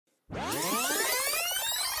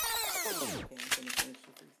Okay, I'm finna finish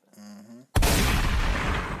your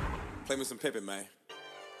freestyle. Play me some Pippin, man.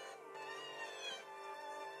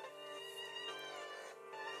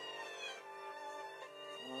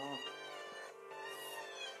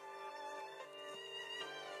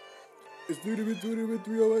 It's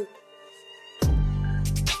 308.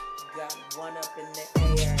 Got one up in the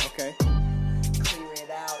air. Okay. Clear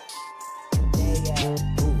it out. Yeah.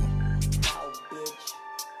 How bitch.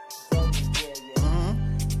 Go to jail.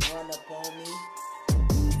 Run up on me.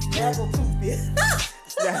 Snaggle toothpick.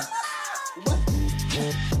 What?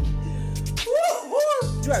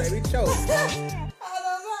 You gotta be choke. I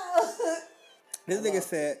don't know. This nigga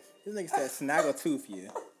said snaggle tooth you.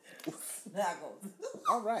 Snaggle.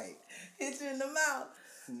 All right. Hit you in the mouth.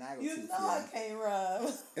 Snaggle You tooth know I can't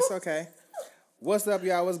rhyme. It's okay. What's up,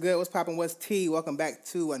 y'all? What's good? What's poppin'? What's tea? Welcome back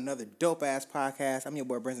to another dope-ass podcast. I'm your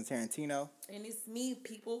boy, Brenton Tarantino. And it's me,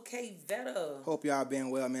 People K Vetta. Hope y'all been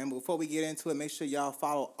well, man. But before we get into it, make sure y'all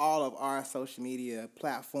follow all of our social media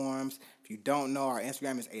platforms. If you don't know, our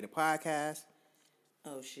Instagram is Ada Podcast.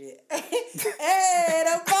 Oh, shit. Hey,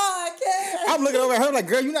 the podcast. I'm looking over at her like,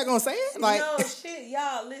 girl, you not gonna say it? Like, no, shit.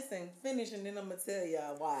 Y'all, listen. Finish and then I'm going to tell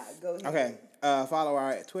y'all why. Go ahead. Okay. Follow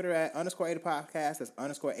our Twitter at _Ada Podcast. That's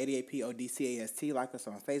 _88PODCAST. Like us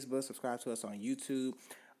on Facebook. Subscribe to us on YouTube.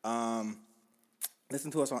 Listen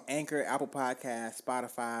to us on Anchor, Apple Podcasts,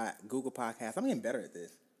 Spotify, Google Podcasts. I'm getting better at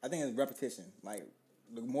this. I think it's repetition. Like,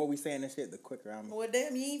 the more we saying this shit, the quicker I'm... Well,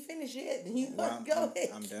 damn, you ain't finished yet. You Well, go ahead.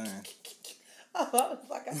 I'm done. Oh, I was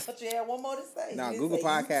like, I thought you had one more to say. No, You Google say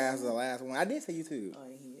Podcasts YouTube? is the last one. I did say YouTube.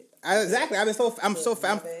 Oh, Exactly. I'm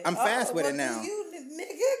fast with it look now. at you,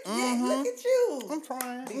 nigga. Yeah, look at you. I'm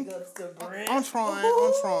trying. Big ups to Brent. I'm trying.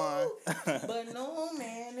 But no,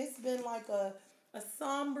 man, it's been like a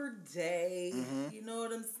somber day. You know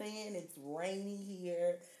what I'm saying? It's rainy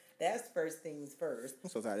here. That's first things first. I'm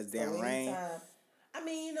so tired of this damn rain. I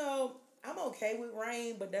mean, you know, I'm okay with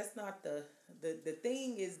rain, but that's not the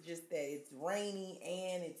thing is just that it's rainy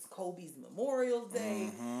and it's Kobe's Memorial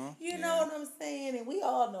Day. You know what I'm saying? And we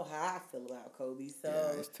all know how I feel about Kobe. So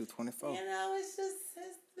Yeah, it's 224. You know, it's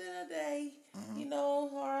been a day. You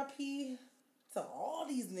know, R.I.P. to all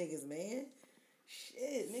these niggas, man.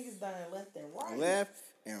 Shit, niggas dying left and right. Left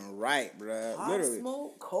and right, bruh. Pop Literally.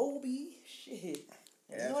 Smoke, Kobe, shit.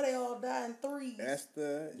 You know they all die in threes. That's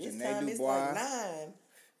the This Janae time Dubois. it's like 9.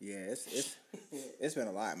 Yeah, it's been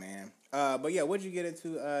a lot, man. But yeah, what'd you get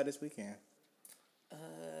into this weekend?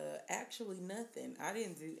 Actually nothing. I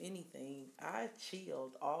didn't do anything. I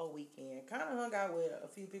chilled all weekend. Kind of hung out with a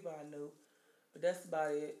few people I knew, but that's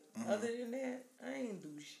about it. Other than that, I ain't do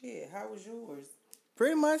shit. How was yours?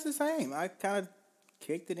 Pretty much the same. I kind of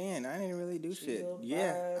kicked it in. I didn't really do shit. Chill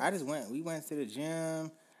Yeah, vibes. I just went. We went to the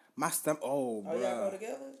gym. My stomach. Oh, Oh, y'all bro. go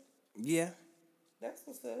together? Yeah. That's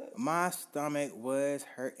what's up. My stomach was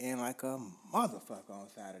hurting like a motherfucker on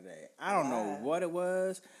Saturday. I don't know what it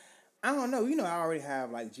was. I don't know. You know, I already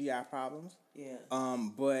have like GI problems. Yeah.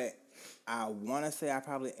 But I want to say I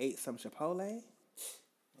probably ate some Chipotle.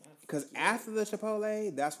 Because after the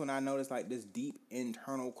Chipotle, that's when I noticed like this deep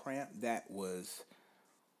internal cramp that was,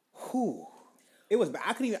 whew. It was.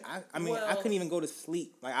 I couldn't even. I couldn't even go to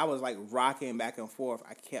sleep. Like I was like rocking back and forth.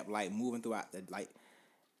 I kept like moving throughout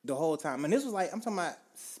the whole time. And this was like I'm talking about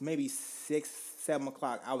maybe 6, 7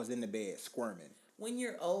 o'clock. I was in the bed squirming. When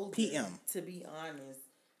you're older, PM. to be honest,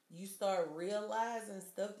 you start realizing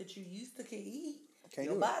stuff that you used to can eat. Can't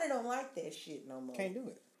Your do it. body don't like that shit no more. Can't do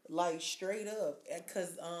it. Like straight up,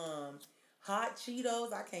 cause hot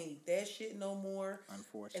Cheetos, I can't eat that shit no more.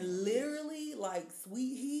 Unfortunately. And literally, like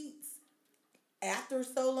sweet heats, after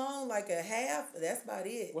so long, like a half, that's about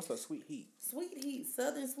it. What's a sweet heat? Sweet heat,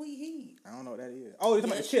 Southern sweet heat. I don't know what that is. Oh, you're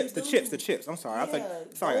talking about Yes, the chips. I'm sorry. I Yeah, think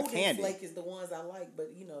sorry, a Golden candy. Flake is the ones I like,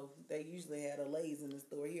 but you know they usually had a Lay's in the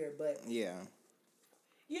store here. But Yeah.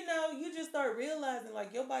 you know, you just start realizing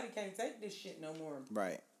like your body can't take this shit no more.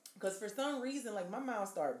 Right. Because for some reason, like my mouth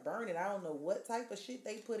started burning. I don't know what type of shit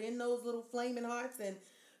they put in those little flaming hots and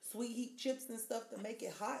sweet heat chips and stuff to make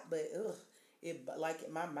it hot. But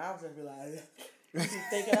my mouth just be like, you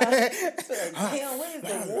thinking like, damn, where's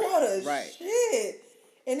the water? Right. Shit.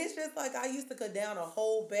 And it's just like I used to cut down a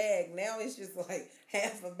whole bag. Now it's just like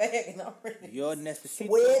half a bag, and I'm ready. Your necessity.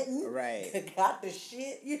 Sweating. Right. Got the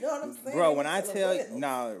shit. You know what I'm saying? Bro, when I It's a tell you, little-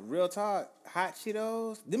 nah, real talk, hot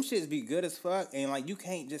Cheetos, them shits be good as fuck, and like you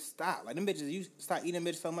can't just stop. Like them bitches, you start eating them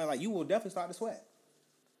bitches so much, like you will definitely start to sweat.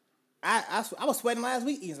 I was sweating last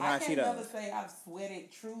week eating some I hot can't Cheetos. never say I've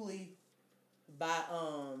sweated truly by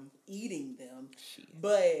eating them. Shit.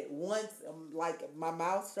 But once like my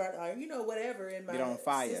mouth started, whatever, and my Get on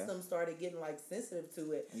fire. system started getting like sensitive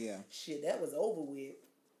to it. Yeah. Shit, that was over with.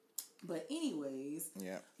 But anyways,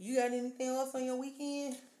 Yeah. you got anything else on your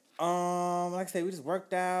weekend? Like I said, we just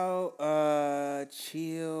worked out,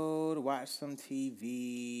 chilled, watched some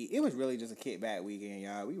TV. It was really just a kickback weekend,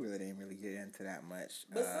 y'all. We really didn't really get into that much.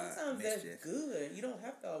 But sometimes mischief. that's good. You don't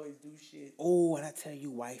have to always do shit. Oh, and I tell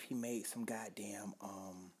you, wifey made some goddamn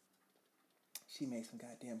she made some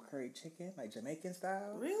goddamn curry chicken, like Jamaican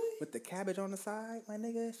style. Really? With the cabbage on the side, my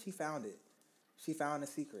nigga. She found it. She found the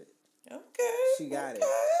secret. Okay. She got it. Okay.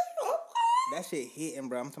 That shit hitting,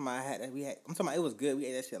 bro. I'm talking about I'm talking about it was good. We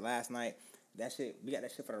ate that shit last night. That shit, we got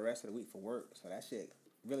that shit for the rest of the week for work. So that shit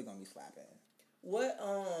really gonna be slapping. What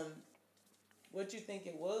you think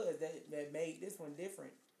it was that made this one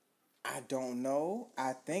different? I don't know.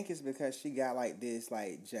 I think it's because she got like this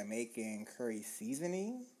like Jamaican curry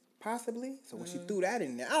seasoning, possibly. So when she threw that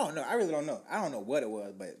in there, I don't know. I really don't know. I don't know what it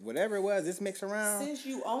was, but whatever it was, this mix around. Since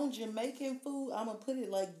you own Jamaican food, I'm gonna put it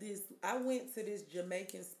like this. I went to this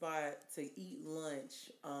Jamaican spot to eat lunch.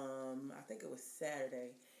 I think it was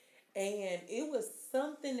Saturday. And it was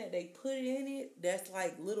something that they put in it that's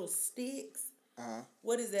like little sticks.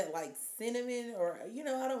 What is that, like cinnamon or,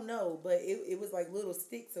 I don't know, but it was like little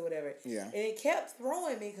sticks or whatever. Yeah. And it kept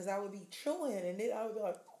throwing me because I would be chewing and then I would be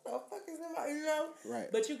like, what the fuck is that?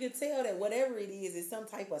 Right. But you could tell that whatever it is some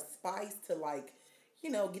type of spice to like,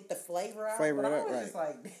 get the flavor out. Flavor but I out, was right. just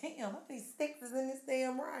like, damn, what these sticks is in this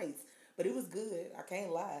damn rice? But it was good. I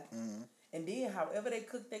can't lie. Mm-hmm. And then however they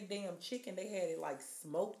cooked their damn chicken, they had it like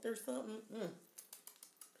smoked or something.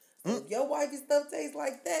 So if your wifey stuff tastes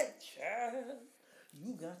like that, child,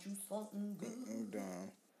 you got you something good. I'm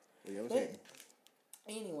done. Yeah, what's But happening?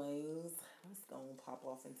 anyways, let's go and pop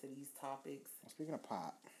off into these topics. Speaking of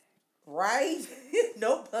pop. Right?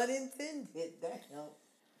 No pun intended. Damn.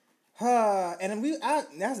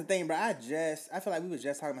 That's the thing, bro. I feel like we was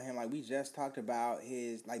just talking about him. Like we just talked about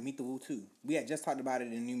his like Meet the Woo 2. We had just talked about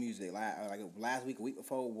it in new music, like last week, a week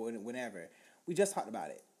before, whenever. We just talked about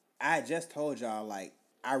it. I just told y'all like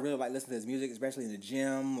I really like listening to his music, especially in the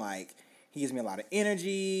gym. Like he gives me a lot of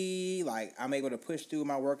energy. Like I'm able to push through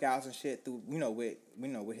my workouts and shit through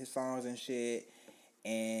with his songs and shit.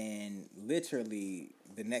 And literally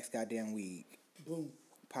the next goddamn week, Boom.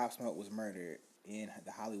 Pop Smoke was murdered in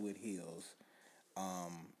the Hollywood Hills.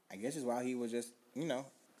 I guess it's while he was just, out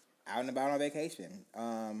and about on vacation.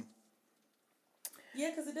 Yeah,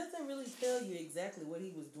 because it doesn't really tell you exactly what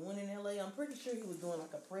he was doing in LA. I'm pretty sure he was doing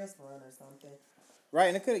like a press run or something. Right,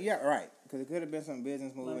 and it could because it could have been some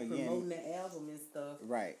business moving like again. Promoting the album and stuff.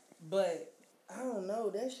 Right. But I don't know.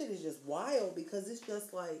 That shit is just wild because it's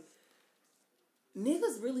just like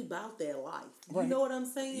niggas really about their life. You know what I'm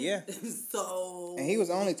saying? Yeah. So. And he was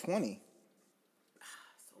only 20.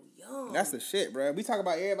 So young. That's the shit, bro. We talk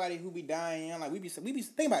about everybody who be dying young. Like we be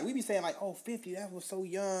think about it. We be saying like, oh, 50, that was so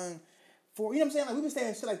young. You know what I'm saying? Like we be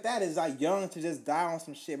saying shit like that is like young to just die on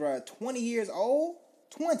some shit, bro. 20 years old?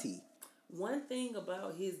 20. One thing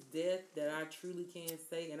about his death that I truly can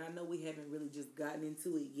say, and I know we haven't really just gotten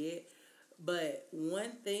into it yet, but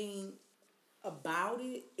one thing about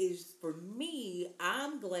it is, for me,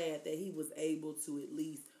 I'm glad that he was able to at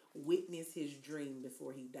least witness his dream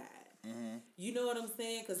before he died. Mm-hmm. You know what I'm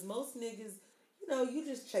saying? Because most niggas, you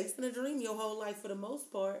just chasing a dream your whole life for the most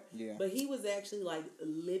part. Yeah. But he was actually like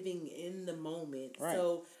living in the moment. Right.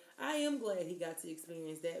 So I am glad he got to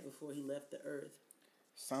experience that before he left the earth.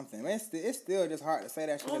 Something. It's still just hard to say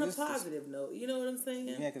that shit. On a positive note, you know what I'm saying?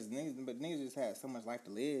 Yeah, because niggas just had so much life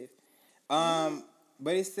to live.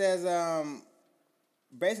 But it says,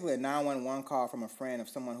 basically a 911 call from a friend of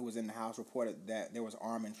someone who was in the house reported that there was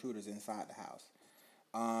armed intruders inside the house.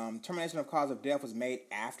 Termination of cause of death was made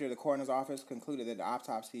after the coroner's office concluded that the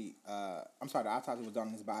autopsy was done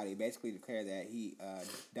on his body. Basically declared that he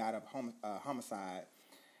died of homicide,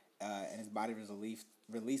 and his body was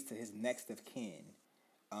released to his next of kin.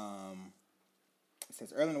 It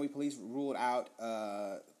says earlier in the week, police ruled out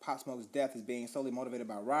Pop Smoke's death as being solely motivated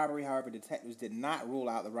by robbery. However, detectives did not rule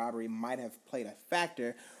out the robbery might have played a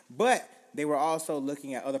factor, but they were also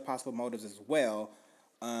looking at other possible motives as well.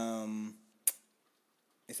 It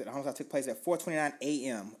said the homicide took place at 4:29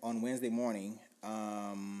 a.m. on Wednesday morning,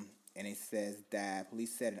 and it says that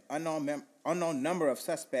police said an unknown number of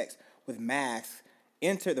suspects with masks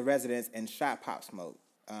entered the residence and shot Pop Smoke.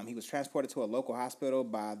 He was transported to a local hospital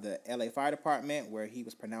by the LA Fire Department where he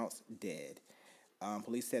was pronounced dead.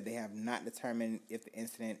 Police said they have not determined if the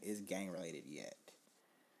incident is gang-related yet.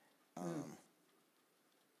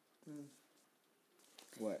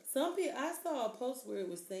 What? Some people, I saw a post where it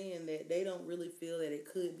was saying that they don't really feel that it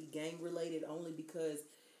could be gang-related only because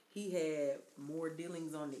he had more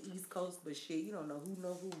dealings on the East Coast, but shit, you don't know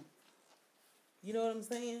who. You know what I'm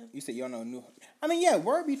saying? You said you don't know new. I mean, yeah,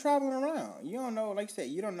 word be traveling around. You don't know, like you said,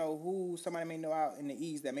 you don't know who somebody may know out in the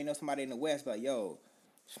east that may know somebody in the west. Like, yo,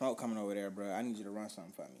 smoke coming over there, bro. I need you to run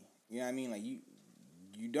something for me. You know what I mean? Like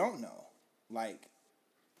you don't know. Like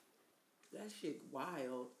that shit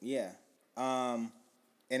wild. Yeah. And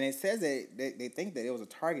it says that they think that it was a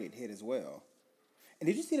targeted hit as well. And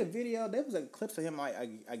did you see the video? There was clips of him, like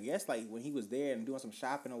I guess, like when he was there and doing some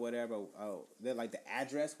shopping or whatever. That like the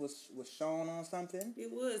address was shown on something.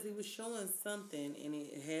 It was. He was showing something, and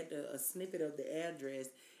it had a snippet of the address.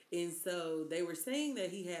 And so they were saying that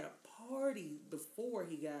he had a party before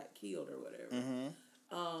he got killed or whatever.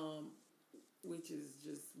 Mm-hmm. Which is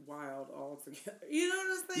just wild altogether. You know what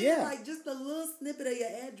I'm saying? Yeah. Like just a little snippet of your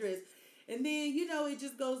address, and then it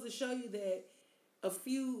just goes to show you that. A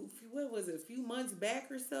few months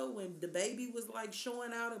back or so, when the baby was like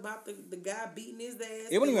showing out about the guy beating his ass.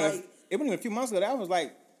 It wasn't even a few months ago. That was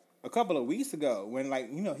like a couple of weeks ago when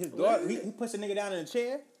his daughter he pushed a nigga down in the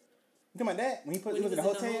chair. You talking about that? When he was in the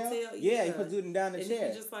hotel? Yeah, he put dude down in the chair. He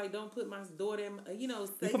was just like, don't put my daughter in, He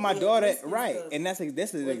put my daughter right, and this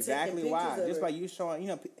is Or exactly taking why. pictures of Just her. by you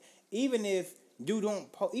showing, even if you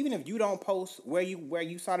don't post where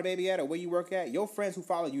you saw the baby at or where you work at, your friends who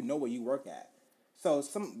follow you know where you work at. So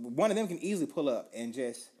one of them can easily pull up and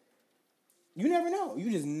just, you never know.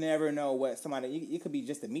 You just never know what somebody, it could be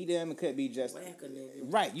just to meet them. It could be just, Whack a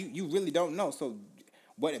nigga. right. You really don't know. So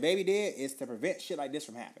what the baby did is to prevent shit like this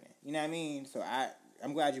from happening. You know what I mean? So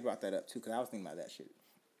I'm glad you brought that up too, because I was thinking about that shit.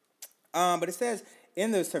 But it says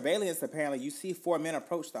in the surveillance, apparently you see 4 men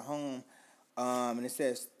approach the home. And it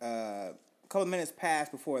says a couple of minutes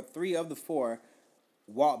passed before 3 of the 4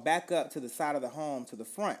 walked back up to the side of the home to the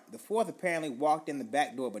front. The 4th apparently walked in the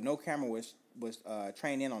back door, but no camera was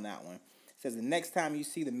trained in on that one. It says the next time you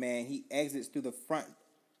see the man, he exits through the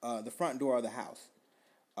front door of the house.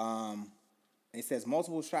 It says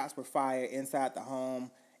multiple shots were fired inside the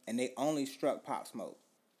home, and they only struck Pop Smoke,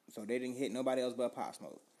 so they didn't hit nobody else but Pop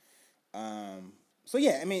Smoke. So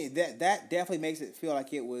yeah, I mean that definitely makes it feel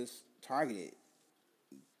like it was targeted.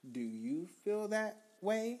 Do you feel that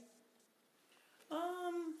way?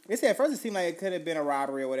 They said at first it seemed like it could have been a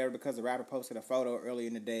robbery or whatever because the rapper posted a photo early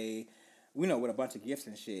in the day, with a bunch of gifts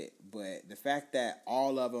and shit. But the fact that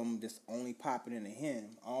all of them just only popping into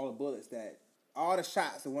him, all the bullets all the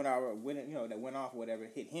shots that went off or whatever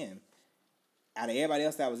hit him, out of everybody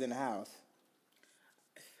else that was in the house.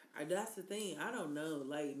 That's the thing. I don't know.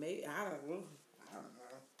 Like maybe I don't know.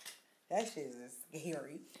 That shit is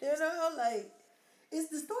scary. Like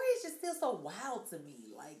the story is just still so wild to me.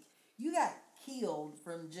 Like you got killed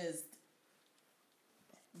from just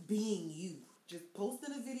being you. Just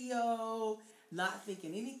posting a video, not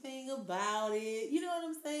thinking anything about it. You know what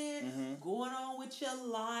I'm saying? Mm-hmm. Going on with your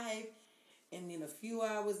life. And then a few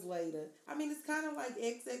hours later, I mean, it's kind of like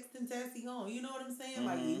XXXTentacion. You know what I'm saying? Mm-hmm.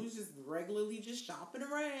 Like, he was just regularly just shopping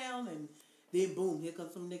around. And then, boom, here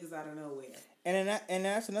comes some niggas out of nowhere. And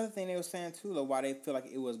that's another thing they were saying, too, like, why they feel like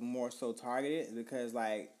it was more so targeted. Because,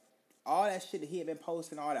 like, all that shit that he had been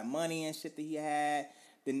posting, all that money and shit that he had,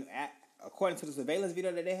 then according to the surveillance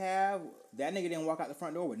video that they have, that nigga didn't walk out the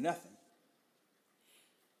front door with nothing.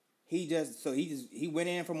 He went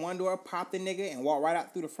in from one door, popped the nigga, and walked right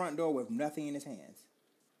out through the front door with nothing in his hands.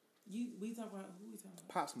 Who we talking about?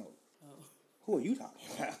 Pop Smoke. Oh. Who are you talking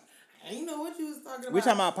about? I didn't know what you was talking about. We're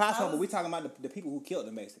talking about Pop Smoke, but we're talking about the people who killed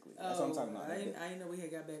him, basically. That's what I'm talking about. I didn't know we had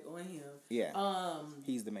got back on him. Yeah.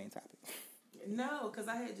 He's the main topic. No, because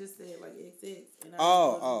I had just said like XX. And I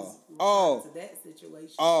to that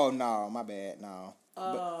situation. Oh no, my bad. No.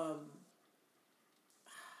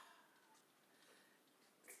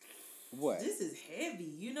 What? This is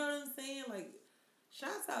heavy. You know what I'm saying? Like,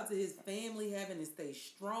 shouts out to his family having to stay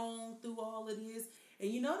strong through all of this.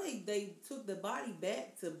 And they took the body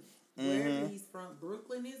back to wherever he's from.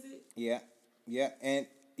 Brooklyn, is it? Yeah, and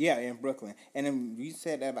in Brooklyn. And then you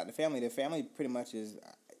said that about the family. The family pretty much is,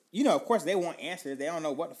 of course they want answers. They don't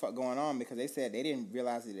know what the fuck going on because they said they didn't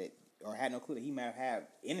realize that or had no clue that he might have had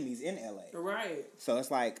enemies in LA. Right. So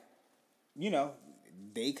it's like,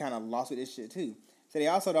 they kind of lost with this shit too. So they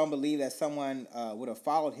also don't believe that someone would have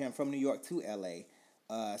followed him from New York to LA.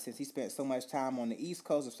 Since he spent so much time on the East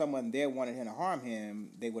Coast, if someone there wanted him to harm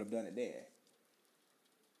him, they would have done it there.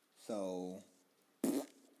 So,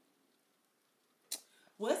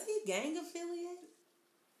 was he gang affiliated?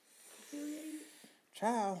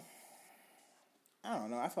 Child, I don't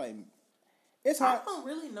know. I feel like it's hard. I don't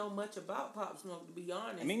really know much about Pop Smoke, to be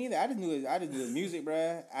honest. Me neither. I just knew his music,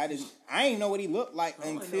 bruh. I didn't know what he looked like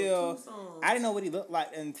until I didn't know what he looked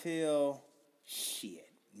like until shit,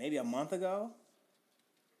 maybe a month ago.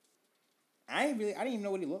 I didn't even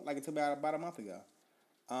know what he looked like until about a month ago.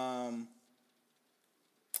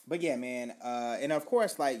 But yeah, man, and of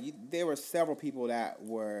course, like there were several people that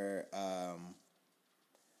were,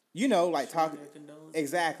 like talking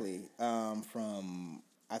exactly. From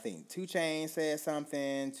I think 2 Chainz said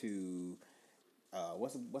something to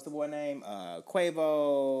what's the boy name?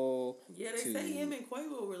 Quavo. Yeah, they say him and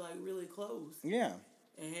Quavo were like really close. Yeah.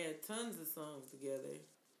 And had tons of songs together.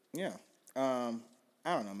 Yeah.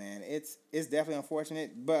 I don't know, man. It's definitely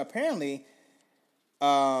unfortunate, but apparently,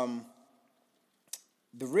 the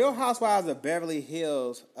Real Housewives of Beverly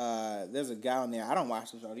Hills. There's a guy on there. I don't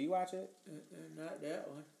watch the show. Do you watch it? Not that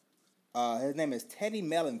one. His name is Teddy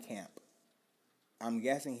Mellencamp. I'm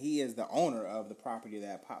guessing he is the owner of the property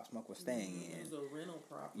that Pop Smoke was staying in. It's a rental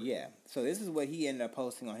property. Yeah. So this is what he ended up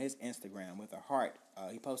posting on his Instagram with a heart.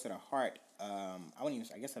 He posted a heart. I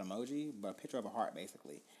guess an emoji, but a picture of a heart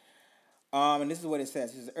basically. And this is what it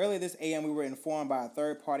says. It says, earlier this AM, we were informed by a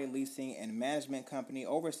third-party leasing and management company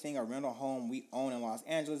overseeing a rental home we own in Los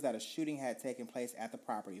Angeles that a shooting had taken place at the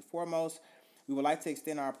property. Foremost, we would like to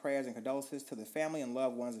extend our prayers and condolences to the family and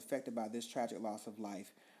loved ones affected by this tragic loss of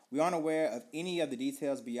life. We aren't aware of any of the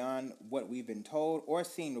details beyond what we've been told or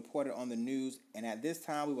seen reported on the news, and at this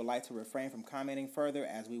time, we would like to refrain from commenting further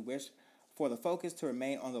as we wish for the focus to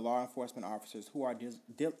remain on the law enforcement officers who are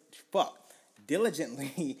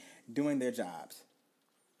diligently doing their jobs.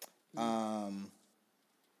 Yeah.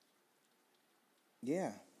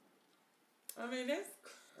 I mean, that's...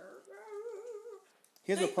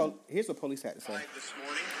 Here's what police had to say. This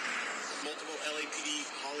morning, multiple LAPD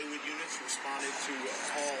Hollywood units responded to a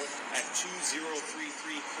call at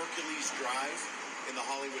 2033 Hercules Drive in the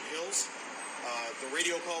Hollywood Hills. The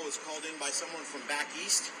radio call was called in by someone from back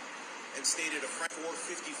east and stated a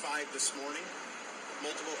 4:55 this morning.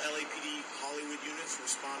 Multiple LAPD Hollywood units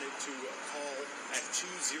responded to a call at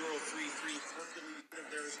 2033 Hercules.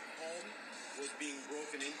 Their home was being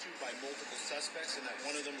broken into by multiple suspects, and that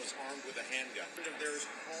one of them was armed with a handgun. Their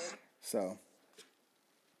home. So,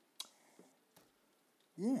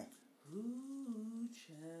 yeah. Ooh,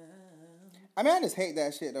 child. I mean, I just hate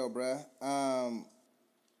that shit though, bruh.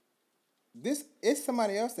 It's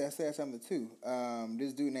somebody else that said something too.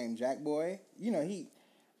 This dude named Jack Boy.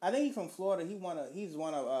 I think he's from Florida. He's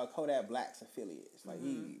one of Kodak Black's affiliates. Like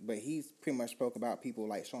but he's pretty much spoke about people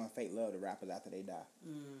like showing fake love to rappers after they die.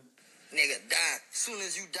 Nigga, die. Soon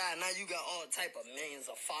as you die, now you got all type of millions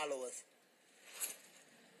of followers.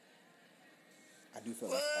 I do feel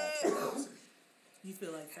like that. You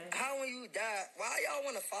feel like fans? How when you die? Why y'all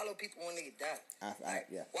want to follow people when they die?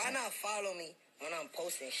 Yeah. Why not follow me when I'm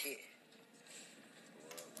posting shit?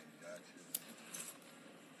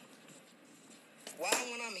 Why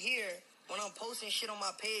when I'm here, when I'm posting shit on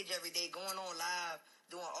my page every day, going on live,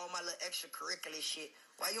 doing all my little extracurricular shit,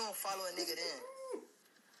 why you don't follow a nigga then?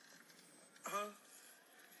 Huh?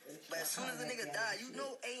 But as soon as a nigga die, you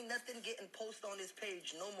know ain't nothing getting posted on this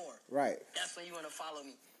page no more. Right. That's when you want to follow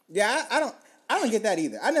me. Yeah, I don't get that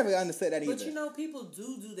either. I never understood that either. But people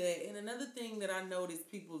do that. And another thing that I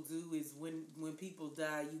noticed people do is when people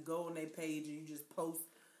die, you go on their page and you just post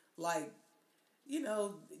like,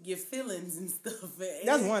 your feelings and stuff. And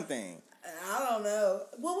that's one thing. I don't know.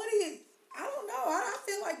 Well, I don't know. I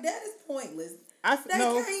feel like that is pointless. They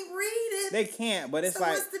can't read it. They can't, but it's so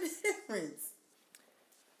what's the difference?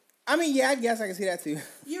 I mean, yeah, I guess I can see that too.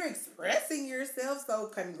 You're expressing yourself, so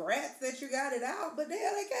congrats that you got it out, but they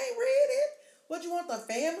can't read it. What, you want the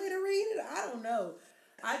family to read it? I don't know.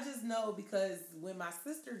 I just know because when my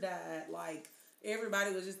sister died, like,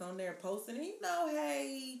 everybody was just on there posting, and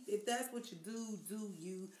hey, if that's what you do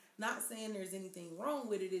you. Not saying there's anything wrong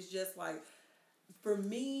with it. It's just like, for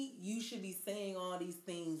me, you should be saying all these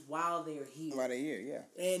things while they're here. While they're here, yeah.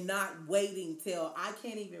 And not waiting till I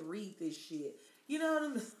can't even read this shit. You know what I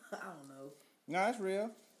mean? I don't know. No, that's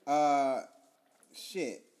real.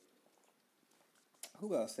 Shit.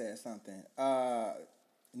 Who else said something?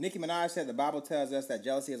 Nicki Minaj said the Bible tells us that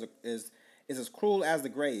jealousy is as cruel as the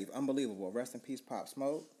grave. Unbelievable. Rest in peace, Pop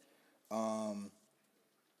Smoke.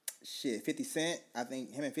 50 Cent. I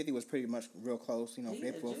think him and 50 was pretty much real close. He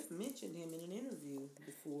had just mentioned him in an interview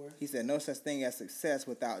before. He said, no such thing as success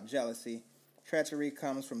without jealousy. Treachery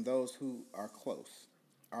comes from those who are close.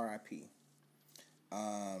 R.I.P.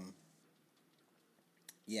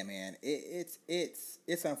 Yeah, man, it's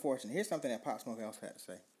unfortunate. Here's something that Pop Smoke else had to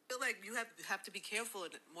say. I feel like you have to be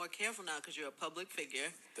more careful now because you're a public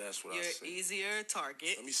figure. That's what you're I say. You're easier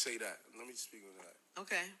target. Let me say that. Let me speak on that.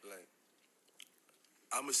 Okay. Like,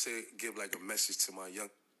 I'm gonna give like a message to my young.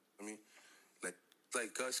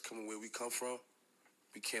 like us coming where we come from,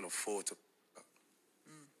 we can't afford to.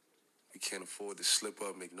 We can't afford to slip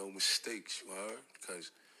up, make no mistakes, you heard?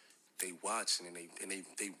 Because they watching and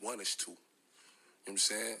they want us to. You know what I'm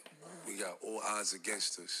saying? We got all odds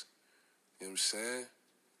against us. You know what I'm saying?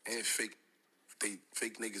 And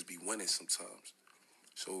fake niggas be winning sometimes.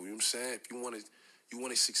 So, you know what I'm saying? If you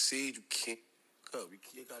wanna succeed, you can't up.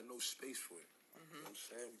 You got no space for it. You know what I'm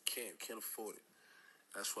saying? We can't afford it.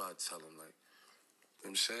 That's why I tell them, like, you know what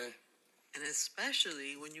I'm saying? And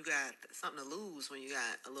especially when you got something to lose, when you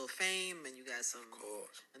got a little fame and you got some, Of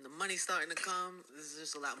course. and the money's starting to come, there's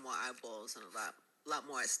just a lot more eyeballs and a lot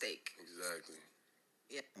more at stake. Exactly.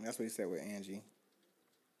 Yeah. And that's what he said with Angie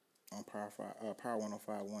on Power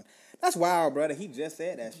 105.1. That's wild, brother. He just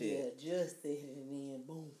said that shit. Yeah, just said it and then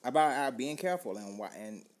boom. About being careful and why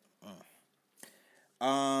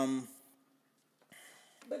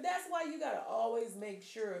But that's why you gotta always make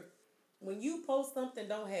sure when you post something,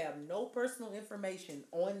 don't have no personal information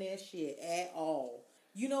on that shit at all.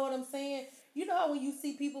 You know what I'm saying? You know how when you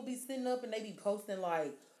see people be sitting up and they be posting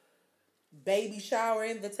like baby shower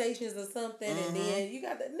invitations or something, and then you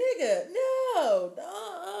got the nigga,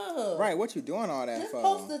 no, right, what you doing all that just for?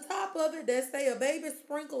 post the top of it that say a baby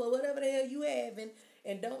sprinkle or whatever the hell you having,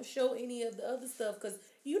 and don't show any of the other stuff because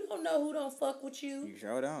you don't know who don't fuck with you. You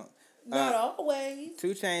sure don't. Not always.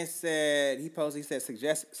 2 Chainz said he said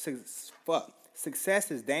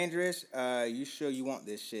success is dangerous. You sure you want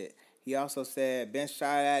this shit? He also said been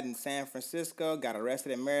shot at in San Francisco, got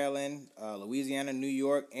arrested in Maryland, Louisiana, New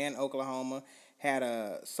York, and Oklahoma. Had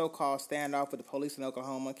a so-called standoff with the police in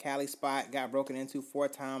Oklahoma. Cali spot got broken into 4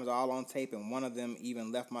 times, all on tape, and one of them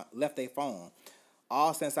even left their phone.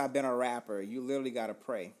 All since I've been a rapper. You literally gotta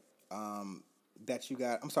pray you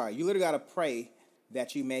literally gotta pray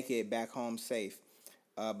that you make it back home safe,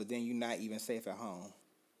 but then you're not even safe at home.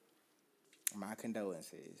 My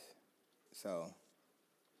condolences. So,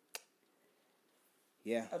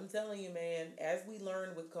 yeah. I'm telling you, man, as we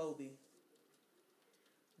learned with Kobe,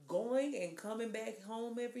 going and coming back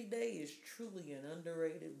home every day is truly an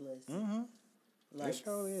underrated blessing. Mm-hmm. Like, it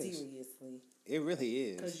sure is. Seriously. It really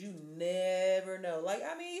is. Because you never know. Like,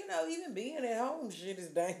 I mean, even being at home shit is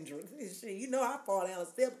dangerous. Shit, I fall down a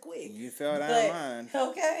step quick. You fell down mine.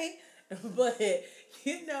 Okay? But,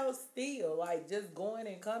 still, like, just going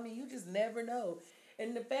and coming, you just never know.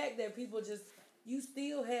 And the fact that people you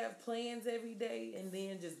still have plans every day, and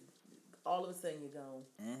then just all of a sudden you're gone.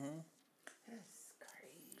 Mm-hmm. That's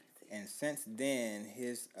crazy. And since then,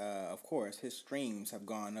 his streams have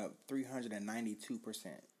gone up 392%.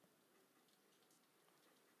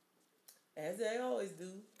 As they always do.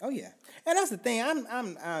 Oh yeah, and that's the thing.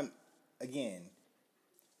 I'm again.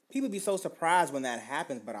 People be so surprised when that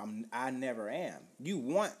happens, but I never am. You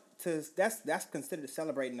want to. That's considered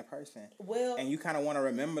celebrating the person. Well, and you kind of want to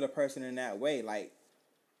remember the person in that way. Like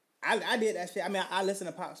I did that shit. I mean, I listen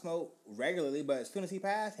to Pop Smoke regularly, but as soon as he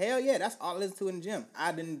passed, hell yeah, that's all I listen to in the gym.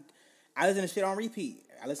 I listen to shit on repeat.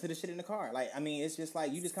 I listen to the shit in the car. Like, I mean, it's just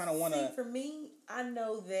like you just kind of want to. For me, I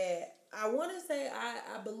know that. I want to say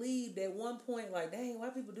I believed at one point, like, dang, why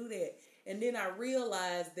people do that? And then I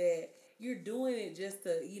realized that you're doing it just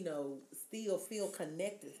to, still feel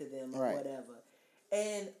connected to them or whatever.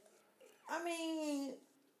 And, I mean,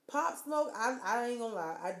 Pop Smoke, I ain't gonna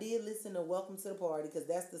lie. I did listen to Welcome to the Party because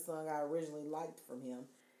that's the song I originally liked from him.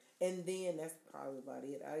 And then that's probably about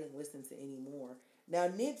it. I didn't listen to any more. Now,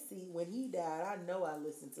 Nipsey, when he died, I know I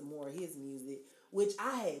listened to more of his music, which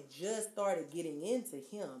I had just started getting into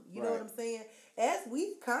him. You know what I'm saying? As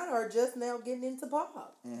we kind of are just now getting into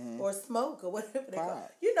pop or smoke or whatever they call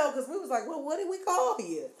it. Because we was like, well, what did we call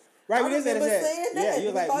you? Right, we just said that. Yeah,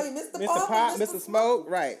 you like call you Mr. Pop, Mr. Smoke,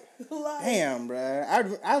 right? Like, damn, bruh.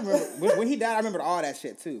 I remember when he died. I remembered all that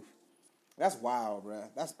shit too. That's wild, bruh.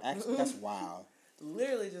 That's wild.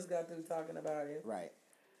 Literally just got through talking about it. Right.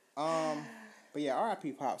 But yeah,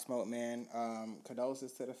 R.I.P. Pop Smoke, man.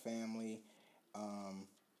 Condolences to the family.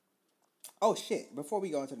 Oh shit! Before we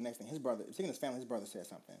go into the next thing, speaking of his family, his brother said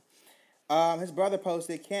something. His brother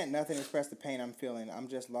posted, "Can't nothing express the pain I'm feeling. I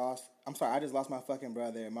just lost my fucking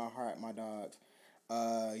brother, my heart, my dogs.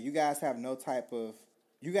 You guys have no type of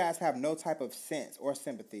sense or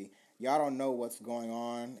sympathy. Y'all don't know what's going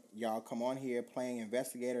on. Y'all come on here playing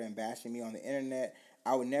investigator and bashing me on the internet.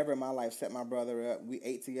 I would never in my life set my brother up. We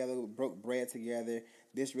ate together, broke bread together.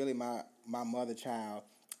 This really my mother child.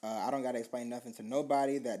 I don't gotta explain nothing to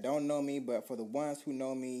nobody that don't know me, but for the ones who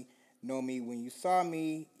know me, when you saw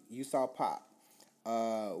me, you saw Pop.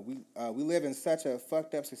 We live in such a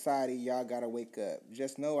fucked up society, y'all gotta wake up.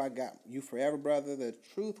 Just know I got you forever, brother. The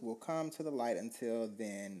truth will come to the light. Until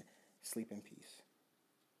then, sleep in peace."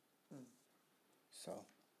 So,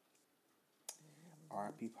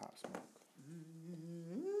 R.I.P. Pop Smoke.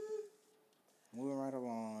 Moving right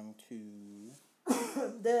along to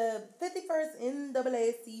the 51st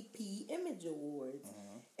NAACP Image Awards.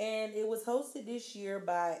 And it was hosted this year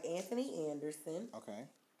by Anthony Anderson. okay.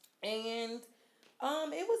 And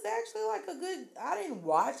it was actually like a good, I didn't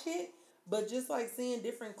watch it, but just like seeing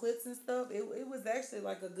different clips and stuff, it was actually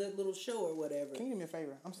like a good little show or whatever. Can you do me a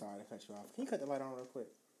favor? I'm sorry to cut you off. Can you cut the light on real quick?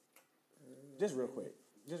 Just real quick.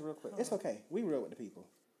 Just real quick. It's okay. We real with the people.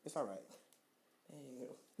 It's all right.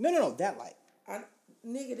 No. That light.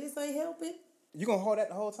 Nigga, this ain't helping. You gonna hold that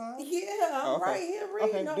the whole time? Yeah, I'm right here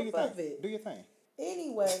reading off of it. Do your thing.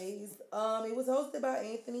 Anyways, it was hosted by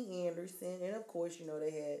Anthony Anderson, and of course, you know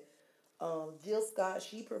they had Jill Scott.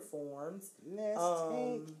 She performs.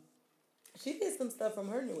 She did some stuff from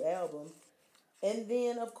her new album, and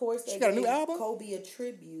then of course they got a new album? Kobe a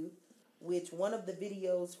tribute, which one of the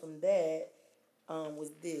videos from that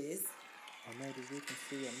was this. Or maybe we can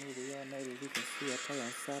see a movie, or maybe we can see a play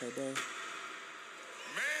on Saturday.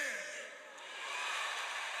 Man!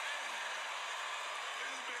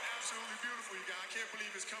 This has been absolutely beautiful, you guys. I can't believe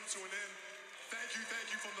it's come to an end. Thank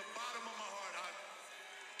you from the bottom of my heart.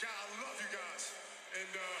 God, I love you guys. And,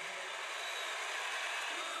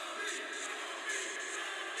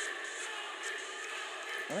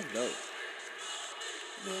 That's dope.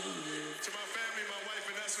 to my family, my wife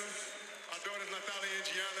Vanessa, our daughters Natalia and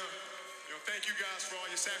Gianna, thank you guys for all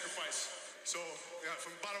your sacrifice. So,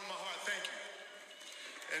 from the bottom of my heart, thank you.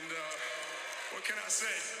 And what can I say?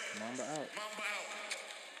 Mamba out. Mamba out.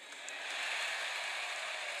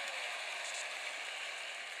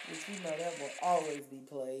 Which you know that will always be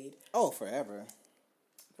played. Oh, forever.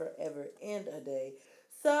 Forever and a day.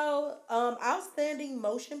 So, outstanding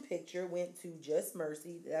motion picture went to Just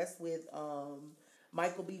Mercy. That's with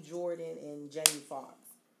Michael B. Jordan and Jamie Foxx.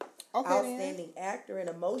 Okay, outstanding actor in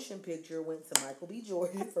a motion picture went to Michael B.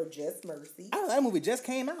 Jordan for Just Mercy. I know that movie just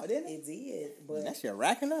came out, didn't it? It did, but that shit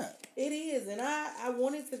racking up. It is, and I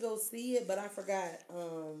wanted to go see it, but I forgot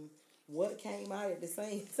what came out at the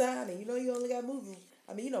same time. And you only got movie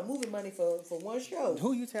money for one show.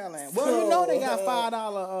 Who you telling? Well, they got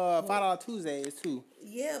 $5 Tuesdays too.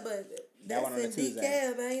 Yeah, but That that's in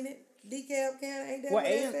decaf, ain't it? Decaf can ain't that? Well, what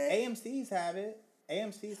AMC's have it.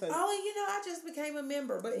 AMC's have I just became a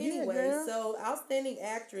member. But anyway, so outstanding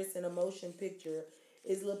actress in a motion picture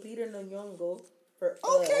is Lupita Nyong'o for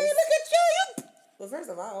Okay, look at you. Well, first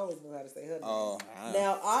of all, I always know how to say her name. Oh,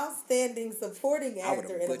 now, outstanding supporting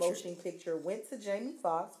actor in a motion picture went to Jamie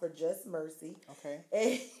Foxx for Just Mercy.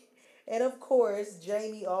 Okay. And of course,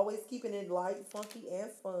 Jamie always keeping it light, funky,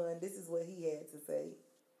 and fun. This is what he had to say.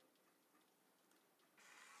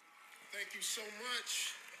 Thank you so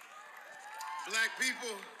much, Black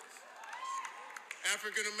people,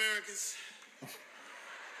 African Americans,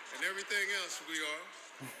 and everything else we are.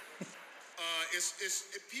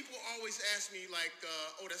 People always ask me like,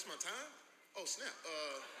 oh, that's my time? Oh, snap.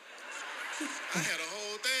 I had a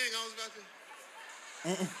whole thing I was about to...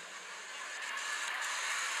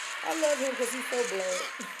 I love him because he's so black.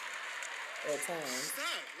 At times.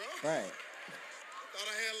 Stop, bro. Right. Thought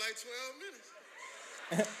I had like 12 minutes.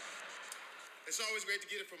 It's always great to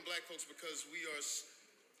get it from black folks because we are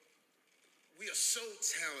so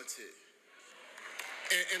talented.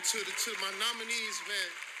 And to my nominees, man,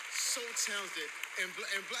 so talented. And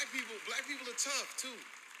black people are tough too.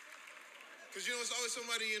 Cause it's always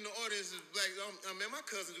somebody in the audience is black. Man, my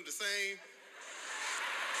cousin do the same.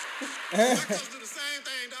 My cousin do the same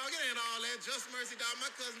thing, dog. It ain't all that. Just Mercy, dog.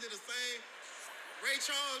 My cousin did the same. Ray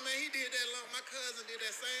Charles, man, he did that. My cousin did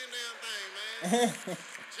that same damn thing, man.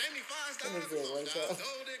 Jamie Foxx, dog. Come on, dog.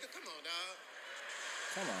 Old nigga, come on, dog.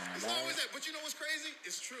 Come on, It's always that. But you know what's crazy?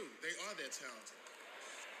 It's true. They are that talented.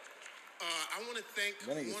 I want to thank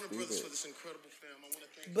Warner Brothers for this incredible film. I want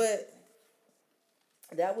to thank. But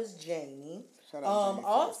that was Jamie. Shout out Jamie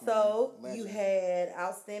Foxx, also, man. you had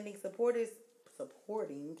outstanding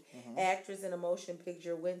supporting actress in a motion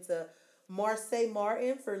picture went to Marsai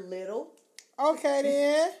Martin for Little. Okay,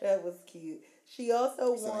 then. That was cute. She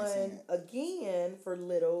also won again for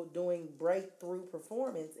Little doing breakthrough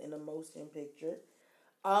performance in a motion picture.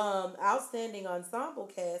 Outstanding ensemble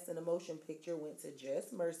cast in a motion picture went to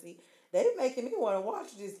Just Mercy. They making me want to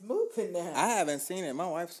watch this movie now. I haven't seen it. My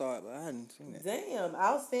wife saw it, but I hadn't seen it. Damn.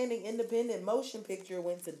 Outstanding independent motion picture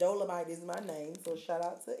went to Dolomite Is My Name. So shout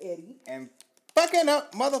out to Eddie. And fucking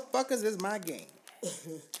up motherfuckers is my game.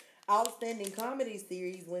 Outstanding comedy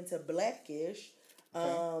series went to Blackish.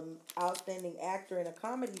 Okay. Outstanding actor in a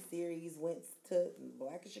comedy series went to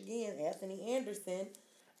Blackish again, Anthony Anderson.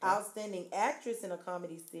 Outstanding actress in a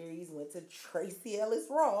comedy series went to Tracy Ellis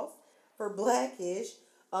Ross for Blackish.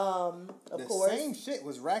 Of the course. same shit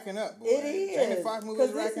was racking up, boy. It is. Jamie Foxx movie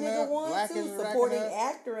was Because this racking nigga up. won Blackish too, was racking supporting up.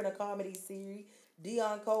 actor in a comedy series.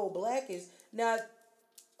 Deon Cole, Blackish. Now,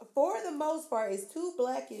 for the most part, it's two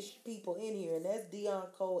Blackish people in here, and that's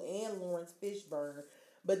Deon Cole and Lawrence Fishburne.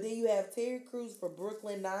 But then you have Terry Crews for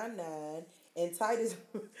Brooklyn Nine-Nine and Titus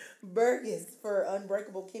Burgess for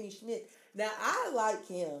Unbreakable Kimmy Schmidt. Now, I like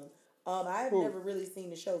him. I've never really seen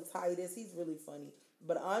the show Titus. He's really funny.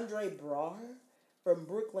 But Andre Braugher from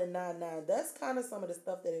Brooklyn Nine-Nine, that's kind of some of the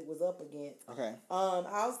stuff that it was up against. Okay.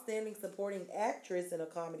 Outstanding supporting actress in a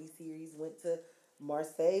comedy series went to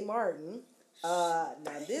Marseille Martin. Now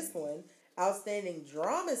this one, outstanding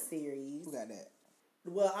drama series. Who got that?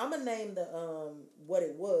 Well, I'm gonna name the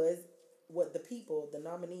the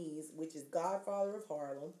nominees, which is Godfather of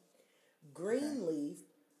Harlem, Greenleaf,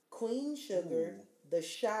 Queen Sugar, The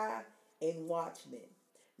Chi, and Watchmen.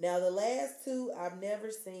 Now the last two I've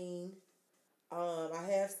never seen. I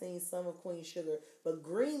have seen some of Queen Sugar, but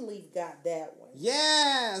Greenleaf got that one.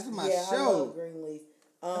 Yeah, this is my show. I love Greenleaf.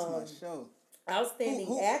 That's my show.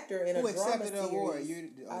 Outstanding actor in a drama accepted the award?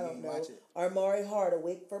 series. I you don't know. watch it? Armari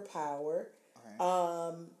Hardwick for Power.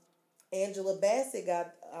 Okay. Angela Bassett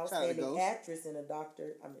got Shout out to outstanding Ghost. actress in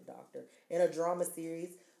a drama series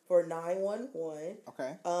for 911.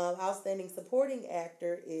 Okay. Outstanding supporting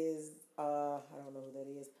actor is I don't know who that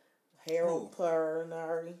is. Harold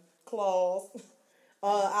Perry Claus.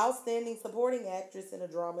 Outstanding supporting actress in a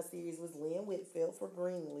drama series was Lynn Whitfield for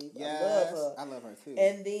Greenleaf. Yes, I love her. I love her too.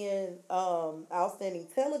 And then outstanding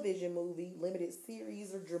television movie, limited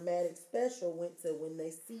series or dramatic special went to When They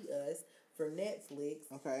See Us for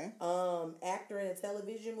Netflix. Okay. Actor in a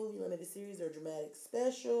television movie, limited series or dramatic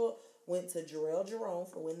special went to Jarrell Jerome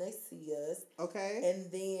for When They See Us. Okay.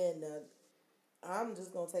 And then I'm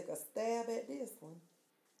just gonna take a stab at this one.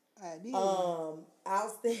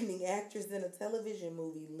 Outstanding actress in a television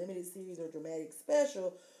movie, limited series or dramatic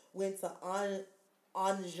special went to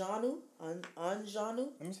Anjanu. Let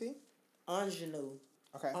me see. Anjanu.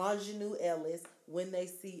 Okay. Anjanu Ellis, When They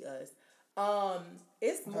See Us.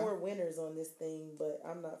 It's more winners on this thing, but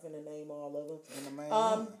I'm not gonna name all of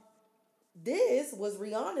them. This was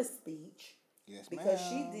Rihanna's speech. Yes, because ma'am.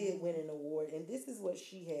 she did win an award, and this is what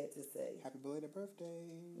she had to say. Happy belated birthday.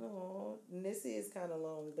 Oh, and this is kind of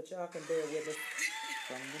long, but y'all can bear with us.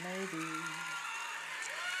 From the Navy.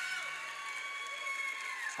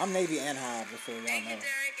 I'm Navy and Hive, just so y'all Thank know. you,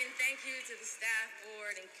 Derek, and thank you to the staff,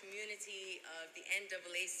 board, and community of the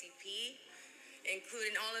NAACP,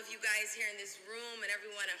 including all of you guys here in this room and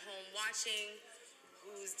everyone at home watching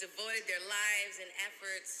who's devoted their lives and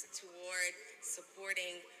efforts toward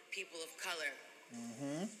supporting people of color.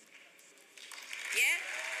 Mm-hmm. Yeah,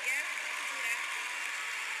 we can do that.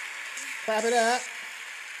 Clap it up.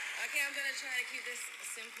 Okay, I'm gonna try to keep this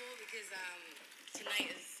simple because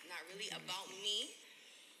tonight is not really about me,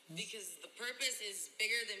 because the purpose is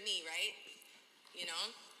bigger than me, right? You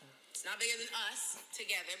know, it's not bigger than us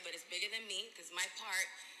together, but it's bigger than me because my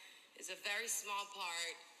part is a very small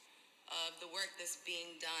part of the work that's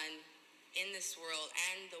being done in this world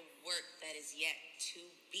and the work that is yet to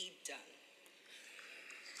be done.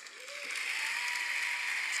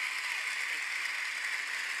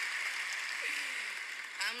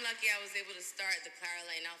 I'm lucky I was able to start the Clara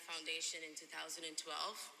Lionel Foundation in 2012.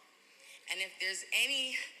 And if there's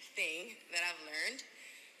anything that I've learned,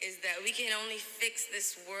 is that we can only fix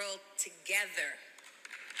this world together.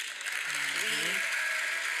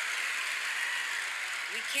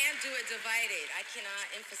 We can't do it divided. I cannot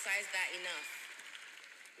emphasize that enough.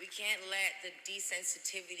 We can't let the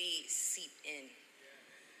desensitivity seep in.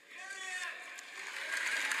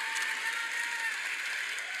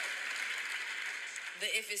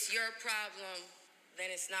 If it's your problem,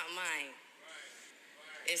 then it's not mine.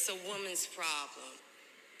 It's a woman's problem.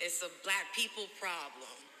 It's a black people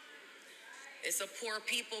problem. It's a poor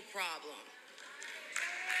people problem.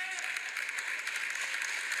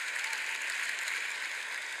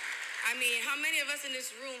 I mean, how many of us in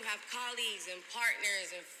this room have colleagues and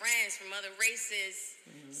partners and friends from other races,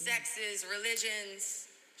 sexes, religions?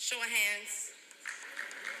 Show of hands.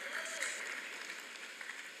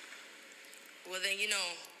 Well, then, you know,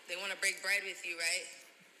 they want to break bread with you, right?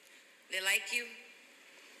 They like you?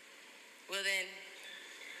 Well, then,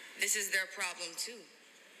 this is their problem, too.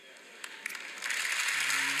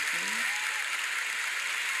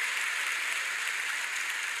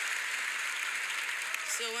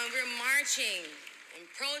 So when we're marching and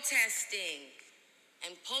protesting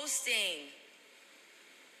and posting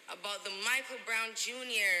about the Michael Brown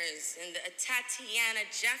Jr.'s and the Tatiana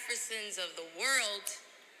Jeffersons of the world,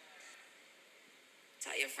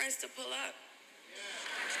 tell your friends to pull up.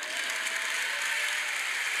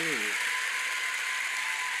 Period.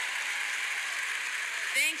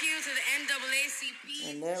 Thank you to the NAACP.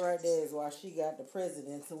 And that right there is why she got the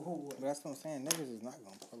president's award. But that's what I'm saying. Niggas is not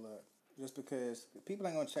gonna pull up just because people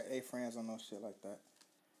ain't gonna check their friends on no shit like that.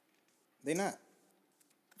 They not.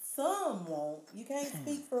 Some won't. You can't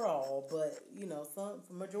speak for all, but you know, some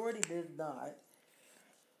majority did not.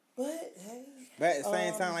 But hey. But at the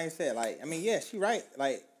same time, like I said, like I mean, yeah, she right.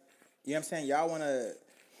 Like, you know what I'm saying? Y'all wanna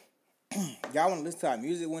listen to our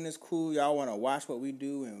music when it's cool. Y'all wanna watch what we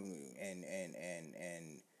do and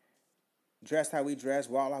dress how we dress,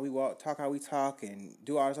 walk how we walk, talk how we talk, and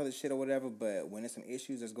do all this other shit or whatever. But when there's some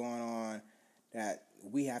issues that's going on that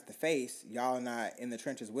we have to face, y'all are not in the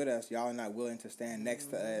trenches with us. Y'all are not willing to stand next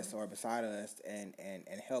to us or beside us and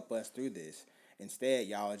help us through this. Instead,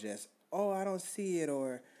 y'all are just, oh, I don't see it,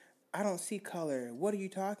 or I don't see color. What are you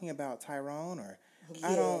talking about, Tyrone? Or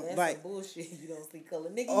I don't that's like some bullshit. You don't see color,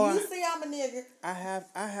 nigga. Oh, you see, I'm a nigga.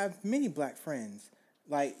 I have many black friends.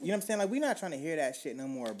 Like, you know what I'm saying? Like, we not trying to hear that shit no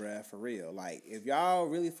more, bruh, for real. Like, if y'all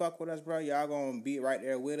really fuck with us, bro, y'all gonna be right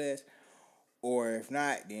there with us. Or if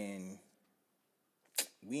not, then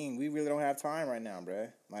we really don't have time right now,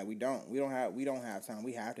 bruh. Like, we don't have time.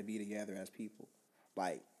 We have to be together as people.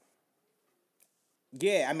 Like,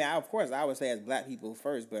 yeah, I mean, of course, I would say as black people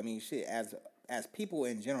first, but I mean, shit, as people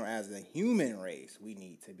in general, as a human race, we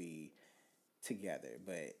need to be together.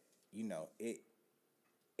 But, you know, it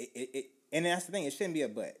and that's the thing, it shouldn't be a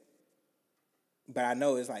but. But I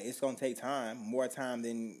know it's like, it's going to take time, more time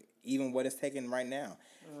than even what it's taking right now.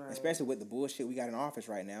 Right. Especially with the bullshit we got in office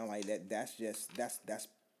right now. Like, that's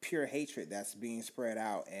pure hatred that's being spread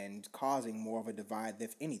out and causing more of a divide than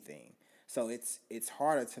anything. So it's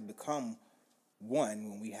harder to become one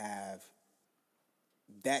when we have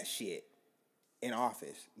that shit in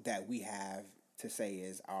office that we have to say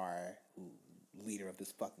is our leader of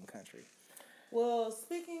this fucking country. Well,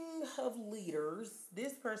 speaking of leaders,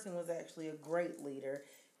 this person was actually a great leader,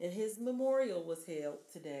 and his memorial was held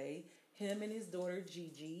today. Him and his daughter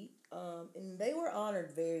Gigi, and they were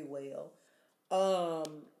honored very well. I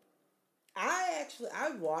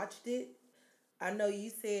watched it. I know you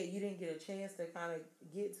said you didn't get a chance to kind of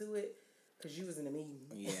get to it because you was in a meeting.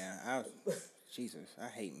 Yeah, Jesus, I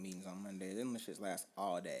hate meetings on Mondays. Them shits last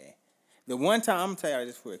all day. The one time, I'm gonna tell y'all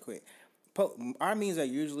this real quick. Our meetings are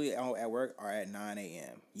usually at work are at 9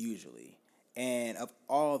 a.m. usually. And of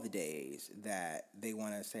all the days that they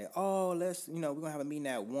want to say, oh, we're going to have a meeting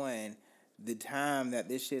at 1, the time that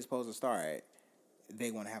this shit's supposed to start,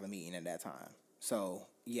 they want to have a meeting at that time. So,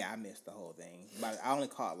 yeah, I missed the whole thing. But I only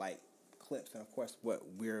caught, like, clips. And, of course, what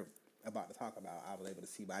we're about to talk about, I was able to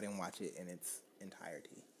see, but I didn't watch it in its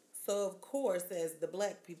entirety. So, of course, as the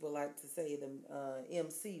black people like to say, the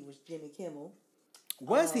MC was Jimmy Kimmel.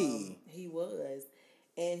 Was he? He was.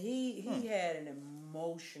 And he had an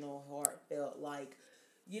emotional, heartfelt, like,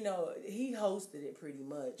 you know, he hosted it pretty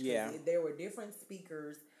much. Yeah. There were different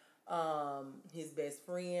speakers. His best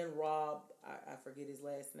friend, Rob, I forget his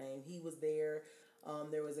last name, he was there.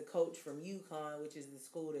 There was a coach from UConn, which is the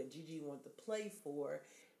school that Gigi wanted to play for.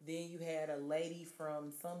 Then you had a lady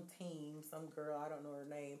from some team, some girl, I don't know her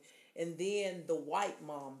name. And then the White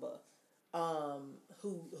Mamba.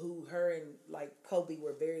 Who her and like Kobe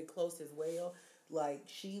were very close as well. Like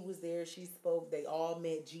she was there, she spoke, they all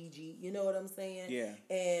met Gigi, you know what I'm saying? Yeah.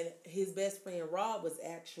 And his best friend Rob was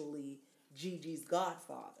actually Gigi's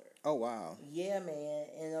godfather. Oh wow. Yeah, man.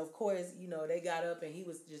 And of course, you know, they got up and he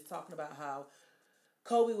was just talking about how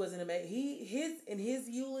Kobe was an amazing in his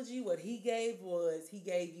eulogy, what he gave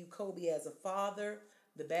you Kobe as a father,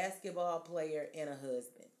 the basketball player, and a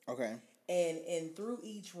husband. Okay. And through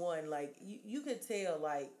each one, like, you could tell,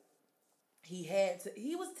 like, he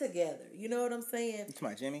was together. You know what I'm saying? You talking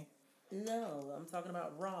about Jimmy? No, I'm talking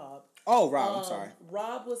about Rob. Oh, Rob, I'm sorry.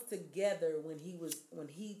 Rob was together when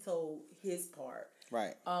he told his part.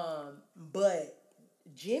 Right. But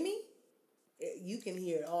Jimmy, you can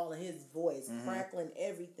hear it all in his voice, crackling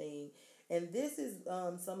everything. And this is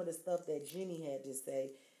some of the stuff that Jenny had to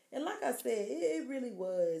say. And like I said, it really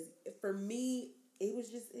was, for me, it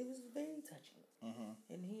was very touching.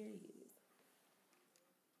 And here he is.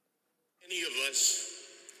 Any of us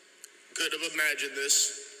could have imagined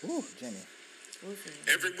this. Ooh, Jimmy.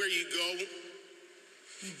 Everywhere you go,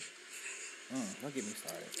 don't get me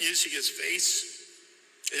started. you see his face,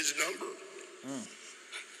 his number.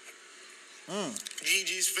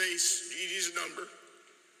 Gigi's face, Gigi's number.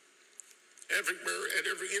 Everywhere, at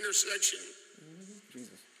every intersection.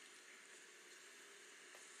 Jesus.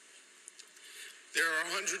 There are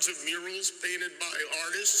hundreds of murals painted by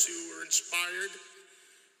artists who were inspired,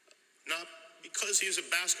 not because he was a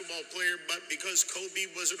basketball player, but because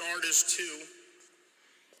Kobe was an artist too.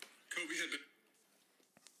 Kobe had been.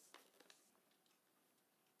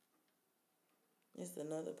 It's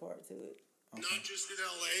another part to it. Okay. Not just in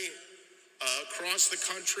LA, across the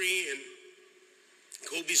country, in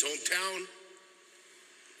Kobe's hometown,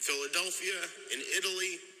 Philadelphia, in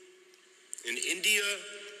Italy, in India,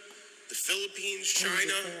 the Philippines,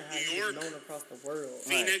 China, New York, known across the world.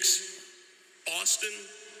 Phoenix, Boston,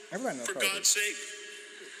 Everybody knows for Kobe. God's sake.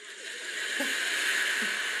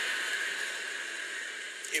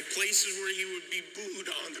 In places where he would be booed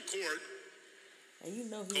on the court. And you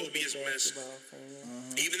know he Kobe is was a missed. basketball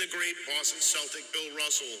fan. Even the great Boston Celtic Bill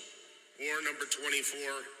Russell wore number 24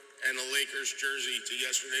 and a Lakers jersey to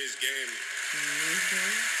yesterday's game.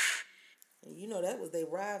 And you know that was their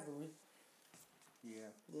rivalry.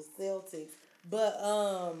 Yeah. The Celtics. But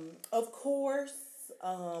of course,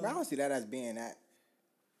 But I don't see that as being that.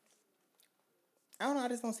 I don't know. I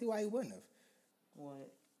just don't see why he wouldn't have.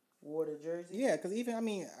 what? Wore the jersey? Yeah, because even I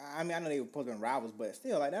know they were supposed to be rivals, but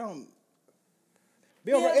still, like that don't.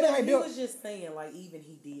 Yeah, but he Bill, was just saying, like, even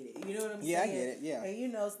he did it. You know what I'm saying? Yeah, I get it, yeah. And, you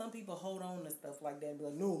know, some people hold on to stuff like that and be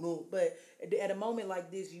like, no. But at a moment like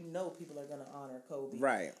this, you know people are going to honor Kobe.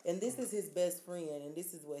 Right. And this is his best friend, and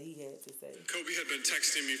this is what he had to say. Kobe had been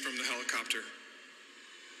texting me from the helicopter.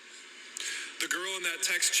 The girl in that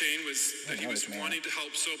text chain that he was wanting to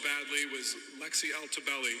help so badly was Lexi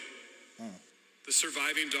Altobelli, the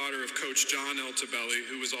surviving daughter of Coach John Altobelli,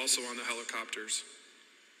 who was also on the helicopters.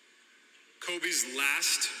 Kobe's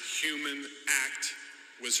last human act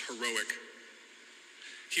was heroic.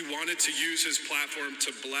 He wanted to use his platform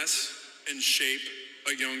to bless and shape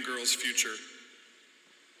a young girl's future.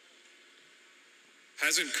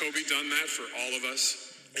 Hasn't Kobe done that for all of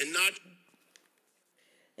us?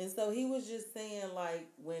 And so he was just saying, like,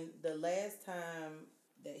 when the last time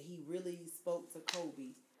that he really spoke to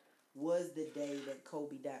Kobe was the day that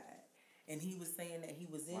Kobe died. And he was saying that he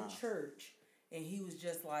was in church, and he was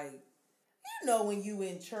just like, you know, when you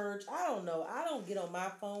in church, I don't know. I don't get on my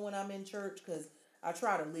phone when I'm in church because I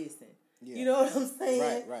try to listen. Yeah. You know what I'm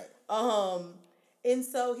saying? Right. And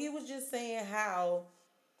so he was just saying how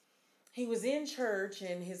he was in church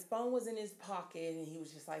and his phone was in his pocket, and he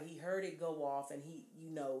was just like, he heard it go off, and he, you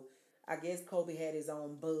know, I guess Kobe had his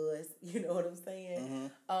own buzz. You know what I'm saying?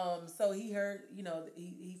 So he heard, you know,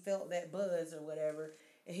 he felt that buzz or whatever,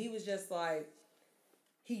 and he was just like,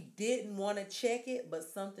 he didn't want to check it, but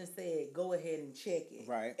something said, go ahead and check it.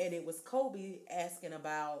 Right. And it was Kobe asking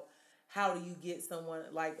about how do you get someone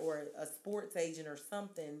like, or a sports agent or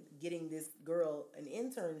something, getting this girl an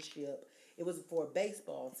internship. It was for a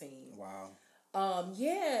baseball team. Wow.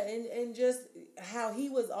 Yeah, and just how he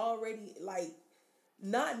was already like,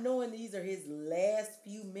 not knowing these are his last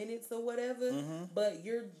few minutes or whatever, but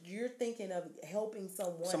you're thinking of helping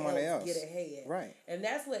someone else get ahead. Right. And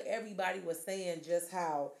that's what everybody was saying, just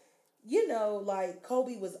how, you know, like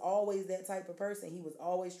Kobe was always that type of person. He was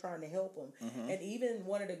always trying to help him. And even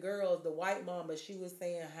one of the girls, the white mama, she was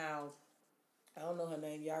saying how, I don't know her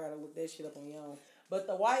name, y'all gotta look that shit up on your own. But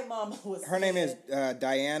the white mama was her name is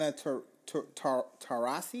Diana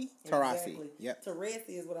Taurasi. Exactly. Yep.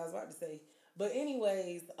 Taurasi is what I was about to say. But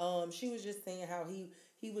anyways, she was just saying how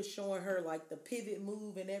he was showing her like the pivot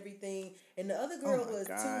move and everything, and the other girl was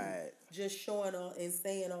too, just showing on and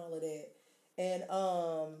saying all of that. And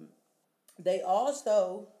they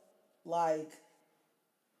also like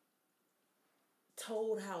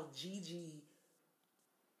told how Gigi,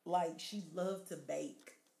 like, she loved to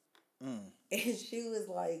bake, and she was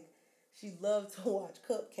like, she loved to watch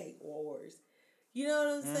Cupcake Wars. You know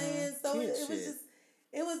what I'm saying? So it was just.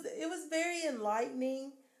 It was very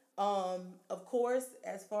enlightening. Of course,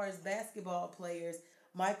 as far as basketball players,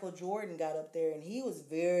 Michael Jordan got up there and he was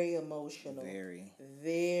very emotional.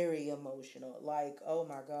 Very emotional. Like, oh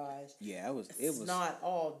my gosh. Yeah, it was snot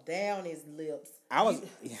all down his lips.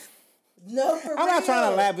 No, for real. I'm not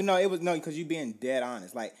trying to laugh, but because you're being dead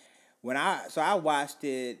honest. Like I watched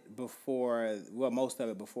it before, most of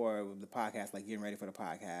it before the podcast, like getting ready for the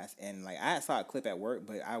podcast, and like I saw a clip at work,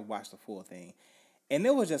 but I watched the full thing. And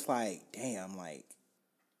it was just like, damn, like,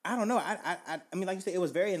 I don't know. I mean, like you said, it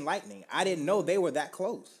was very enlightening. I didn't know they were that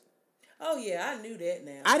close. Oh, yeah, I knew that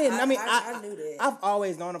now. I knew that. I've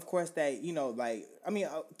always known, of course, that, you know, like, I mean,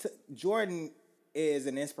 Jordan is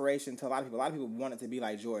an inspiration to a lot of people. A lot of people wanted to be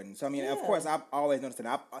like Jordan. So, I mean, of course, I've always noticed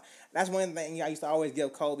that. That's one thing I used to always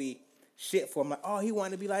give Kobe shit for. I'm like, oh, he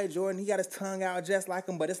wanted to be like Jordan. He got his tongue out just like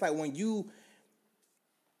him. But it's like when you...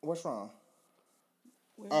 What's wrong?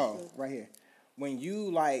 Right here. When you,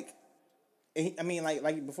 like, I mean,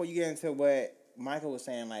 like before you get into what Michael was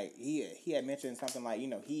saying, like, he had mentioned something like, you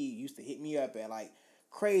know, he used to hit me up at, like,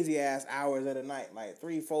 crazy ass hours of the night, like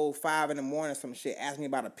 3, 4, 5 in the morning, some shit. Ask me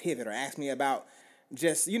about a pivot or ask me about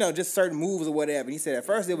just certain moves or whatever. And he said at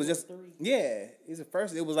first it was just He said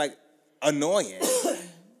first it was like annoying.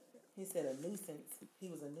 He said a nuisance. He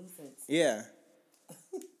was a nuisance. Yeah.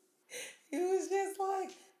 He was just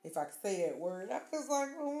like, if I could say that word, I was like,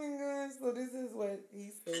 oh my gosh. So this is what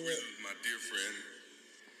he said. He was my dear friend.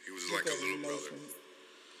 He was like a little brother.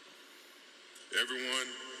 Everyone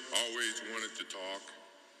always wanted to talk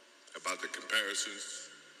about the comparisons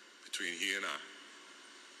between he and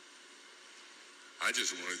I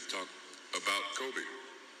just wanted to talk about Kobe.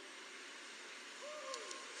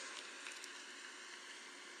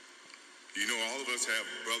 You know, all of us have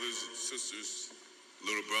brothers and sisters,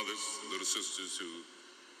 little sisters who,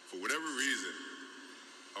 for whatever reason,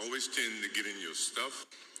 always tend to get in your stuff.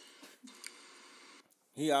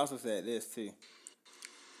 He also said this too.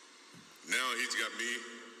 Now he's got me.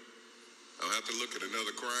 I'll have to look at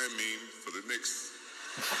another crime meme for the Knicks.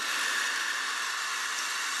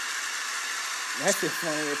 That's just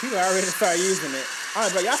funny. People already start using it. All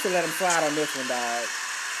right, bro, y'all should let him slide on this one, dog.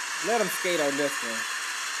 Let him skate on this one.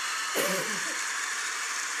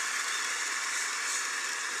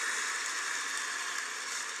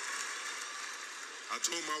 I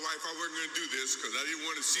told my wife I wasn't going to do this because I didn't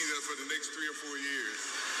want to see that for the next 3 or 4 years.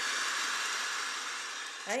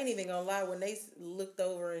 I ain't even gonna lie. When they looked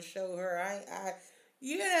over and showed her, I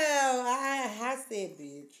said,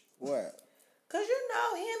 bitch. What? Cause him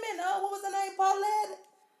and what was her name, Paulette?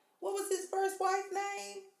 What was his first wife's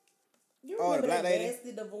name? You remember the black lady?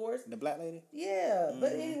 Nasty divorce? The black lady? Yeah. Mm-hmm.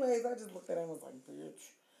 But anyways, I just looked at her and was like,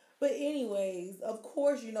 bitch. But anyways, of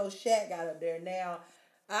course, Shaq got up there. Now,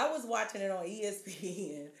 I was watching it on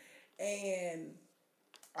ESPN, and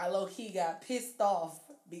I low-key got pissed off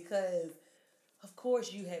because, of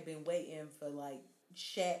course, you had been waiting for,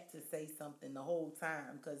 Shaq to say something the whole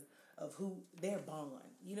time because of who their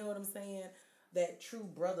bond. You know what I'm saying? That true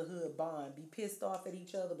brotherhood bond. Be pissed off at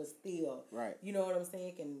each other, but still, right? You know what I'm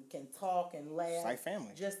saying? Can talk and laugh, it's like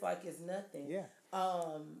family, just like it's nothing. Yeah.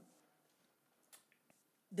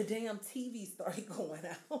 The damn TV started going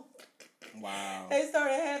out. Wow. They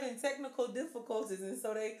started having technical difficulties, and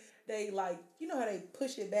so they how they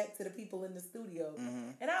push it back to the people in the studio,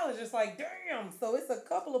 and I was just like, damn. So it's a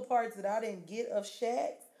couple of parts that I didn't get of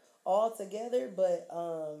Shaq's all together, but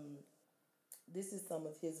this is some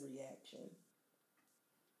of his reaction.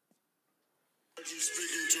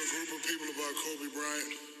 Speaking to a group of people about Kobe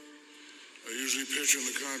Bryant, I usually picture in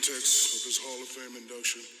the context of his Hall of Fame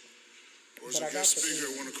induction, or as a guest speaker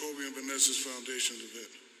at one of Kobe and Vanessa's foundation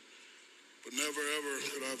event. But never ever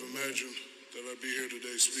could I have imagined that I'd be here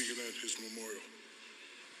today speaking at his memorial.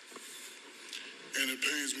 And it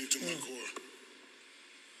pains me to my core.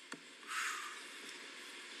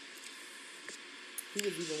 He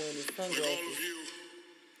was even wearing his sunglasses. Like all of you,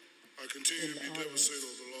 I continue to be devastated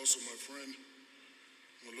over the loss of my friend,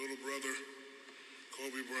 my little brother,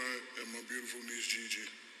 Kobe Bryant, and my beautiful niece, Gigi.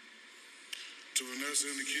 To Vanessa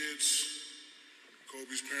and the kids,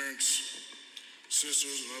 Kobe's parents,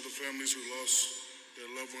 sisters, and other families who lost their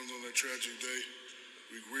loved ones on that tragic day,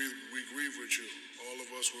 we grieve with you. All of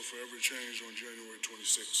us were forever changed on January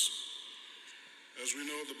 26th. As we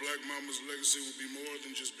know, the Black Mama's legacy will be more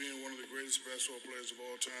than just being one of the greatest basketball players of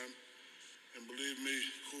all time. And believe me,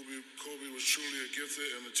 Kobe was truly a gifted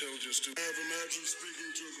and intelligent student. I have imagined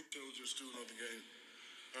speaking to an intelligent student of the game.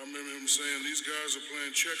 I remember him saying, these guys are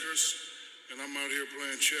playing checkers, and I'm out here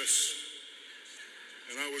playing chess.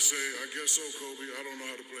 And I would say, I guess so, Kobe. I don't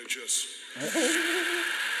know how to play chess.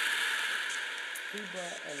 He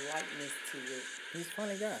brought a lightness to it. He's a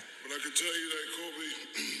funny guy. But I can tell you that Kobe,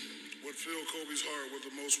 what filled Kobe's heart with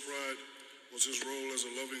the most pride was his role as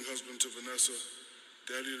a loving husband to Vanessa,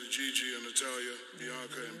 daddy to Gigi and Natalia,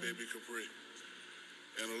 Bianca, and baby Capri,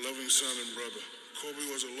 and a loving son and brother. Kobe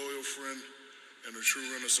was a loyal friend and a true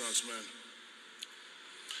Renaissance man.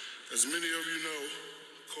 As many of you know,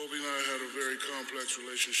 Kobe and I had a very complex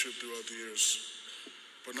relationship throughout the years.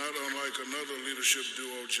 But not unlike another leadership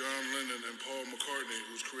duo, John Lennon and Paul McCartney,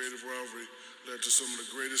 whose creative rivalry led to some of the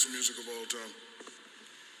greatest music of all time.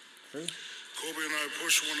 Kobe and I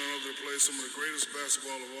pushed one another to play some of the greatest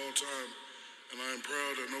basketball of all time, and I am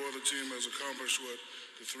proud that no other team has accomplished what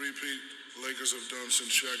the three-peat Lakers have done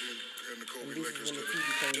since Shaq and the Kobe Lakers did.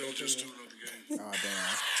 Intelligent student of the game. Oh,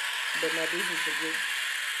 damn. But now this is the good...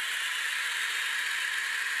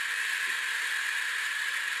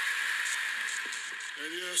 And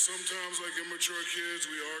yeah, sometimes like immature kids,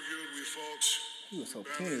 we argued, we fought. He was so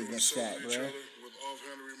penny against Shaq, bro. With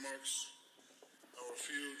offhand remarks, our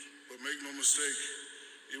feud. But make no mistake,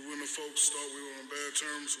 even when the folks thought we were on bad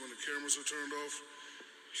terms, when the cameras were turned off,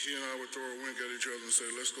 he and I would throw a wink at each other and say,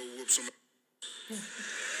 let's go whoop some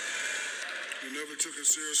We never took it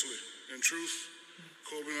seriously. In truth,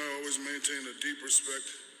 Kobe and I always maintained a deep respect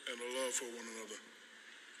and a love for one another.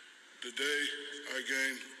 The day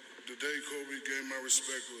Kobe gained my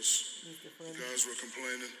respect was the guys were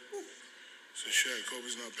complaining. Said, Shaq,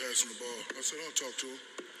 Kobe's not passing the ball. I said, I'll talk to him.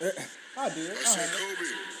 I'll do it. I said,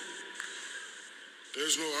 Kobe,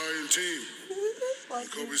 there's no iron team.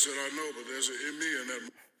 And Kobe said, I know, but there's an in me in that.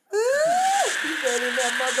 You said in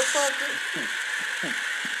that motherfucker.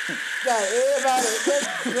 Got everybody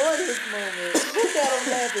just enjoy this moment. Look at him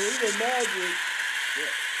laughing. He was magic.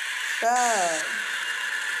 God.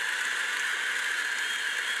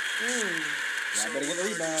 I better get the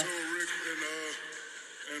rebound. Told Rick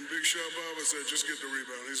and Big Shot Bob, I said, just get the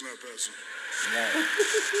rebound. He's not passing. Right.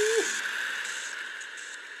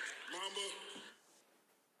 Mamba.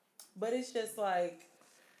 But it's just like,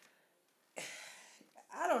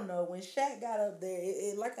 I don't know. When Shaq got up there,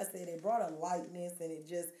 it like I said, it brought a lightness, and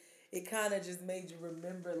it kind of just made you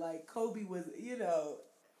remember, like, Kobe was, you know,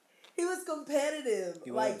 he was competitive,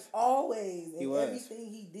 always, in everything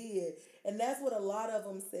he did. And that's what a lot of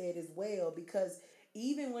them said as well, because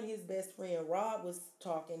even when his best friend Rob was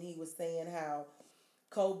talking, he was saying how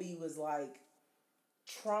Kobe was, like,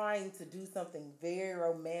 trying to do something very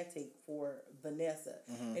romantic for Vanessa.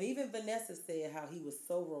 And even Vanessa said how he was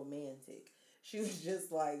so romantic. She was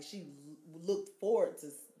just like, she looked forward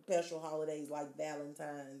to special holidays like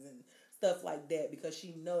Valentine's and stuff like that, because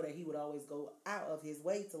she know that he would always go out of his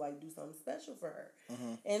way to, like, do something special for her.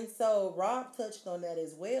 And so Rob touched on that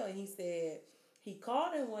as well, and he said he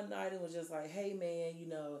called him one night and was just like, hey man, you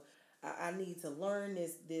know, I need to learn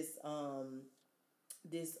this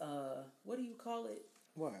what do you call it?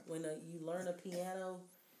 What? When you learn a piano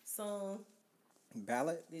song.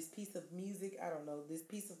 Ballad? This piece of music, I don't know,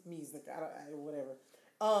 whatever.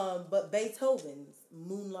 But Beethoven's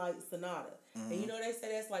Moonlight Sonata. And you know, they say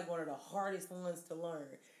that's like one of the hardest ones to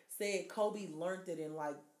learn. Said Kobe learned it in,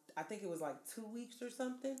 like, I think it was like 2 weeks or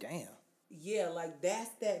something. Damn. Yeah, like, that's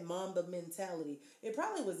that Mamba mentality. It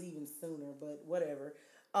probably was even sooner, but whatever.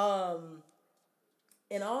 And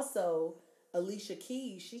also, Alicia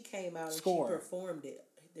Keys, she came out and she performed it.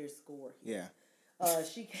 Their score. Yeah.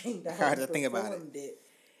 She came down Hard and to think about it.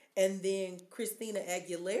 And then Christina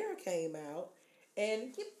Aguilera came out.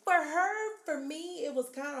 And for me, it was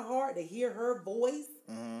kind of hard to hear her voice.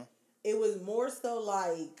 It was more so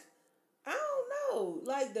like, I don't know,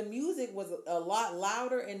 like the music was a lot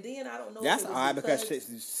louder, and then I don't know. That's odd because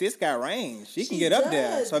Sis got range. She can get up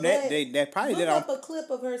there, so they probably did. Look up a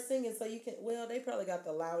clip of her singing, so you can. Well, they probably got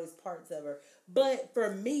the loudest parts of her, but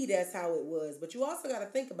for me, that's how it was. But you also got to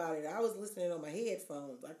think about it. I was listening on my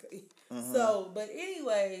headphones, so. But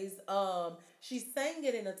anyways, she sang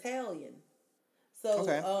it in Italian.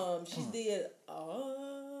 So she did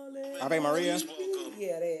Ave Maria.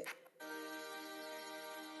 Yeah, that.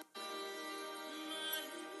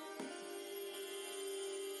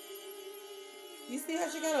 You see how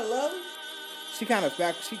she kind of low? She kind of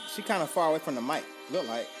back. She kind of far away from the mic. Look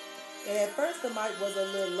like. And at first the mic was a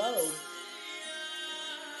little low.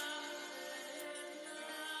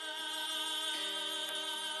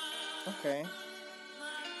 Okay.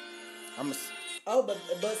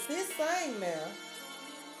 But Sis sang now.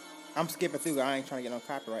 I'm skipping through. I ain't trying to get no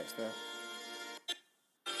copyright stuff.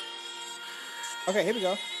 Okay, here we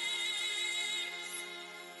go.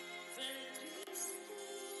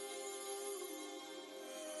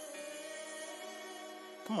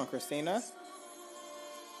 Come on, Christina.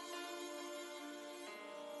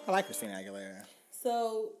 I like Christina Aguilera.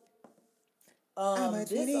 So,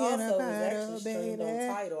 this also was actually streamed on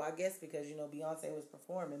Tidal, I guess, because, you know, Beyonce was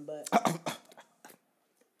performing, but...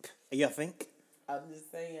 You think? I'm just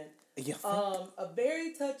saying. You think? A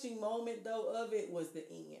very touching moment, though, of it was the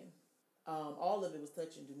end. All of it was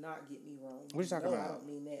touching. Do not get me wrong. What are you talking about? I don't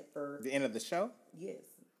mean that for... The end of the show? Yes.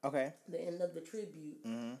 Okay. The end of the tribute.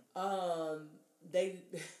 They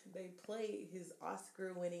played his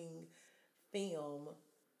Oscar-winning film,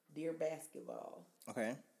 Dear Basketball.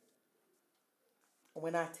 Okay.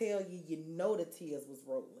 When I tell you, you know the tears was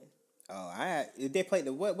rolling. Oh, they played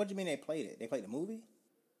the what? What do you mean they played it? They played the movie?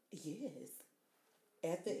 Yes.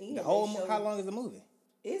 At the end. The whole how long is the movie?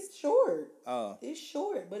 It's short. Oh. It's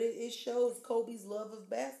short, but it shows Kobe's love of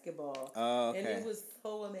basketball. Oh, okay. And it was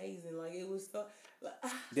so amazing. Like, it was so...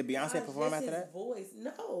 Did Beyonce perform after that? Voice.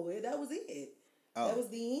 No, that was it. Oh. That was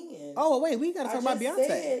the end. Oh, wait, we got to talk about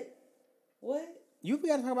Beyonce. What? We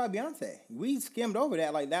got to talk about Beyonce. We skimmed over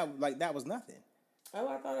that like that was nothing. Oh,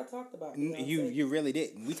 I thought I talked about You really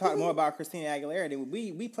didn't. We talked more about Christina Aguilera than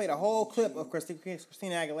we played a whole clip of Christina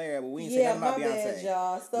Aguilera, but we didn't say nothing about Beyonce. Bad,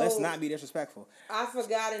 y'all. So let's not be disrespectful. I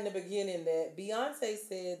forgot in the beginning that Beyonce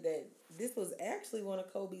said that this was actually one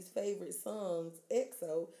of Kobe's favorite songs,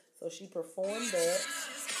 EXO. So she performed that.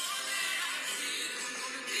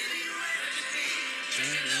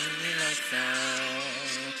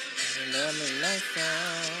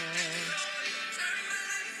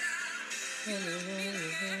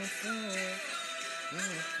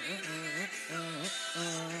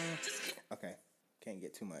 Okay, can't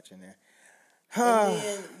get too much in there. And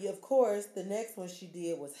then, of course, the next one she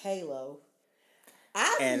did was Halo.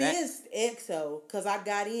 I missed EXO because I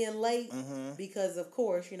got in late because, of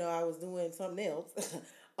course, I was doing something else.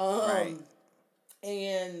 Right.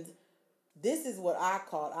 And this is what I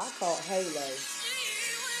caught. I caught Halo.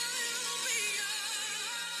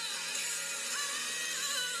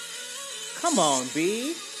 Come on,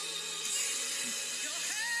 B.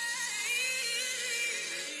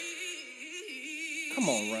 Come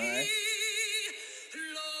on, Ryan.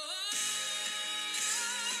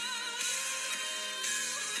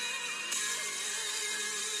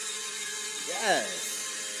 Yes.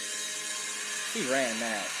 She ran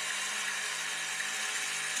that.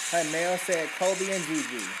 Her nail said Kobe and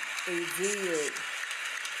Gigi. It did.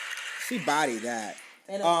 She bodied that.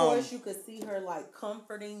 And of course, you could see her like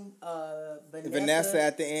comforting Vanessa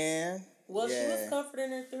at the end. Well, she was comforting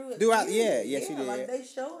her through it. Yeah, she did. Like they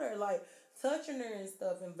showed her like touching her and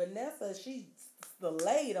stuff. And Vanessa, she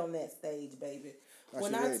laid on that stage, baby. Oh,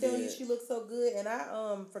 when I really tell did. you she looked so good, and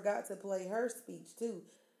I forgot to play her speech too.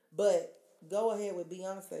 But go ahead with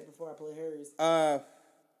Beyonce before I play hers.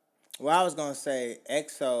 Well, I was gonna say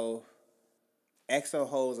EXO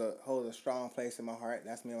holds a strong place in my heart.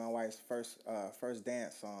 That's me and my wife's first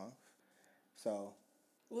dance song. So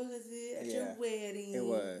was it at your wedding? It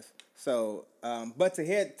was. So, but to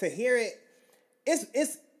hear it,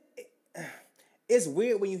 it's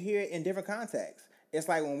weird when you hear it in different contexts. It's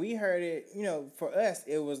like when we heard it, for us,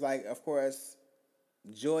 it was like, of course,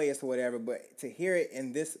 joyous or whatever. But to hear it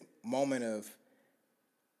in this moment of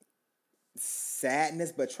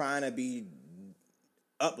sadness, but trying to be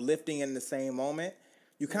uplifting in the same moment,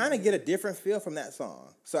 you kind of get a different feel from that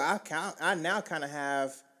song. So I now kind of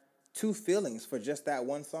have two feelings for just that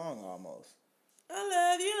one song almost. I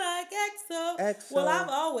love you like EXO. Well, I've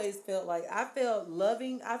always felt like I felt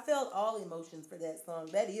all emotions for that song.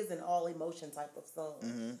 That is an all emotion type of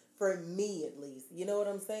song for me, at least. You know what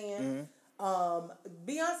I'm saying?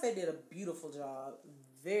 Beyonce did a beautiful job,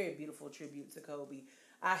 very beautiful tribute to Kobe.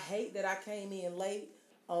 I hate that I came in late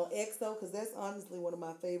on EXO because that's honestly one of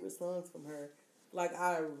my favorite songs from her. Like,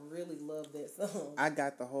 I really love that song. I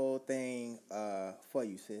got the whole thing for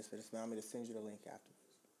you, sis. So just allow me to send you the link afterwards.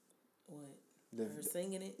 What? Her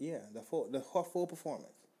singing it? Yeah, the full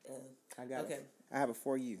performance. I got it. I have it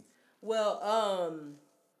for you. Well,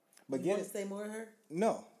 but you want to say more of her?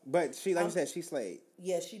 No, but she, like you said, she slayed.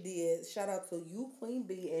 Yeah, she did. Shout out to you, Queen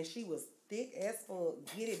B, and she was thick as fuck.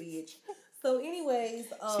 Get it, bitch. So, anyways,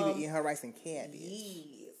 she be eating her rice and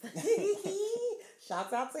candy. Yes.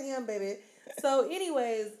 Shouts out to him, baby. So,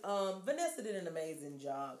 anyways, Vanessa did an amazing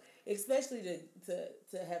job, especially to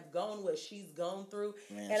have gone what she's gone through.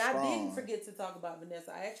 Man, and strong. I didn't forget to talk about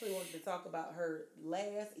Vanessa. I actually wanted to talk about her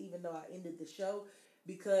last, even though I ended the show,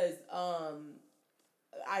 because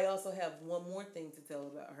I also have one more thing to tell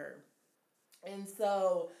about her. And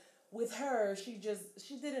so with her, she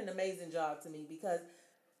did an amazing job to me, because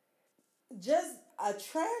just a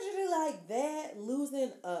tragedy like that,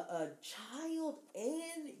 losing a child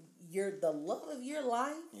and the love of your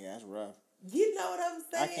life. Yeah, that's rough. You know what I'm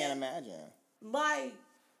saying? I can't imagine. Like,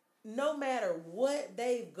 no matter what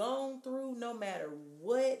they've gone through, no matter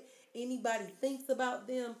what anybody thinks about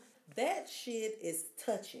them, that shit is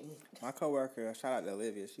touching. My coworker, shout out to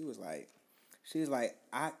Olivia, she was like,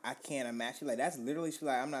 I can't imagine. She's like, that's literally, she's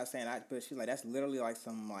like, I'm not saying but she's like, that's literally like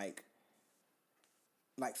some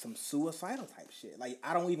some suicidal type shit. Like,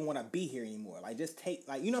 I don't even want to be here anymore. Like, just take,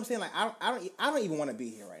 like, you know what I'm saying? Like, I don't even want to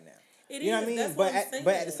be here right now. You know what I mean? That's but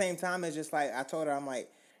what at the same time, it's just like, I told her, I'm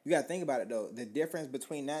like, you gotta think about it though. The difference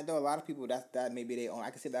between that though, a lot of people that maybe they own. I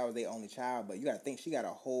could say that was their only child, but you gotta think she's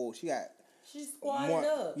squatted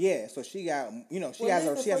up. Yeah, so she got, she has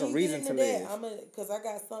a reason to live. Because I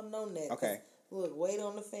got something on that. Okay. Look, wait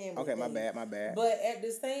on the family. Okay, thing. my bad. But at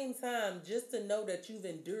the same time, just to know that you've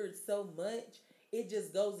endured so much, it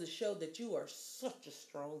just goes to show that you are such a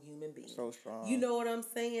strong human being. So strong. You know what I'm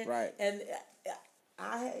saying? Right. And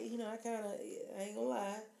I ain't gonna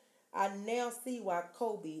lie, I now see why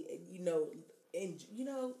Kobe, and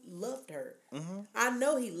loved her. I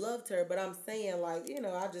know he loved her, but I'm saying like,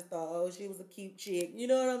 I just thought, oh, she was a cute chick. You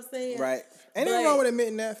know what I'm saying? Right. Ain't nothing wrong with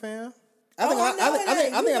admitting that, fam. I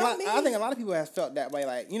think a lot of people have felt that way.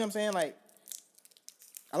 Like, you know what I'm saying? Like,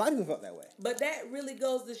 a lot of people felt that way. But that really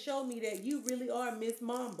goes to show me that you really are Miss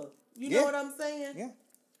Mamba. You know what I'm saying? Yeah.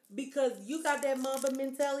 Because you got that Mamba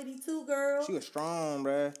mentality too, girl. She was strong,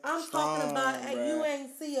 bruh. Talking about, you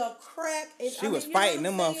ain't see a crack. She was fighting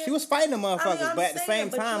them motherfuckers. She was fighting them motherfuckers, but at the same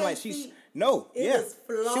time, like she's it was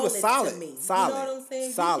flawless. She was solid. To me. Solid. You know what I'm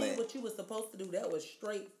saying? Solid. You did what you was supposed to do. That was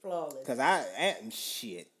straight flawless. Cause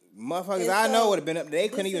motherfuckers I know would have been up. They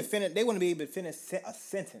couldn't even finish. They wouldn't be able to finish a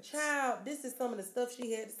sentence. Child, this is some of the stuff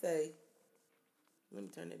she had to say. Let me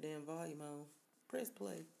turn that damn volume on. Press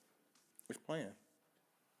play. It's playing.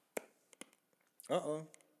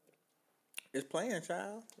 It's playing,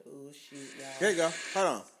 child. Oh shit, y'all. Here you go. Hold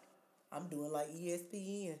on. I'm doing like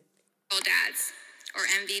ESPN. Dads, or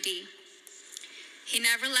MVD. He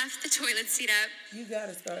never left the toilet seat up. You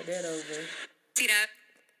gotta start that over. Seat up.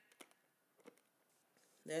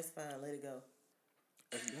 That's fine. Let it go.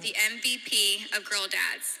 The MVP of Girl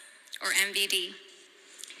Dads, or MVD.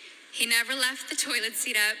 He never left the toilet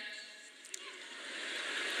seat up.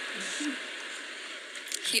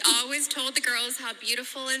 He always told the girls how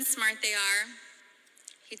beautiful and smart they are.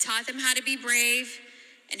 He taught them how to be brave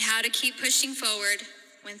and how to keep pushing forward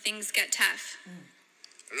when things get tough.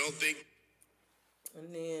 I don't think.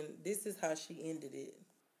 And then this is how she ended it.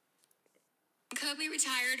 Kobe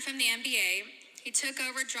retired from the NBA. He took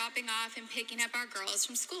over dropping off and picking up our girls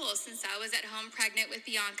from school since I was at home pregnant with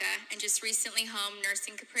Bianca and just recently home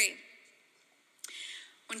nursing Capri.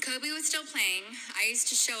 When Kobe was still playing, I used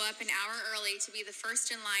to show up an hour early to be the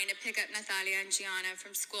first in line to pick up Natalia and Gianna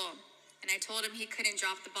from school, and I told him he couldn't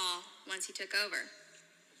drop the ball once he took over.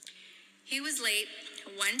 He was late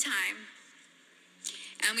one time,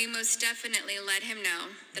 and we most definitely let him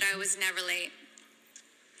know that I was never late.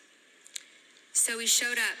 So we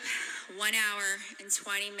showed up 1 hour and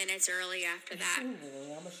 20 minutes early after that. I'm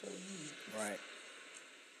gonna show you. Right.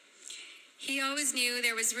 He always knew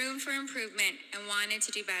there was room for improvement and wanted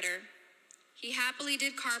to do better. He happily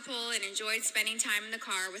did carpool and enjoyed spending time in the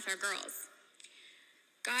car with our girls.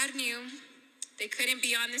 God knew they couldn't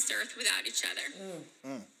be on this earth without each other.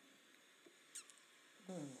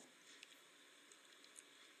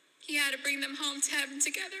 He had to bring them home to heaven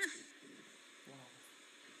together.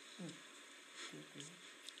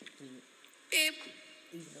 Babe,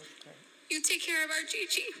 you take care of our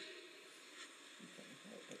Gigi.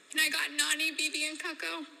 And I got Nani, Bibi, and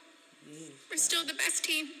Coco. We're still the best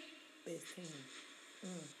team. Best team.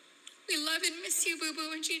 We love and miss you, Boo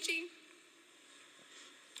Boo and Gigi.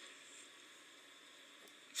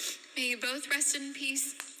 May you both rest in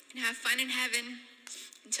peace and have fun in heaven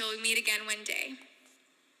until we meet again one day.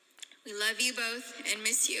 We love you both and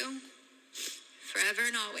miss you forever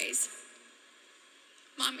and always.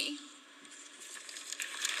 Mommy.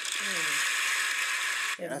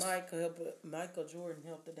 And Michael Jordan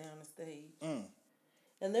helped her down the stage.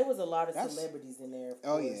 And there was a lot of celebrities in there. Of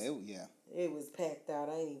course. It was packed out.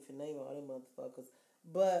 I ain't even name all them motherfuckers.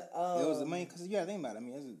 But it was because you gotta think about it. I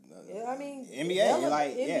mean,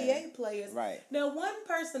 NBA, NBA players. Right. Now, one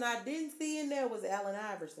person I didn't see in there was Allen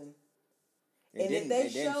Iverson. If they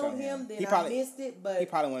showed him, then I missed it. But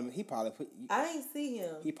I ain't see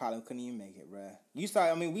him. He probably couldn't even make it, bruh. We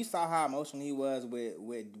saw how emotional he was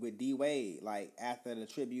with D Wade, like after the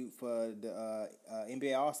tribute for the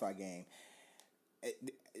NBA All-Star game.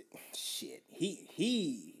 Shit,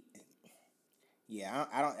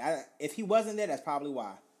 if he wasn't there, that's probably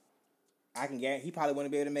why. I can guarantee he probably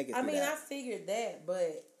wouldn't be able to make it. I figured that,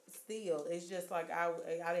 but still, it's just like I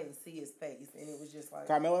didn't see his face, and it was just like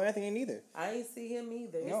Carmelo Anthony neither. I ain't see him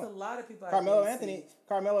either. No. It's a lot of people. Carmelo Anthony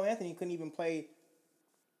couldn't even play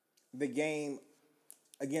the game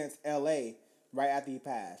against LA right after he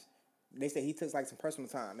passed. They said he took like some personal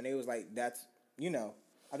time, and they was like, "That's I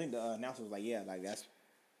think the announcer was like, "Yeah, like that's."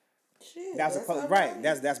 Shit, that's right.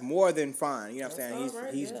 That's more than fine. You know what I'm saying?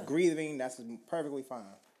 Right, he's grieving. That's perfectly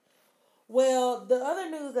fine. Well, the other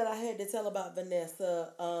news that I had to tell about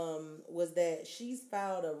Vanessa was that she's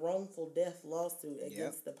filed a wrongful death lawsuit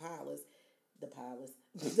against the pilot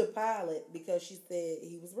because she said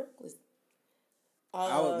he was reckless.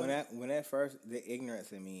 When at first the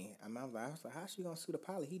ignorance in me, I was like, how's she gonna sue the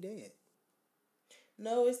pilot? He dead.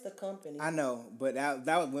 No, it's the company. I know, but that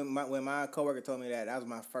was when my coworker told me that was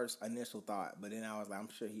my first initial thought. But then I was like, I'm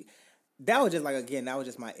sure he. That was just that was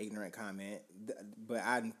just my ignorant comment. But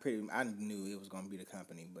I knew it was gonna be the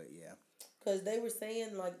company. But yeah, because they were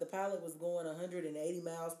saying like the pilot was going 180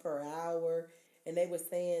 miles per hour, and they were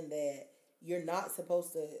saying that you're not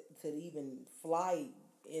supposed to even fly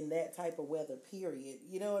in that type of weather, period.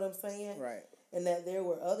 You know what I'm saying? Right. And that there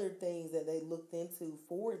were other things that they looked into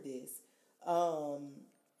for this. I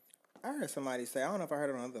heard somebody say, I don't know if I heard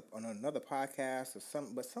it on another podcast or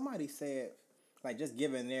something, but somebody said, like, just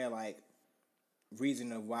giving their, like,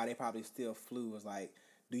 reason of why they probably still flew was like,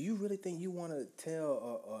 do you really think you want to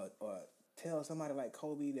tell somebody like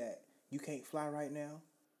Kobe that you can't fly right now?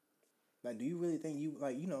 Like, do you really think you,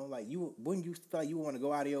 like, you know, like, you wouldn't you feel like you want to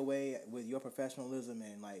go out of your way with your professionalism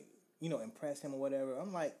and, like, you know, impress him or whatever?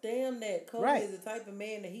 I'm like, damn that. Kobe is the type of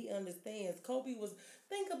man that he understands. Kobe was,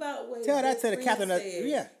 think about what tell that to the captain said.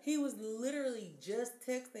 yeah. He was literally just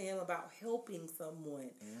texting him about helping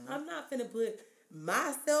someone. Mm-hmm. I'm not finna put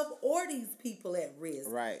myself or these people at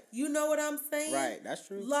risk. Right. You know what I'm saying? Right, that's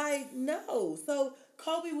true. Like, no. So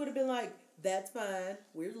Kobe would have been like, that's fine.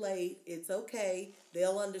 We're late. It's okay.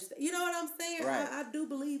 They'll understand. You know what I'm saying? Right. I do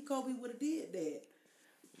believe Kobe would have did that.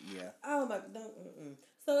 Yeah. Oh my, don't.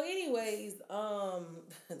 So, anyways,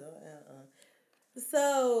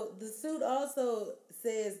 so the suit also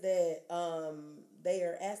says that they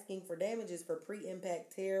are asking for damages for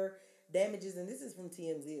pre-impact terror damages, and this is from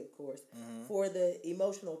TMZ, of course, for the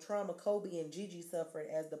emotional trauma Kobe and Gigi suffered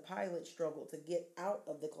as the pilot struggled to get out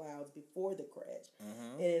of the clouds before the crash.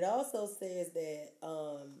 And it also says that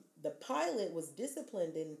the pilot was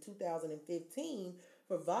disciplined in 2015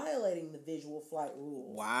 for violating the visual flight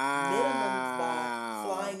rules. Wow. Minimums by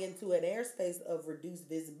flying into an airspace of reduced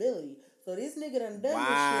visibility. So this nigga done this shit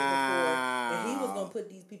before, and he was gonna put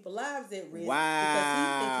these people's lives at risk because he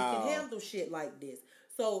think he can handle shit like this.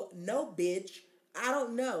 So no, bitch, I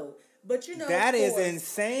don't know, but you know that is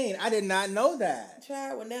insane. I did not know that.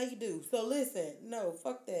 Child, well now you do. So listen, no,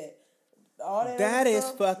 fuck that. All that is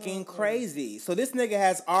fucking crazy. So this nigga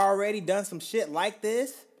has already done some shit like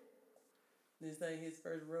this. This ain't his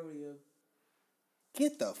first rodeo.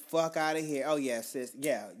 Get the fuck out of here. Oh yeah, sis.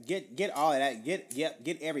 Yeah, get all of that.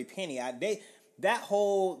 Get every penny out. That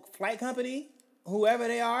whole flight company, whoever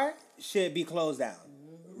they are, should be closed down.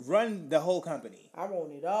 Run the whole company. I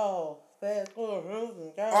want it all. Fast.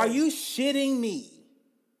 Are you shitting me?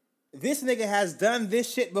 This nigga has done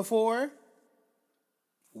this shit before?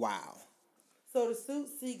 Wow. So the suit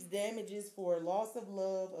seeks damages for loss of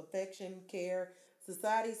love, affection, care,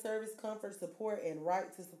 society service, comfort, support, and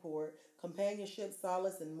right to support, companionship,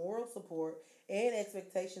 solace, and moral support, and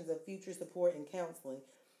expectations of future support and counseling.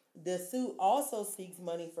 The suit also seeks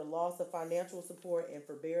money for loss of financial support and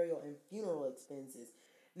for burial and funeral expenses.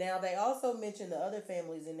 Now, they also mentioned the other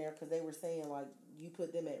families in there because they were saying, like, you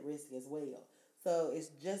put them at risk as well. So it's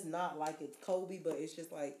just not like it's Kobe, but it's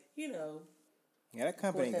just like, you know. Yeah, that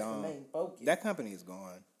company gone. That company is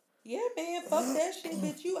gone. Yeah, man, fuck that shit,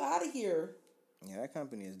 bitch. You out of here. Yeah, that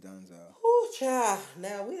company is done, so. Ooh, child.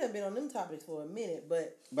 Now, we done been on them topics for a minute,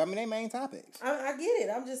 but I mean, they main topics. I get it.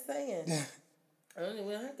 I'm just saying. I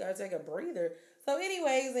gotta take a breather. So,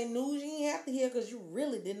 anyways, in news you ain't have to hear because you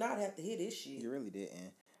really did not have to hear this shit. You really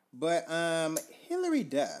didn't. But Hillary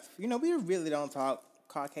Duff, you know, we really don't talk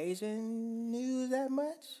Caucasian news that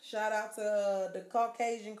much. Shout out to the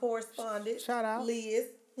Caucasian correspondent. Shout out. Liz.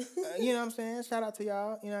 You know what I'm saying? Shout out to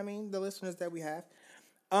y'all, you know what I mean? The listeners that we have.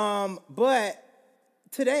 But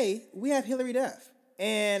today we have Hillary Duff.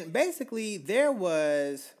 And basically there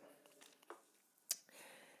was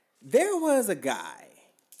a guy.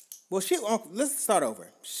 Well, let's start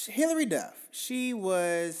over. Hillary Duff, she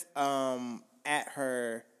was at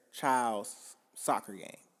her child's soccer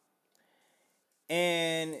game.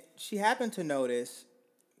 And she happened to notice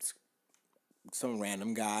some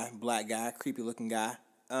random guy, black guy, creepy looking guy,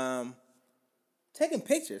 taking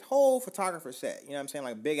pictures, whole photographer set, you know what I'm saying,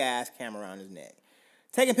 like big ass camera around his neck,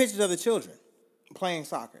 taking pictures of the children playing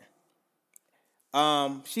soccer.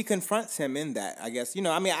 She confronts him in that, I guess. You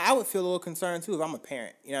know, I mean, I would feel a little concerned too if I'm a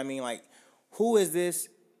parent. You know what I mean? Like, who is this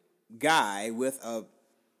guy with a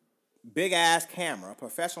big ass camera,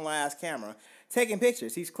 professional ass camera, taking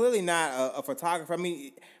pictures? He's clearly not a photographer. I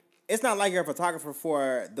mean, it's not like you're a photographer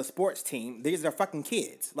for the sports team. These are fucking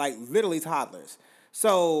kids, like literally toddlers.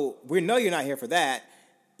 So we know you're not here for that.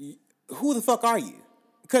 Who the fuck are you?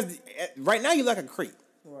 Because right now you look like a creep.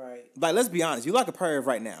 Right. Like, let's be honest. You look like a perv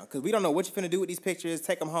right now because we don't know what you're finna do with these pictures.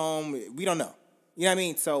 Take them home. We don't know. You know what I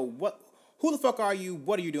mean? So what? Who the fuck are you?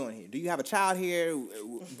 What are you doing here? Do you have a child here?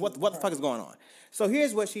 What the fuck is going on? So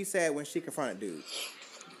here's what she said when she confronted dude.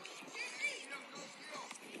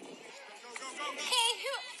 Hey,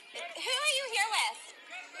 who are you here with?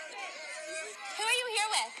 Who are you here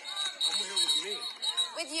with? I'm here with me.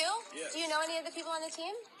 With you? Yes. Do you know any of the people on the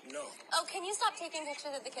team? No. Oh, can you stop taking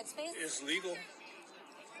pictures of the kids, please? It's legal.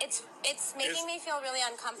 It's making me feel really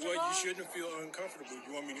uncomfortable. Well, you shouldn't feel uncomfortable.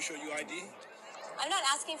 You want me to show you ID? I'm not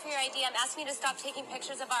asking for your ID. I'm asking you to stop taking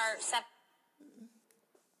pictures of our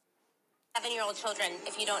 7-year-old children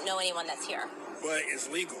if you don't know anyone that's here. But it's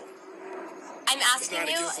legal. I'm asking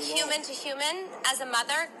you, human to human, as a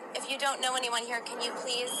mother, if you don't know anyone here, can you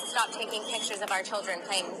please stop taking pictures of our children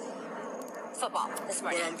playing football this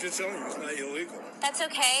morning? But I'm just telling you, it's not illegal. That's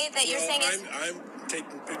okay that you're saying it's... I'm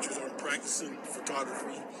taking pictures. I'm practicing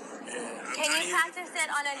photography. Can you practice it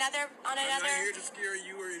on another... I'm not here to scare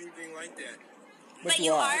you or anything like that. But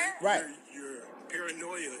you are? Right. Your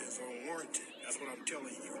paranoia is unwarranted. That's what I'm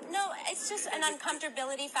telling you. No, it's just an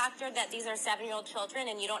uncomfortability factor that these are 7-year-old children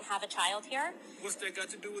and you don't have a child here. What's that got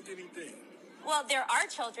to do with anything? Well, there are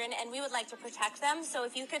children, and we would like to protect them. So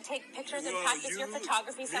if you could take pictures and practice your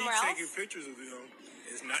photography somewhere else. Taking pictures of them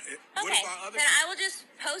is not. Okay, then I will just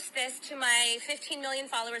post this to my 15 million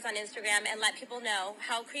followers on Instagram and let people know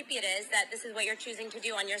how creepy it is that this is what you're choosing to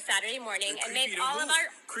do on your Saturday morning, and make all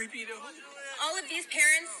of these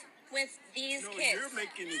parents with these kids. You're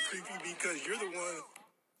making it creepy because you're the one.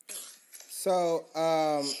 So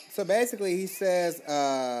basically he says,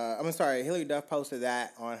 I'm sorry, Hillary Duff posted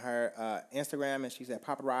that on her Instagram, and she said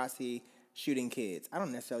paparazzi shooting kids. I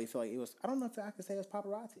don't necessarily feel like it was, I don't know if I could say it was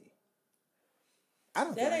paparazzi. I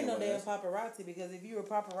don't. That ain't no damn paparazzi, because if you were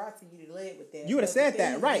paparazzi, you'd have led with that. You would have said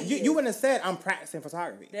that, right? You wouldn't have said I'm practicing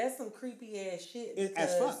photography. That's some creepy ass shit.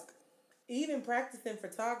 As fuck. Even practicing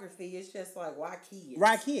photography, it's just like, why kids?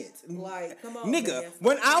 Why kids? Like, come on, nigga. Man.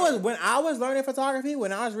 When I was learning photography,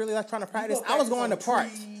 when I was really like trying to practice, I was going to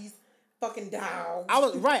parks. Trees, fucking dogs. I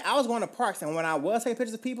was going to parks, and when I was taking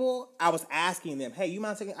pictures of people, I was asking them, "Hey, you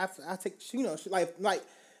mind taking? I take, you know, like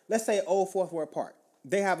let's say Old Fourth Ward Park.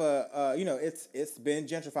 They have a it's been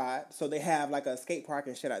gentrified, so they have like a skate park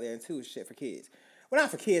and shit out there too, shit for kids. Well, not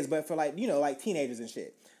for kids, but for like teenagers and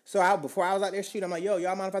shit. So before I was out there shooting, I'm like, yo,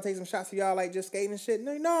 y'all mind if I take some shots of y'all like just skating and shit?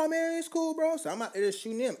 No, man, it's cool, bro. So I'm out there just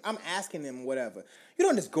shooting them. I'm asking them whatever. You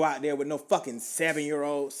don't just go out there with no fucking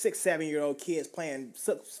 7-year-old kids playing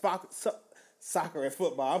soccer and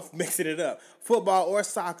football. I'm mixing it up, football or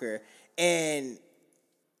soccer, and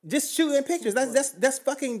just shooting pictures. That's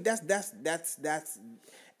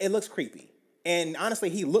it looks creepy. And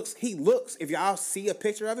honestly, he looks, if y'all see a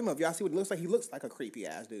picture of him, if y'all see what he looks like a creepy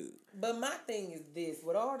ass dude. But my thing is this,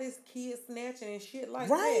 with all this kid snatching and shit like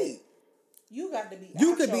that, you got to be out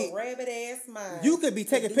your rabbit ass mind. You could be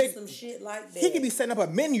taking pictures. Some shit like that. He could be setting up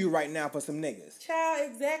a menu right now for some niggas.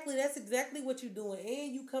 Child, exactly. That's exactly what you doing.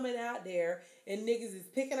 And you coming out there and niggas is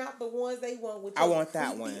picking out the ones they want with your I want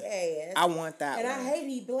that one. Ass. I want that and one. And I hate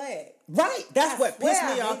he black. Right. That's what pissed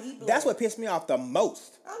me off. That's what pissed me off the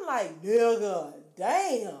most. I'm like, nigga,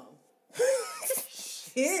 damn.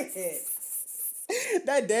 Shit.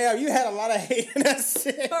 That damn, you had a lot of hate in that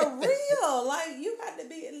shit. For real. Like, you got to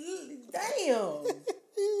be, damn.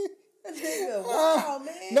 Nigga, wow,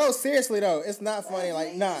 man. No, seriously though, it's not funny.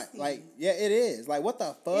 Like, yeah, it is. Like, what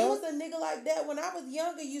the fuck? It was a nigga like that when I was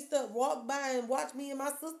younger. Used to walk by and watch me and my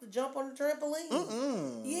sister jump on the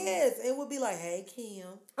trampoline. Yes, and would be like, "Hey, Kim."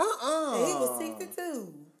 And he was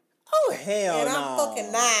 62. Oh hell no! And I'm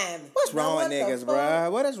fucking 9. What's wrong with niggas,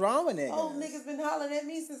 bruh? What is wrong with niggas? Old niggas been hollering at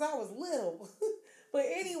me since I was little. But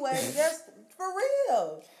anyway, that's for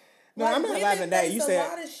real. No, like, I'm not laughing at that.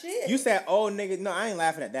 You said old niggas. No, I ain't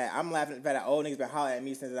laughing at that. I'm laughing at that old niggas been hollering at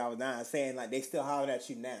me since I was 9, saying like they still hollering at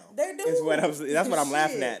you now. They do. That's what I'm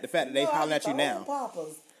laughing at. The fact that they hollering at you now.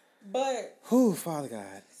 Papas. But whew, Father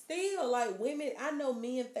God. Still, like women, I know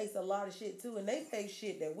men face a lot of shit too, and they face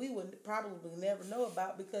shit that we would probably never know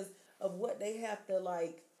about because of what they have to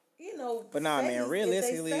like, But nah, man,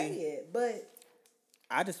 realistically, but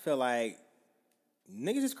I just feel like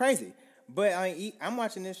niggas is crazy. But I'm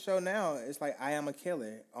watching this show now. It's like I Am a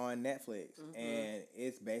Killer on Netflix, and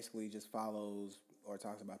it's basically just follows or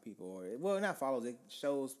talks about people, not follows. It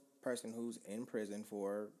shows person who's in prison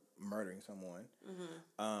for murdering someone,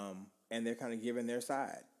 and they're kind of giving their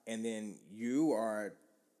side, and then you are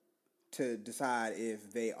to decide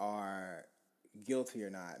if they are guilty or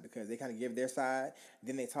not because they kind of give their side.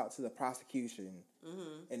 Then they talk to the prosecution,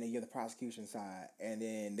 and they give the prosecution side, and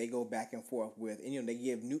then they go back and forth with, and they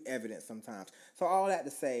give new evidence sometimes. So all that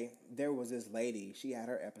to say, there was this lady. She had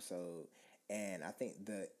her episode, and I think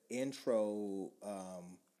the intro,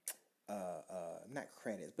 not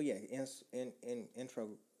credits, but yeah, in intro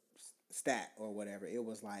stat or whatever. It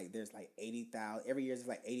was like there's like 80,000 every year. There's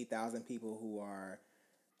like 80,000 people who are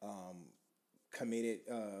committed,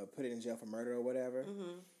 put it in jail for murder or whatever,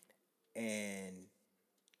 and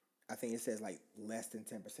I think it says like less than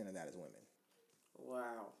 10% of that is women.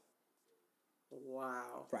 Wow.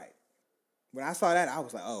 Right. When I saw that, I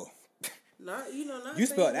was like, oh. Not You saying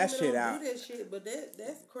spelled that women shit don't out. do that shit, but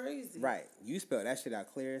that's crazy. Right. You spelled that shit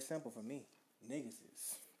out clear and simple for me. Niggas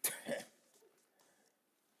is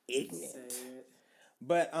ignorant. Sad.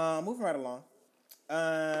 But moving right along.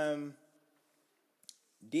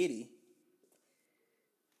 Diddy.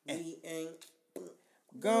 We ain't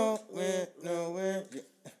going nowhere.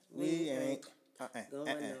 We ain't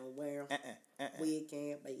going nowhere. We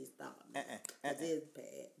can't be stopped. Cause it's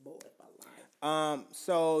bad boy for life.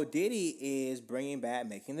 So Diddy is bringing back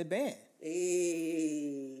Making the Band.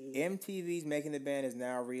 Hey. MTV's Making the Band is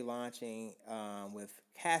now relaunching with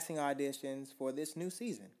casting auditions for this new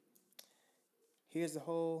season. Here's the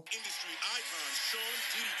whole industry icon Sean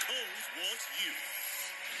Diddy Combs wants you.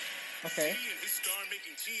 Okay. He and his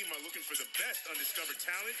star-making team are looking for the best undiscovered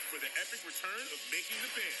talent for the epic return of Making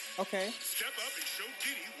the Band. Okay. Step up and show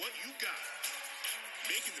Diddy what you got.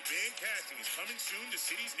 Making the Band casting is coming soon to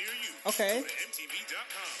cities near you. Okay. Go to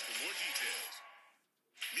MTV.com for more details.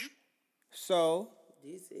 So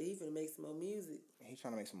He said he finna make some more music. He's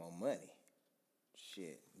trying to make some more money.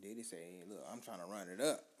 Shit. Diddy say, hey, look, I'm trying to run it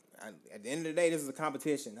up. At the end of the day, this is a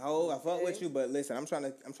competition. I fuck with you, but listen, I'm trying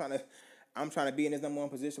to be in this number one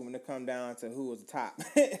position when it come down to who was the top,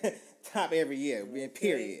 top every year,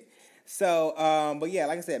 period. So, but yeah,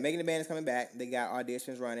 like I said, Making the Band is coming back. They got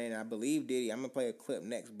auditions running. I believe Diddy. I'm gonna play a clip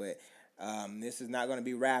next, but this is not gonna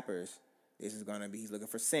be rappers. This is gonna be he's looking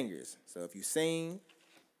for singers. So if you sing,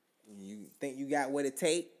 you think you got what it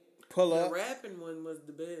take, pull up. The rapping one was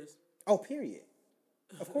the best. Oh, period.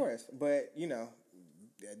 Of course, but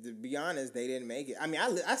to be honest, they didn't make it. I mean,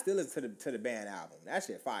 I still listen to the band album. That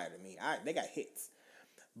shit fire to me. They got hits,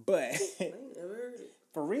 but I ain't never heard it.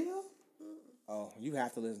 For real? Oh, you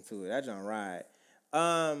have to listen to it. That John ride.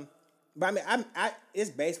 But I mean,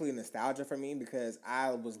 it's basically nostalgia for me because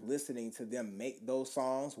I was listening to them make those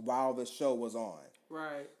songs while the show was on.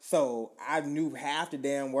 Right. So I knew half the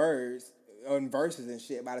damn words and verses and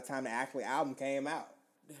shit by the time the actual album came out.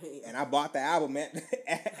 Damn. And I bought the album at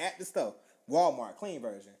the store. Walmart, clean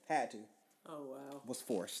version. Had to. Oh, wow. Was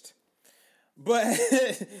forced. But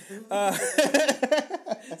so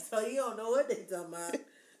you don't know what they talking about.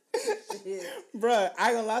 Bruh, I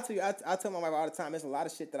ain't gonna lie to you. I tell my wife all the time, there's a lot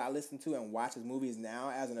of shit that I listen to and watch as movies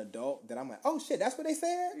now as an adult that I'm like, oh shit, that's what they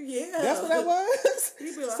said? Yeah. That's what that was?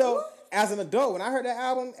 Like, so what? As an adult, when I heard that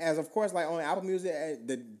album, as of course like on Apple Music,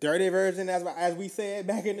 the dirty version as we said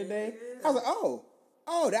back in the day, I was like, oh,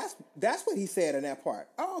 that's what he said in that part.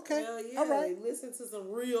 Oh, okay. Hell yeah. All right. Listen to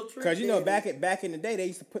some real tricks. Because back in the day, they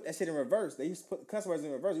used to put that shit in reverse. They used to put the cuss words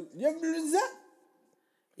in reverse.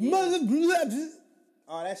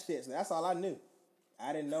 All that shit. So that's all I knew.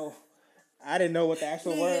 I didn't know what the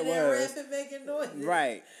actual word was. Making noises.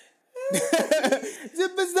 Right.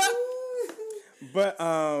 But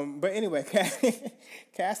anyway,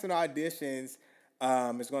 casting auditions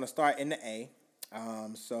is going to start in the A.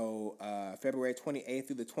 So February 28th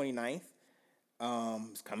through the 29th.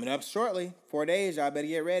 It's coming up shortly. 4 days. Y'all better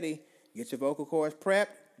get ready. Get your vocal cords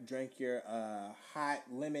prepped. Drink your hot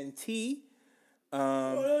lemon tea.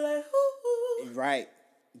 Right.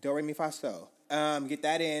 Do re mi fa so. Get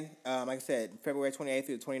that in. Like I said, February 28th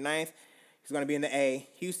through the 29th. He's going to be in the A.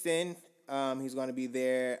 Houston. He's going to be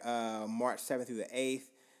there March 7th through the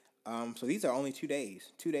 8th. So these are only 2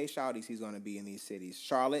 days. 2 day shouties he's going to be in these cities.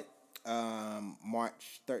 Charlotte,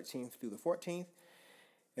 March 13th through the 14th.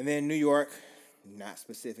 And then New York, not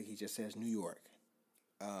specific. He just says New York.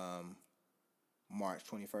 March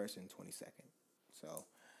 21st and 22nd. So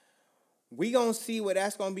we gonna see what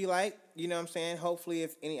that's gonna be like. You know what I'm saying? Hopefully,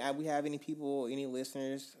 if we have any people, any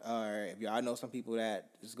listeners, or if y'all know some people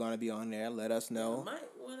that is gonna be on there, let us know. I might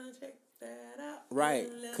wanna check that out. Right,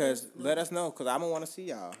 because let us know, because I don't want to see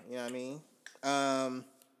y'all. You know what I mean?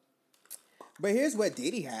 But here's what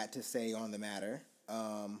Diddy had to say on the matter.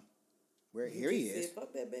 Here he is.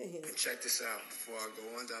 Fuck that band. Check this out. Before I go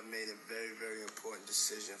on, I made a very, very important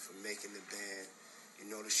decision for Making the Band. You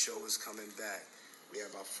know the show is coming back. We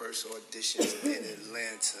have our first auditions in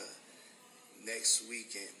Atlanta next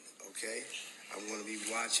weekend, okay? I'm going to be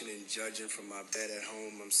watching and judging from my bed at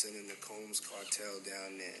home. I'm sending the Combs Cartel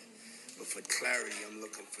down there. But for clarity, I'm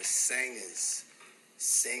looking for singers.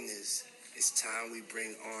 Singers. It's time we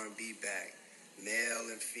bring R&B back.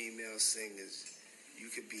 Male and female singers. You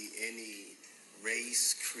could be any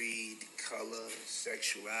race, creed, color,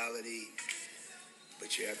 sexuality,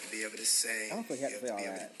 but you have to be able to sing. I don't think you have to be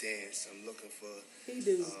able that. to dance. I'm looking for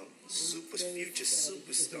future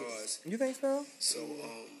superstars. You think so? So,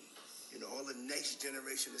 all the next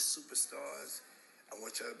generation of superstars, I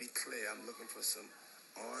want y'all to be clear. I'm looking for some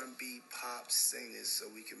R&B pop singers so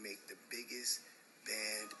we can make the biggest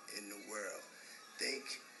band in the world. Think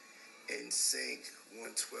NSYNC,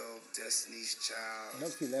 112, Destiny's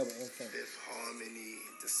Child, Fifth Harmony,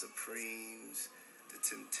 The Supremes, The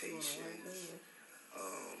Temptations,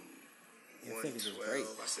 112, I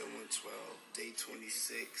said 112, Day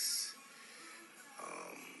 26,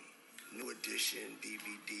 New Edition,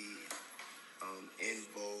 BBD, In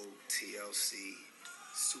Vogue, TLC,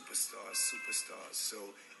 Superstars.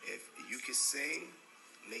 So if you can sing,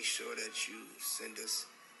 make sure that you send us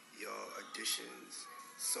your auditions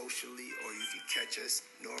socially, or you can catch us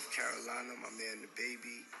North Carolina. My man, the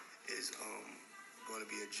baby, is going to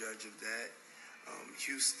be a judge of that.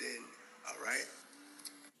 Houston, all right.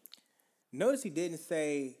 Notice he didn't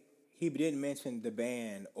mention the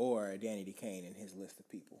band or Danny DeCane in his list of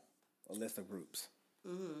people, or list of groups.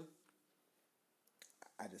 Mm-hmm.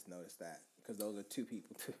 I just noticed that because those are two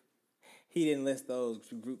people too. He didn't list those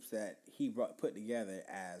groups that he put together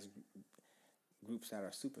as groups that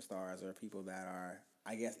are superstars or people that are,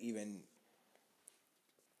 I guess, even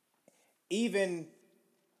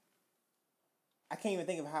I can't even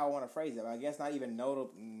think of how I want to phrase it, but I guess not even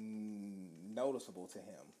noticeable to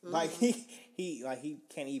him. Mm-hmm. Like he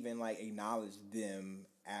can't even like acknowledge them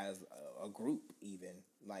as a group, even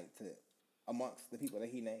like to amongst the people that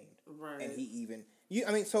he named. Right. And he even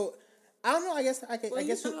so I don't know. I guess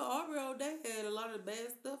Aubrey O'Day had a lot of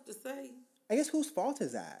bad stuff to say. I guess whose fault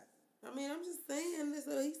is that? I mean, I'm just saying this.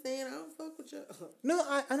 He's saying I don't fuck with you. No,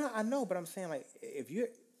 I know, but I'm saying like if you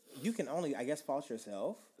can only, I guess, fault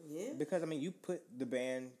yourself. Yeah. Because I mean, you put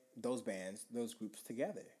those groups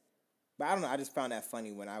together. But I don't know. I just found that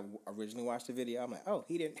funny when I originally watched the video. I'm like, oh,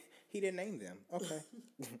 he didn't name them. Okay,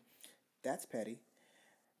 that's petty.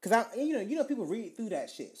 Cause people read through that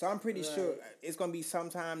shit, so I'm pretty sure it's gonna be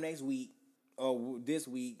sometime next week or this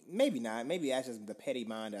week. Maybe not. Maybe that's just the petty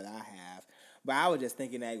mind that I have. But I was just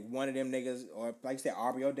thinking that one of them niggas, or like you said,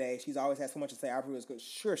 Aubrey O'Day, she's always had so much to say. Aubrey was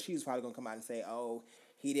sure she's probably gonna come out and say, "Oh,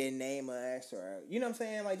 he didn't name us," or you know what I'm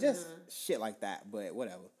saying, like just shit like that. But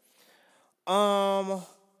whatever.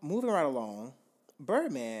 Moving right along,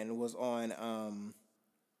 Birdman was on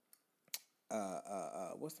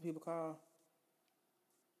what's the people called?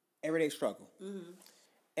 Everyday Struggle. Mm-hmm.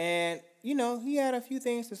 And, he had a few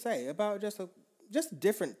things to say about just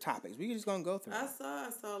different topics. We're just going to go through I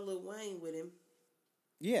saw Lil Wayne with him.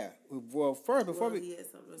 Yeah. Well, first, before we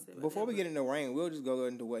get into Wayne, we'll just go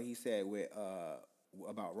into what he said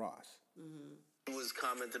about Ross. Mm-hmm. He was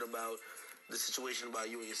commenting about the situation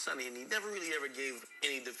about you and your son, and he never really ever gave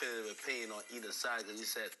any definitive opinion on either side, because he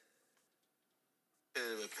said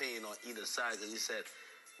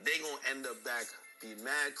they going to end up back be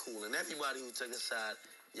mad cool, and everybody who took his side,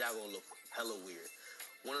 y'all gonna look hella weird.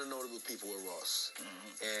 One of the notable people was Ross.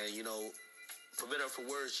 Mm-hmm. And, for better or for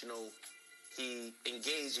worse, he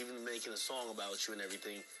engaged even making a song about you and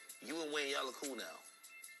everything. You and Wayne, y'all are cool now.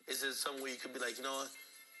 Is there some way you could be like, you know what?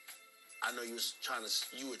 I know you were trying to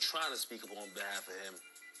speak up on behalf of him.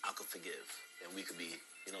 I could forgive, and we could be,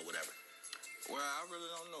 whatever. Well, I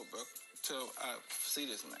really don't know, bro, till I see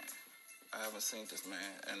this man. I haven't seen this man,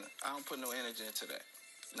 and I don't put no energy into that.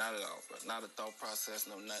 Not at all, bro. Not a thought process,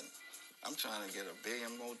 no nothing. I'm trying to get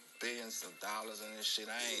billions of dollars in this shit.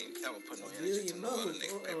 I ain't ever put no energy to no other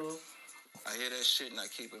nigga, baby. I hear that shit and I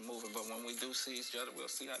keep it moving, but when we do see each other, we'll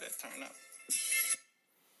see how that turn out.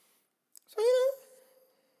 So,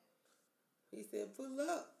 he said, pull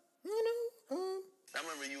up. I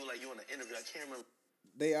remember you on the interview. I can't remember.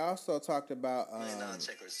 They also talked about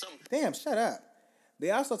damn, shut up.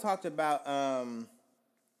 They also talked about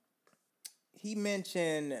he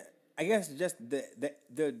mentioned, I guess, just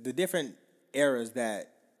the different eras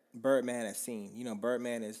that Birdman has seen.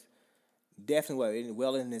 Birdman is definitely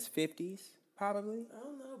well in his 50s, probably. I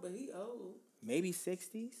don't know, but he old. Maybe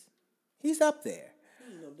 60s. He's up there. He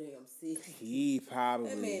ain't no damn 60. He probably.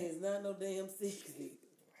 That man is not no damn 60.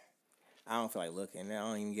 I don't feel like looking. I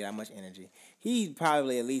don't even get that much energy. He's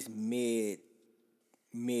probably at least mid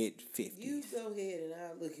 50s. You go ahead and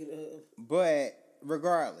I'll look it up. But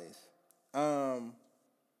regardless, I'm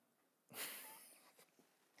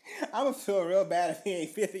gonna feel real bad if he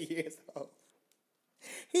ain't 50 years old.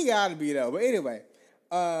 He gotta be though. But anyway,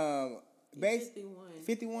 51.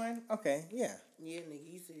 51? Okay, yeah. Yeah,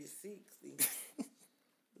 nigga, you said 60.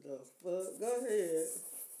 The fuck? Go ahead.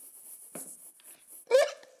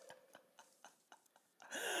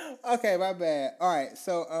 Okay, my bad. All right,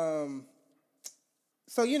 so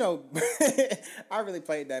I really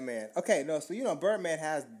played that man. Okay, no, so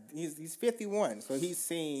Birdman he's 51, so he's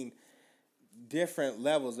seen different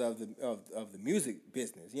levels of the music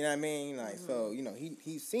business. You know what I mean? Like, so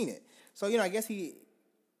he's seen it. So I guess he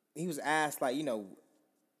was asked, like,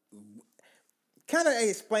 kind of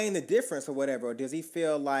explain the difference or whatever. Or does he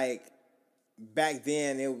feel like back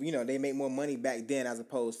then, they make more money back then as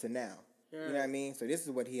opposed to now? You know what I mean? So this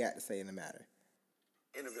is what he had to say in the matter.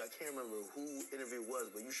 Interview. I can't remember who interview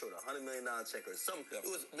was, but you showed $100 million check or something.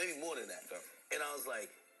 It was maybe more than that. And I was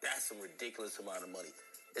like, that's some ridiculous amount of money.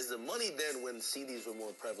 Is the money then when CDs were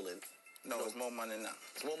more prevalent? No, it's more money now.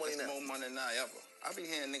 It's more money now. It's more money now ever. I be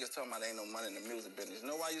hearing niggas talking about ain't no money in the music business. You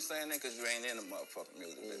know why you saying that? Because you ain't in the motherfucking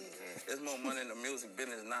music business. There's more money in the music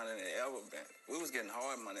business now than it ever been. We was getting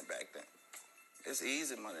hard money back then. It's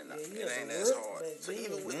easy money now. It ain't as hard. So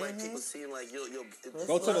even with like people seeing like yo,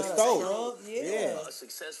 go to the store. A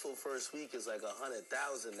successful first week is like 100,000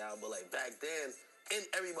 now, but like back then, and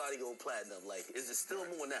everybody go platinum. Like, is it still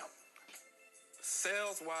more now?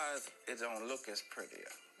 Sales wise, it don't look as prettier,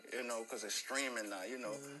 because it's streaming now.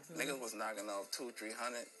 Niggas was knocking off 200-300.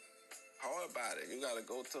 Hard about it. You gotta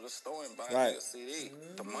go to the store and buy a CD.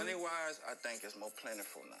 The money wise, I think it's more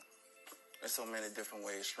plentiful now. There's so many different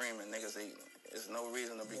ways streaming. Niggas eating. There's no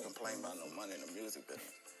reason to be complaining about no money in the music business.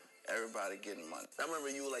 Everybody getting money. I remember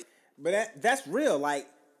you were like... But that's real. Like,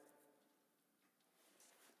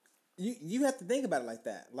 you have to think about it like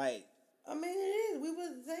that. Like... I mean, it is. We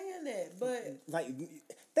wasn't saying that.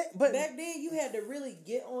 But but back then, you had to really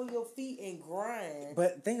get on your feet and grind.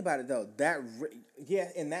 But think about it, though.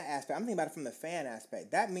 In that aspect. I'm thinking about it from the fan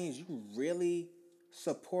aspect. That means you really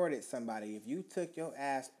supported somebody. If you took your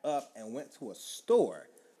ass up and went to a store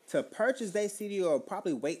to purchase their CD or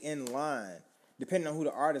probably wait in line, depending on who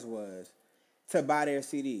the artist was, to buy their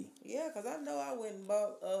CD. Yeah, because I know I went and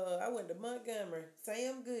bought, I went to Montgomery,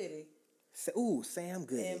 Sam Goody. Sam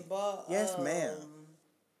Goody. And bought, yes, ma'am.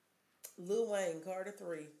 Lil Wayne, Carter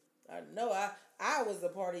 3. I know I was a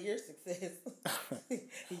part of your success.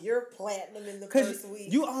 You're platinum in the first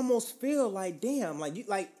week. You almost feel like, damn,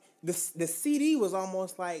 the CD was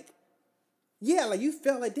almost like, yeah, like you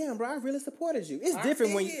felt like, damn, bro, I really supported you. It's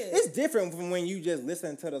different from when you just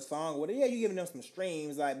listen to the song. Well, yeah, you giving them some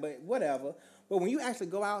streams, but whatever. But when you actually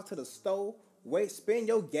go out to the store, spend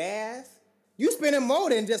your gas, you spending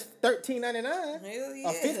more than just $13.99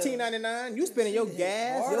 or $15.99. You spending your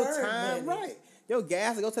gas, your time, right? Your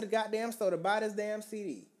gas to go to the goddamn store to buy this damn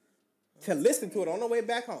CD to listen to it on the way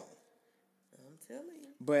back home. I'm telling you.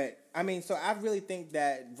 But I mean, so I really think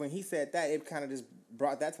that when he said that, it kind of just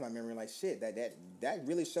brought that to my memory. Like, shit, that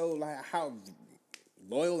really showed like how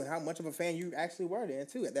loyal and how much of a fan you actually were then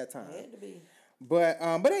too at that time. It had to be. But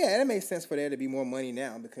yeah, that makes sense for there to be more money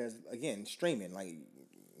now because again, streaming, like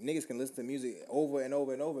niggas can listen to music over and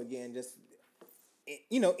over and over again, just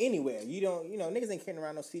anywhere. You don't, niggas ain't carrying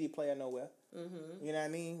around no CD player nowhere. Mm-hmm. You know what I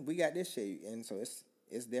mean? We got this shit, and so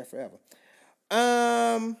it's there forever.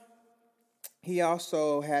 He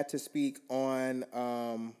also had to speak on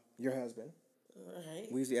your husband.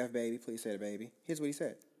 Right. Weezy F Baby, please say the baby. Here's what he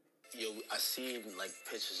said. Yo, I seen like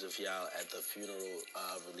pictures of y'all at the funeral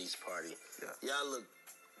release party. Yeah. Y'all look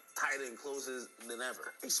tighter and closer than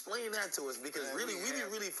ever. Explain that to us because we be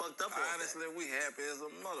really fucked up. Honestly, we happy as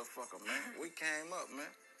a motherfucker, man. We came up, man.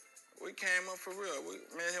 We came up for real.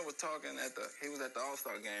 Me and him was talking he was at the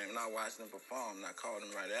All-Star game and I watched him perform and I called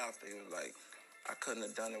him right after. He was like, I couldn't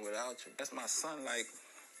have done it without you. That's my son,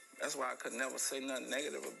 that's why I could never say nothing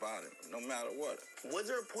negative about him, no matter what. Was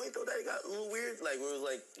there a point, though, that it got a little weird? Like, where it was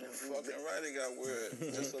like... You're fucking right, it got weird.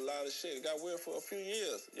 Just a lot of shit. It got weird for a few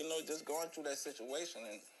years. Just going through that situation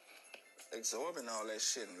and absorbing all that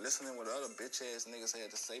shit and listening what other bitch-ass niggas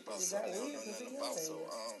had to say about something they don't know nothing about. So,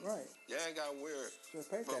 yeah, it got weird.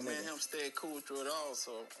 But me and him stayed cool through it all,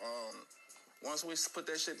 so... Once we put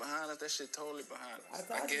that shit behind us, that shit totally behind us.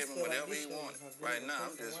 I gave him whatever he wanted. Right now,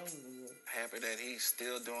 I'm just happy that he's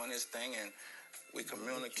still doing his thing and we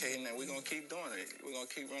communicating and we're going to keep doing it. We're going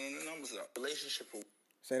to keep running the numbers up. Relationship.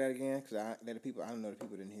 Say that again, because I don't know the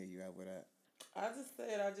people didn't hear you out with that. I just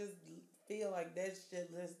feel like that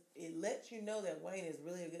shit, it lets you know that Wayne is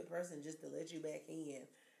really a good person just to let you back in.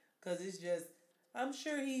 Because it's just, I'm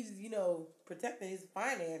sure he's, protecting his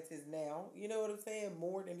finances now. You know what I'm saying?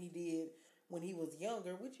 More than he did when he was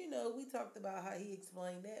younger, which, we talked about how he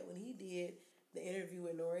explained that when he did the interview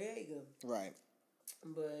with Noriega. Right.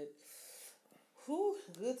 But,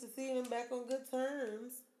 good to see him back on good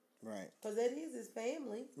terms. Right. Because that is his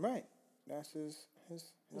family. Right. That's his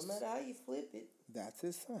no matter how you flip it. That's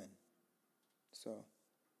his son. So,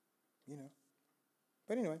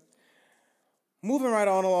 But anyway. Moving right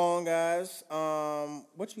on along, guys.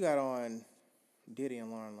 What you got on Diddy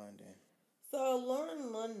and Lauren London? So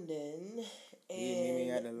Lauren London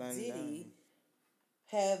and Diddy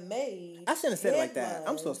have made. I shouldn't have said it like that.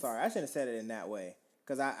 I'm so sorry. I shouldn't have said it in that way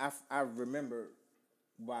because I remember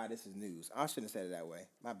why this is news. I shouldn't have said it that way.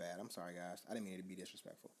 My bad. I'm sorry, guys. I didn't mean it to be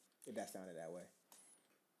disrespectful. If that sounded that way.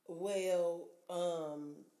 Well,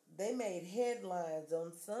 they made headlines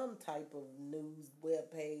on some type of news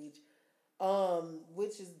webpage,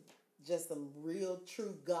 which is just some real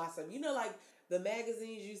true gossip. You know, like the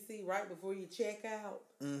magazines you see right before you check out?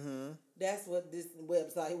 Mm-hmm. That's what this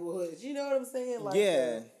website was. You know what I'm saying? Like,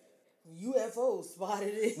 yeah. UFO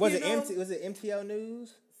spotted it. Was it MTL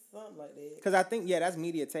News? Something like that. Because I think, that's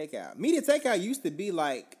Media Takeout. Media Takeout used to be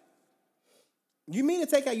like... Media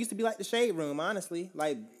Takeout used to be like the Shade Room, honestly.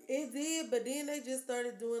 Like it did, but then they just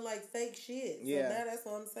started doing like fake shit. So now that's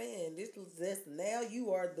what I'm saying. This was just now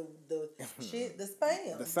you are the shit, the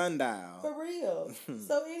spam. The sundial. For real.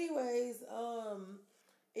 So anyways,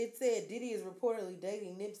 it said Diddy is reportedly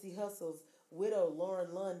dating Nipsey Hussle's widow,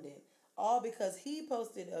 Lauren London. All because he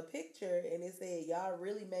posted a picture and it said, y'all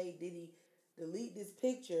really made Diddy delete this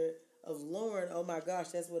picture of Lauren. Oh my gosh,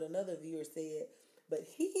 that's what another viewer said. But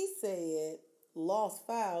he said... lost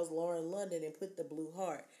files, Lauren London, and put the blue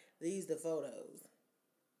heart. These the photos.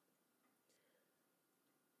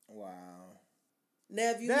 Wow.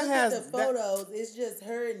 Now, if you look at the photos, it's just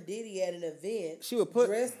her and Diddy at an event. She would put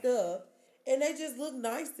dressed up, and they just look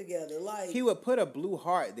nice together. Like he would put a blue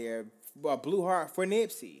heart there, a blue heart for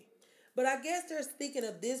Nipsey. But I guess they're speaking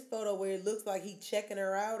of this photo where it looks like he checking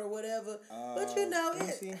her out or whatever. But you know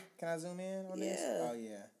it. Can I zoom in on this? Oh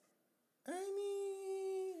yeah.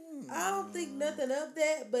 I don't think nothing of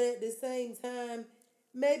that, but at the same time,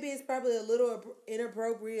 maybe it's probably a little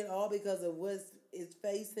inappropriate, all because of what it's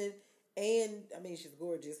facing. And I mean, she's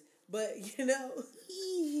gorgeous, but you know,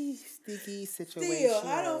 sticky situation. Still,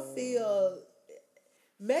 I don't feel.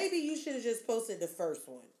 Maybe you should have just posted the first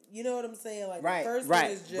one. You know what I'm saying? Like the first one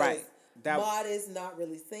is just modest, not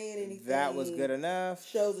really saying anything. That was good enough.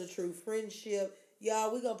 Shows a true friendship.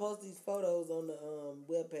 Y'all, we're gonna post these photos on the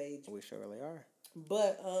webpage. We surely are.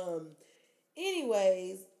 But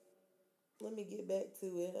anyways, let me get back to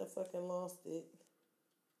it. I fucking lost it.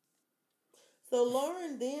 So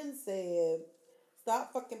Lauren then said,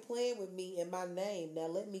 "Stop fucking playing with me and my name. Now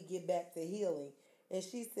let me get back to healing." And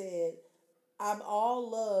she said, "I'm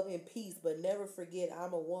all love and peace, but never forget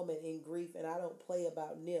I'm a woman in grief and I don't play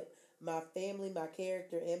about Nip, my family, my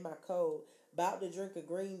character, and my code. About to drink a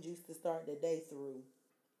green juice to start the day through."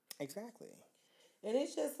 Exactly. And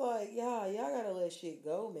it's just like, y'all gotta let shit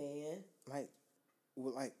go, man. What?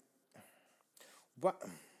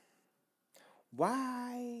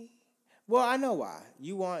 Why? Well, I know why.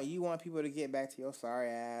 You want people to get back to your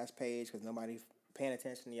sorry ass page because nobody paying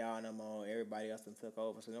attention to y'all no more. Everybody else done took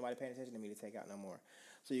over, so nobody paying attention to me to take out no more.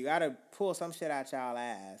 So you gotta pull some shit out y'all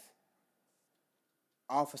ass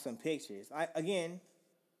off of some pictures. Again,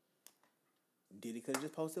 Diddy could have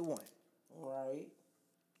just posted one. Right.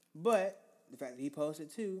 But the fact that he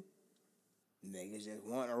posted two, niggas just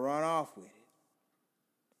want to run off with it.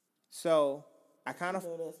 So I kind of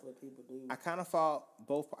that's what people do. I kind of fault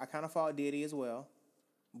Diddy as well,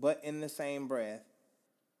 but in the same breath,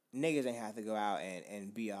 niggas ain't have to go out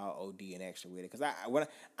and be all OD and extra with it. Cause I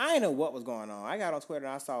didn't know what was going on. I got on Twitter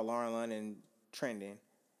and I saw Lauren London trending.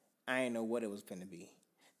 I didn't know what it was finna be.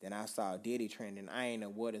 Then I saw Diddy trending. I ain't know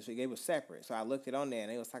what it was. They were separate. So I looked it on there and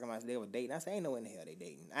they was talking about they were dating. I said, ain't no in the hell they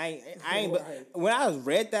dating. I ain't. Right. When I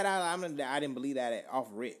read that out, I didn't believe that off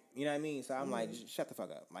rip. You know what I mean? So I'm like, shut the fuck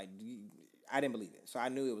up. Like, I didn't believe it. So I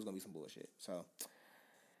knew it was gonna be some bullshit. So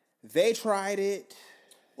they tried it.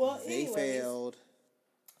 Well, they failed.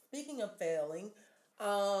 Speaking of failing,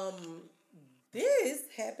 this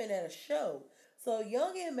happened at a show. So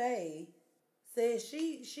Young M.A. said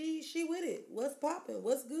she with it. What's popping?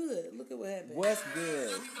 What's good? Look at what happened. What's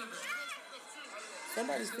good?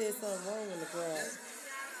 Somebody said something wrong in the crowd.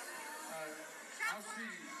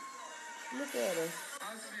 Look at her.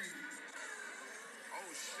 I see you. Oh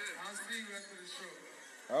shit. I see you after the show.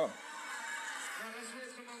 Oh. Now let's hear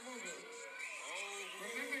some more movie. Oh.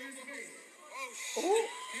 Remember his face. Oh shit.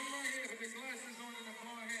 Him right here with the glasses on and the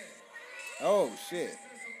blonde hair. Oh shit.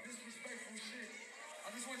 Some disrespectful shit.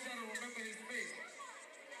 I just want y'all to remember his face.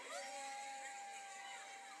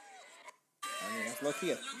 That's low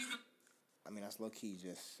key. That's low key.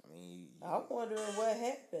 I'm wondering what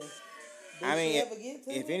happened.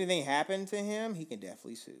 If anything happened to him, he can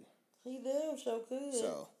definitely sue. He damn sure could.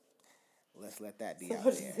 So let's let that be Somebody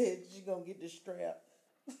out there. said she's gonna get the strap.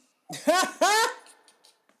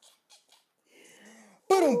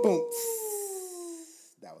 Boom, boom.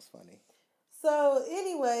 That was funny. So,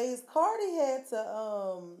 anyways, Cardi had to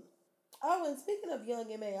Oh, and speaking of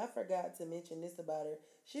Young M.A., I forgot to mention this about her.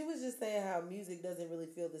 She was just saying how music doesn't really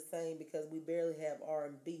feel the same because we barely have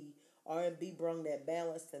R&B R&B brung that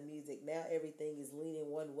balance to music. Now everything is leaning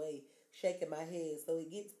one way, shaking my head, so it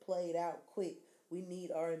gets played out quick. We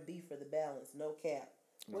need R&B for the balance, no cap.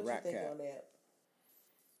 What you think on that?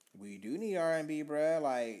 We do need R&B, bruh.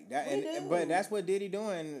 Like that, but that's what Diddy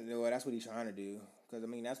doing. Well, that's what he's trying to do. Cause I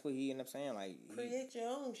mean, that's what he ended up saying. Like, create your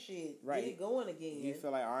own shit. Right. Get it going again. You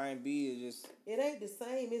feel like R&B is just. It ain't the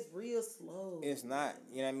same. It's real slow. It's not.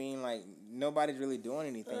 You know what I mean? Like nobody's really doing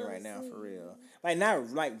anything right now for real. Like not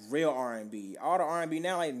like real R&B. All the R&B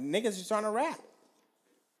now, like niggas just trying to rap.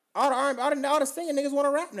 All the R&B, all the singing niggas want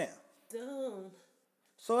to rap now. Dumb.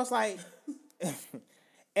 So it's like,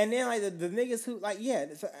 and then like the niggas who like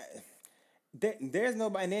there's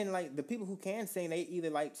nobody. And then like the people who can sing, they either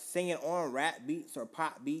like singing on rap beats or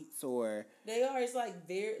pop beats or they are. It's like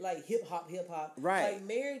very like hip hop. Right. Like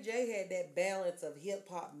Mary J had that balance of hip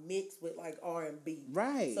hop mixed with like R&B.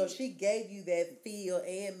 Right. So she gave you that feel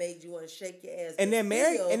and made you want to shake your ass. And then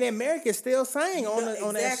Mary can still sing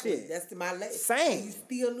on that shit. That's my sing. You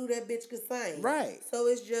still knew that bitch could sing. Right. So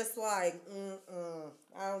it's just like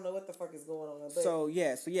I don't know what the fuck is going on. But So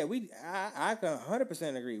yeah, I can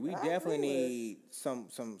 100% agree. We definitely need some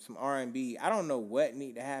R&B. I don't know what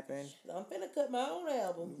need to happen. I'm finna cut my own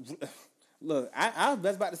album. Look, I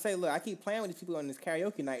was about to say, look, I keep playing with these people on this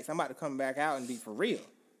karaoke night, so I'm about to come back out and be for real.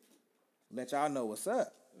 Let y'all know what's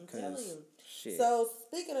up. I'm telling you. Shit. So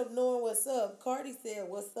speaking of knowing what's up, Cardi said,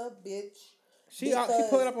 "What's up, bitch?" She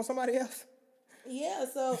pulling up on somebody else. Yeah.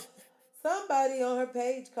 So somebody on her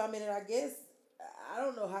page commented. I guess I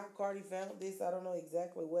don't know how Cardi found this. I don't know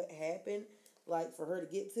exactly what happened, like for her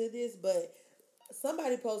to get to this, but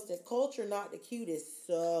somebody posted Culture not the cutest.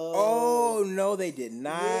 So oh no, they did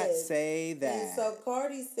not say that. And so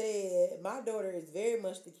Cardi said, "My daughter is very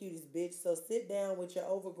much the cutest bitch. So sit down with your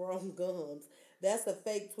overgrown gums. That's a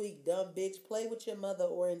fake tweet, dumb bitch. Play with your mother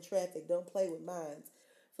or in traffic. Don't play with mine."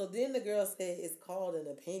 So then the girl said, "It's called an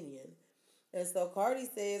opinion." And so Cardi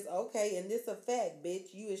says, "Okay, and this a fact,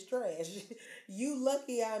 bitch. You is trash. You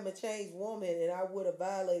lucky I'm a changed woman and I would have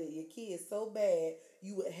violated your kids so bad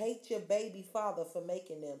you would hate your baby father for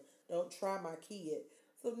making them. Don't try my kid."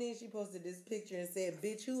 So then she posted this picture and said,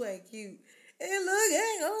 "Bitch, who ain't cute? And look,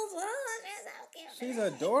 ain't on She's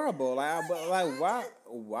adorable. Like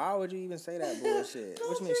why would you even say that bullshit?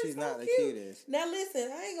 What you mean she's not the cutest? Now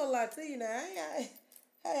listen, I ain't gonna lie to you now.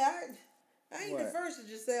 I ain't the first to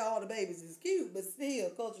just say all the babies is cute, but still,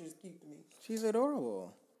 Culture is cute to me. She's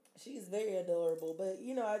adorable. She's very adorable, but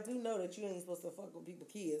I do know that you ain't supposed to fuck with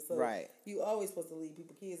people's kids, so you always supposed to leave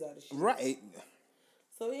people's kids out of shit. Right.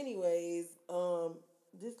 So anyways,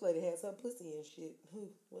 this lady has her pussy and shit.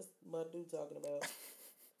 What's my dude talking about?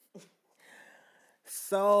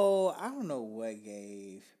 So I don't know what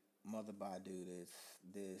gave Mother Badu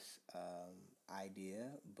this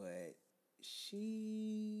idea, but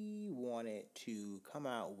she wanted to come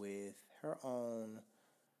out with her own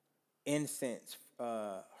incense.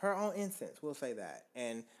 We'll say that.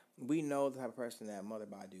 And we know the type of person that Mother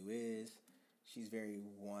Badu is. She's very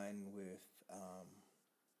one with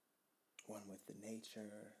the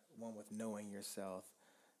nature, one with knowing yourself,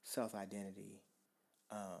 self-identity.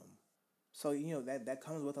 So that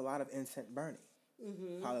comes with a lot of incense burning.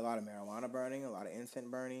 Mm-hmm. Probably a lot of marijuana burning, a lot of incense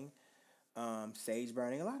burning, sage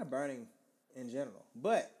burning, a lot of burning in general.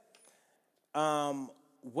 But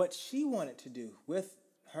what she wanted to do with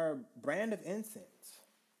her brand of incense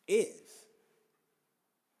is,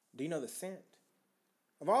 do you know the scent?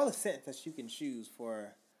 Of all the scents that you can choose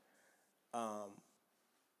for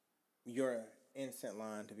your incense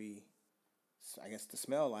line to be, I guess, to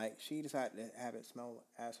smell like, she decided to have it smell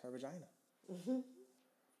as her vagina. Mm-hmm.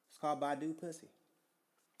 It's called Badu Pussy.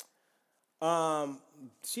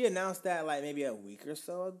 She announced that like maybe a week or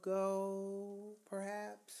so ago,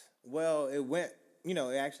 perhaps. Well, it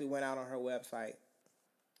actually went out on her website.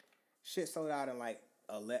 Shit sold out in like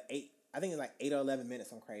 8. I think it's like 8 or 11 minutes.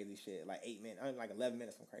 Some crazy shit. Like 8 minutes. Like 11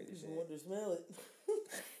 minutes. Some crazy shit. You want to smell it?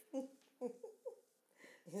 I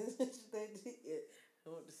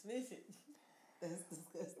want to sniff it. That's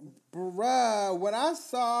disgusting. Bruh, when I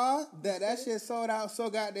saw that shit sold out so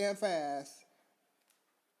goddamn fast,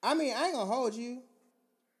 I mean, I ain't gonna hold you.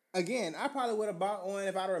 Again, I probably would have bought one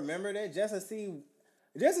if I remembered it just to see.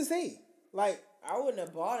 Like, I wouldn't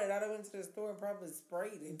have bought it. I'd have went to the store and probably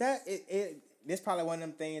sprayed it. This probably one of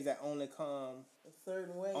them things that only come a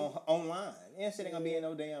certain way online. That shit ain't gonna be in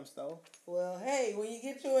no damn store. Well, hey, when you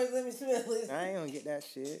get yours, let me smell it. I ain't gonna get that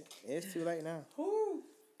shit. It's too late now. Whew.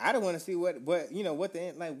 I don't want to see what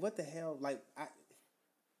the hell, like,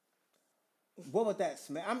 what would that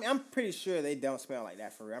smell? I'm pretty sure they don't smell like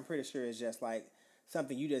that for real. I'm pretty sure it's just like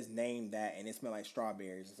something you just named that and it smell like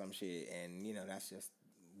strawberries or some shit, and that's just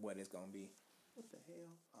what it's gonna be. What the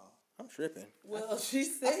hell? Oh, I'm tripping. Well, she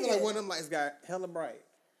said. I feel like one of them lights got hella bright.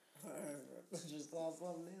 Just saw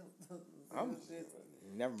something else.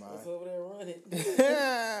 Never mind. It's over there running.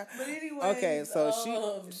 But anyway. Okay, so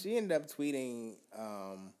she ended up tweeting.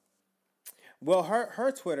 Well,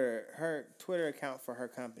 her Twitter account for her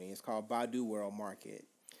company is called Badu World Market.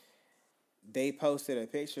 They posted a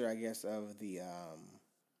picture, I guess, of the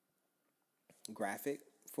graphic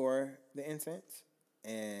for the incense,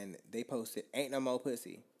 and they posted "Ain't no more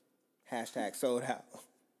pussy," hashtag sold out,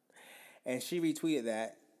 and she retweeted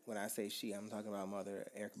that. When I say she, I'm talking about Mother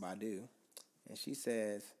Erykah Badu, and she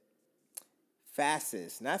says,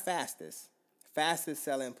 "Fastest, not fastest, fastest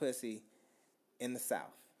selling pussy in the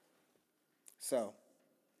South." So,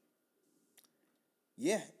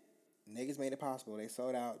 yeah, niggas made it possible. They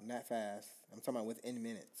sold out that fast. I'm talking about within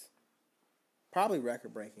minutes. Probably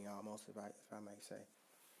record breaking almost, if I might say.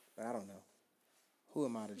 But I don't know. Who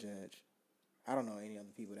am I to judge? I don't know any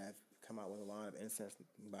other people that have come out with a line of incense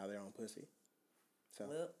by their own pussy. So,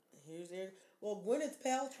 well, here's there. Well, Gwyneth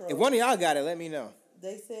Paltrow. If one of y'all got it, let me know.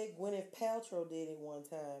 They said Gwyneth Paltrow did it one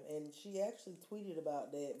time, and she actually tweeted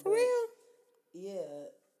about that. For real? Yeah,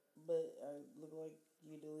 but I look like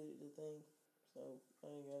you deleted the thing, so I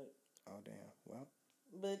ain't got it. Oh, damn. Well.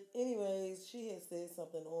 But anyways, she had said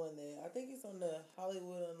something on there. I think it's on the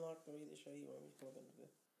Hollywood Unlocked radio show. You want me to look into?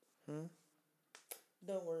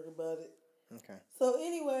 Don't worry about it. Okay. So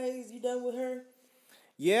anyways, you done with her?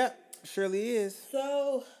 Yeah, surely is.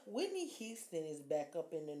 So Whitney Houston is back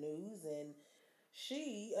up in the news, and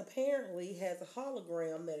she apparently has a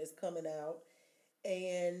hologram that is coming out,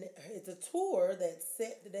 and it's a tour that's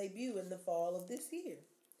set to debut in the fall of this year.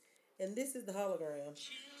 And this is the hologram.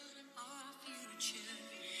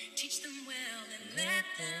 Teach them well and let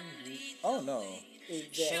them lead. Oh no.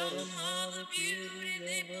 Show them all the beauty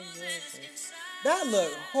they possess inside. That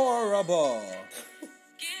looked horrible.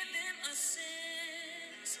 Give them a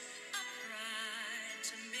sense of pride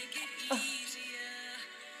to make it easier.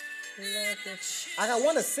 I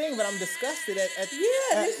want to sing, but I'm disgusted at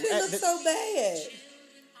this shit looks so bad.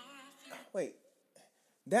 Wait.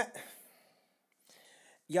 That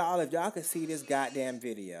y'all, if y'all could see this goddamn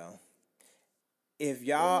video. If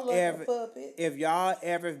y'all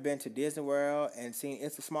ever been to Disney World and seen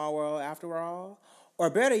It's a Small World after all,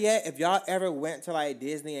 or better yet, if y'all ever went to like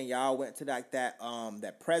Disney and y'all went to like that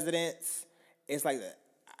president's, it's like a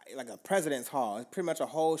president's hall. It's pretty much a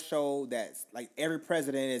whole show that's like every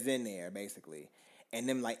president is in there basically, and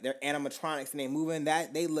them like their animatronics and they moving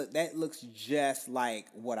that looks just like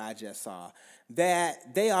what I just saw.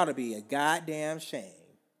 That they ought to be a goddamn shame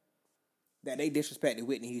that they disrespected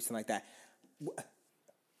Whitney Houston like that.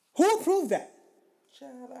 Who approved that?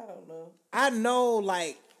 Child, I don't know. I know,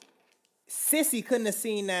 like, Sissy couldn't have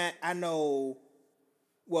seen that. I know.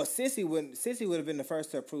 Well, Sissy would have been the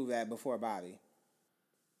first to approve that before Bobby.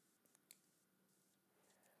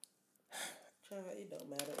 Child, it don't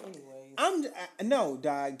matter anyways. No,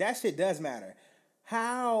 dog. That shit does matter.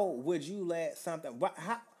 How would you let something?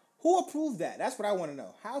 Who approved that? That's what I want to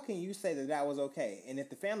know. How can you say that was okay? And if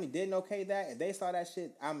the family didn't okay that, if they saw that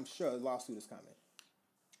shit, I'm sure a lawsuit is coming.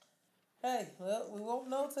 Hey, well, we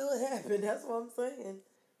won't know till it happened. That's what I'm saying.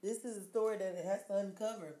 This is a story that it has to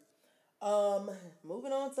uncover.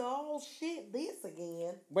 Moving on to this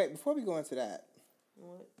again. Wait, before we go into that,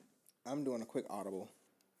 what? I'm doing a quick audible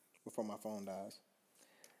before my phone dies.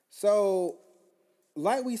 So,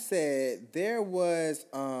 like we said, there was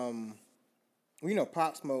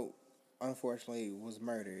Pop Smoke unfortunately was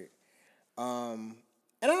murdered.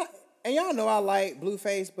 And y'all know I like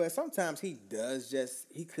Blueface, but sometimes he could just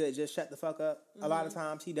shut the fuck up. Mm-hmm. A lot of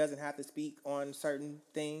times he doesn't have to speak on certain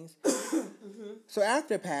things. Mm-hmm. So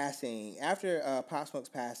after Pop Smoke's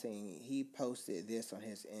passing, he posted this on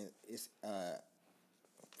his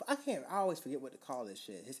I always forget what to call this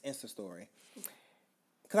shit. His Insta story.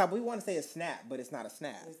 Because we want to say a snap, but it's not a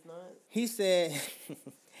snap. It's not. He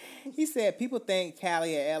said, people think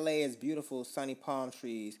Cali or LA is beautiful, sunny palm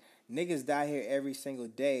trees. Niggas die here every single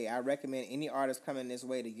day. I recommend any artist coming this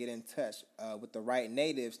way to get in touch with the right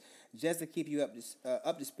natives just to keep you up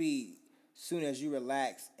to speed soon as you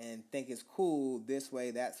relax and think it's cool this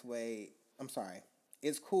way, that's way. I'm sorry.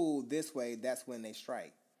 It's cool this way, that's when they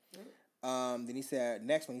strike. Mm-hmm. Then he said,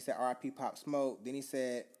 next one, he said, R.I.P. Pop Smoke. Then he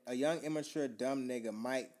said, a young, immature, dumb nigga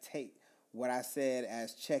might take what I said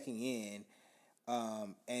as checking in.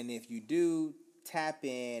 And if you do, tap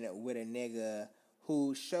in with a nigga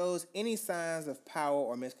who shows any signs of power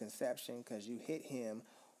or misconception because you hit him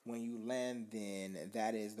when you land, then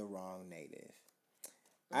that is the wrong native.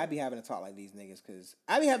 I be having to talk like these niggas because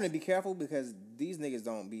I be having to be careful because these niggas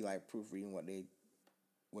don't be like proofreading what they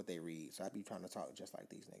what they read. So I be trying to talk just like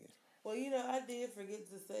these niggas. Well, you know, I did forget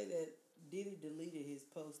to say that Diddy deleted his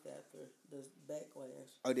post after the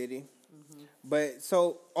backlash. Oh, did he? Mm-hmm. But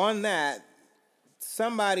so on that,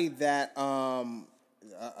 somebody that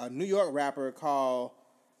a New York rapper called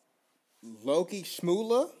Loki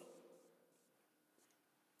Shmoola.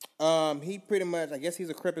 He pretty much, I guess he's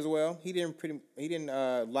a Crip as well. He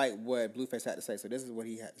didn't like what Blueface had to say, so this is what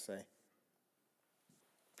he had to say.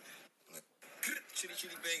 Chitty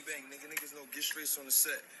chitty bang bang, niggas know get straight on the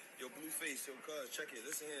set. Yo, Blueface, yo, cuz, check it.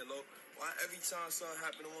 Listen here, Lo. Why every time something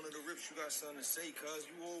happen to one of the rips, you got something to say, cuz?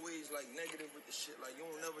 You always, like, negative with the shit. Like, you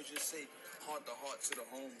don't never just say heart to heart to the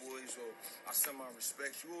homeboys or I send my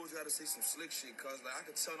respects. You always gotta say some slick shit, cuz. Like, I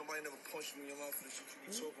could tell nobody never punched me in your mouth for the shit you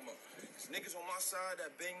be talking about. Cause niggas on my side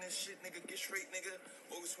that bang this shit, nigga, get straight, nigga,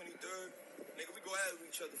 August 23rd. Nigga, we go at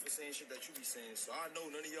each other for saying shit that you be saying. So I know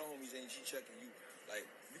none of your homies ain't G-checking you. Like,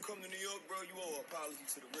 you come to New York, bro, you owe an apology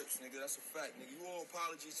to the Rips, nigga. That's a fact, nigga. You owe an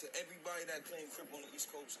apology to everybody that claimed Crip on the East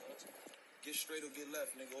Coast, cuz. Get straight or get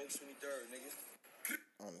left, nigga. August 23rd, nigga.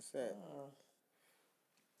 On the set.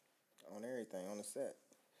 On everything, on the set.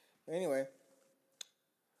 But anyway.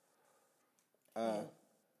 And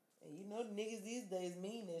you know niggas these days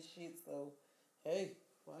mean this shit, so hey,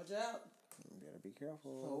 watch out. You better be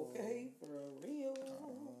careful. Okay, for real.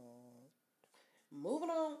 Moving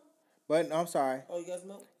on. But no, I'm sorry. Oh, you guys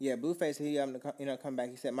know? Yeah, Blueface. He come back.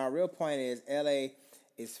 He said, "My real point is, LA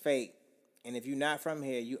is fake, and if you're not from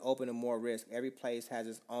here, you open to more risk. Every place has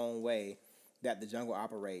its own way that the jungle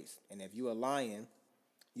operates, and if you a lion,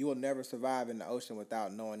 you will never survive in the ocean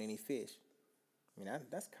without knowing any fish." I mean,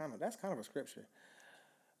 that's kind of a scripture.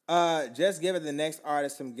 Just give it the next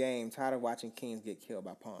artist some game. Tired of watching kings get killed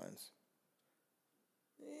by pawns.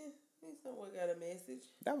 He somewhat got a message.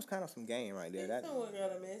 That was kind of some game right there. He somewhat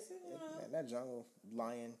got a message. That jungle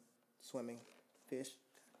lion swimming fish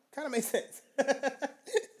kind of makes sense.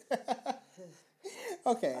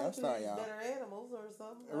 Okay, I'm sorry, y'all. Better animals or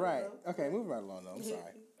something. Right. Okay, moving right along though. I'm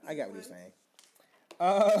sorry. I got what you're saying.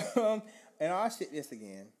 And I'll shit this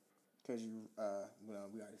again. Because you, we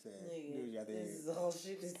already said. Nigga, this is all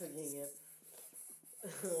shit this again.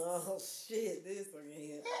 Oh shit, this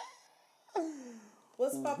again.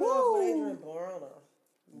 What's popping off with Adrian Broner?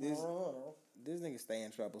 This nigga stay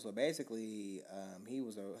in trouble. So basically,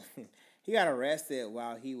 he got arrested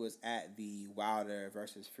while he was at the Wilder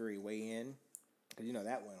versus Fury weigh-in. Because you know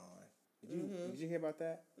that went on. Did you hear about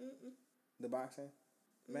that? Mm-mm. The boxing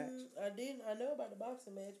match? I didn't. I know about the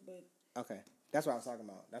boxing match, but okay, that's what I was talking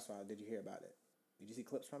about. That's why. Did you hear about it? Did you see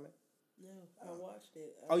clips from it? no, I watched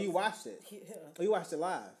it. You watched it? Yeah. Oh, you watched it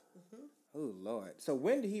live? Mm-hmm. Oh Lord. So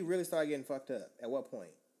when did he really start getting fucked up? At what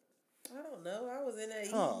point? I don't know. I was in there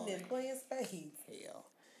eating and playing spades. Hell.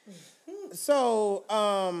 So,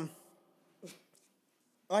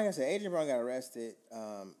 like I said, Adrian Brown got arrested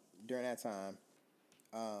during that time.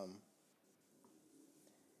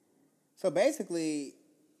 So basically,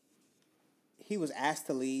 he was asked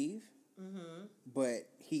to leave, but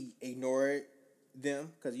he ignored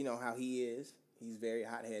them because you know how he is. He's very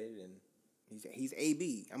hot-headed and he's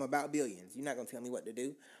AB. I'm about billions. You're not going to tell me what to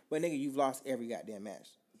do. But nigga, you've lost every goddamn match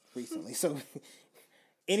recently. So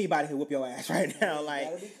anybody can whoop your ass right now. Like,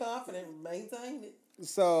 gotta be confident, maintain it.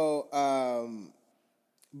 So,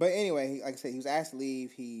 but anyway, like I said, he was asked to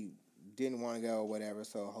leave. He didn't want to go or whatever.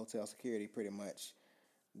 So hotel security pretty much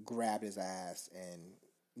grabbed his ass and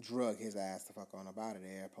drug his ass the fuck on up out of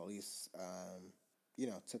there. Police,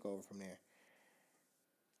 took over from there.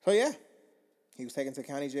 So yeah, he was taken to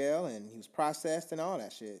county jail and he was processed and all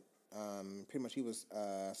that shit. Pretty much he was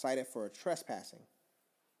cited for trespassing.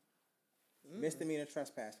 Misdemeanor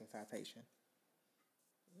trespassing citation.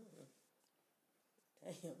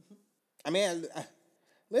 Damn. I mean,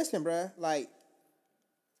 listen, bruh. Like,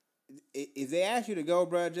 if they ask you to go,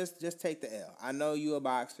 bruh, just take the L. I know you a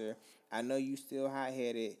boxer. I know you still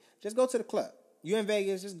hot-headed. Just go to the club. You in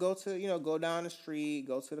Vegas, just go to, go down the street,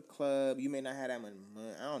 go to the club. You may not have that much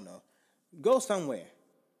money. I don't know. Go somewhere.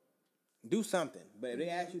 Do something. But if they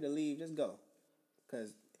ask you to leave, just go.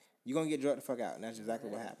 Because you're going to get drugged the fuck out. And that's exactly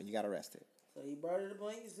what happened. You got arrested. So you brought it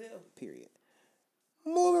upon yourself. Period.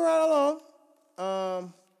 Moving right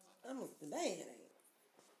along.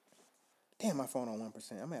 Damn, my phone on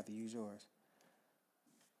 1%. I'm going to have to use yours.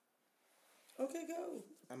 Okay, go.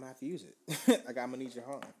 I'm going to have to use it. I'm going to need your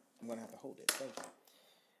arm. I'm going to have to hold it. Thank you.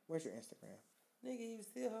 Where's your Instagram? Nigga, you was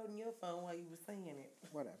still holding your phone while you was saying it.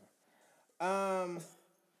 Whatever.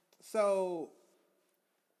 So,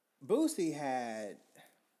 Boosie had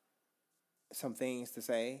some things to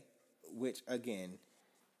say, which, again,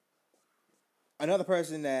 another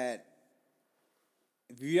person that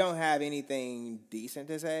if you don't have anything decent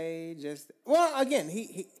to say, just well, again,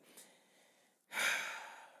 he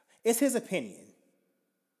it's his opinion.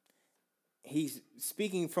 He's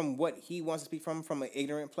speaking from what he wants to speak from an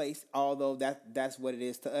ignorant place, although that's what it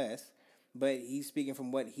is to us. But he's speaking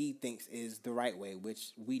from what he thinks is the right way,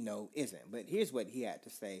 which we know isn't. But here's what he had to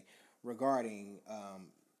say regarding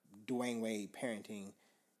Dwayne Wade parenting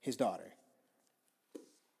his daughter.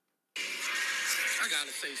 I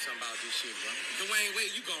gotta say something about this shit, bro. Dwayne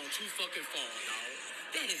Wade, you going too fucking far, dog.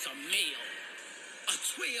 That is a male, a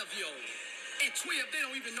 12-year-old. At 12, they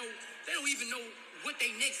don't even know what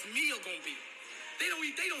their next meal gonna be. They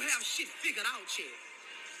don't have shit figured out yet.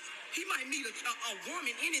 He might meet a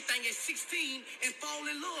woman, anything at 16, and fall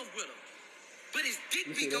in love with her. But his dick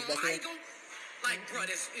be gone. I ain't gonna, like, bro,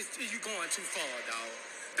 you going too far, dog.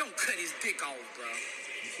 Don't cut his dick off, bro.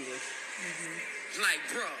 Like,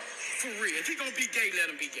 bro, for real. If he gonna be gay, let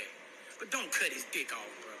him be gay. But don't cut his dick off,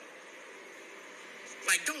 bro.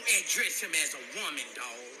 Like, don't address him as a woman,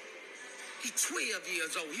 dog. He's 12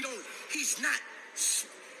 years old. He's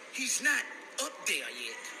not up there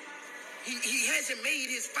yet. He hasn't made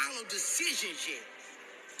his final decisions yet.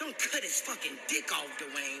 Don't cut his fucking dick off,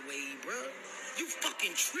 Dwayne Wade, bro. You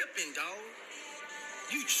fucking tripping, dog.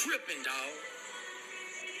 You tripping, dog.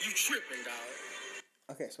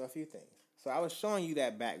 Okay, so a few things. So I was showing you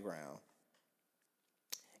that background.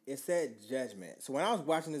 It said Judgment. So when I was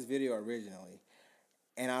watching this video originally,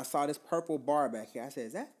 and I saw this purple bar back here, I said,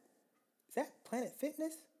 is that Planet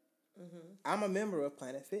Fitness? Mm-hmm. I'm a member of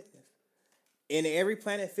Planet Fitness. In every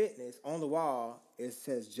Planet Fitness, on the wall, it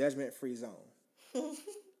says Judgment Free Zone.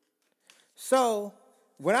 So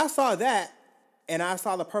when I saw that, and I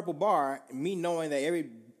saw the purple bar, me knowing that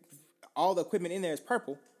all the equipment in there is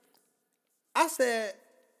purple, I said,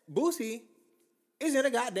 Boosie is in a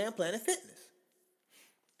goddamn Planet Fitness.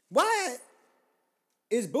 Why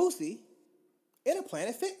is Boosie in a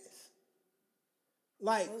Planet Fitness?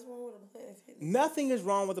 Like, what's wrong with a Planet Fitness? Nothing is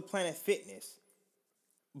wrong with the Planet Fitness.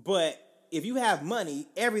 But if you have money,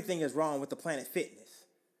 everything is wrong with the Planet Fitness.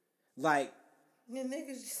 Like, the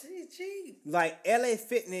niggas cheap. Like, LA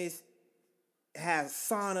Fitness has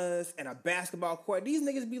saunas and a basketball court. These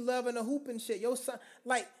niggas be loving the hoop and shit. Yo, son,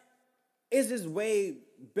 like, it's just way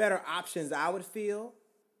better options, I would feel,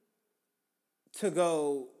 to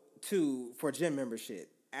go to for gym membership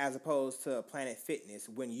as opposed to Planet Fitness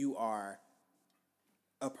when you are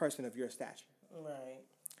a person of your stature. Right.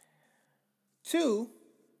 2,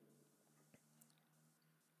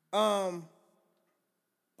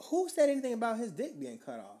 who said anything about his dick being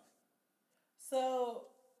cut off? So,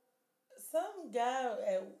 some guy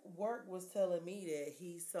at work was telling me that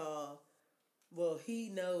he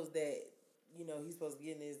knows that, he's supposed to be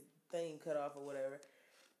getting his thing cut off or whatever.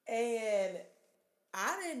 And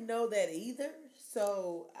I didn't know that either.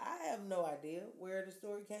 So, I have no idea where the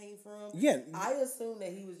story came from. Yeah. I assume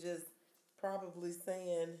that he was just probably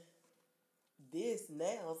saying this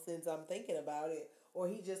now since I'm thinking about it. Or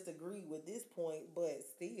he just agreed with this point. But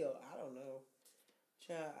still, I don't know.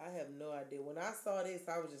 Child, I have no idea. When I saw this,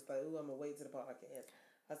 I was just like, ooh, I'm going to wait to the podcast.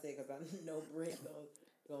 I said, because I know Brent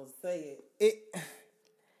going to say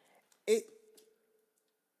it.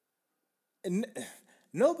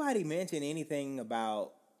 Nobody mentioned anything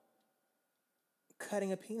about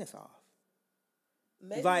cutting a penis off.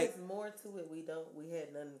 Maybe there's more to it. We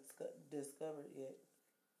had nothing discovered yet.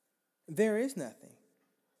 There is nothing.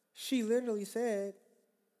 She literally said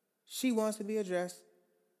she wants to be addressed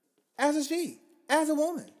as a she, as a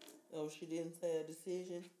woman. Oh, she didn't say a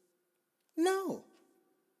decision? No.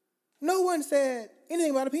 No one said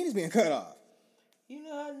anything about a penis being cut off. You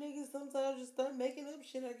know how niggas sometimes just start making up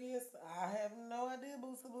shit, I guess. I have no idea,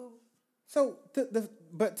 boo. So,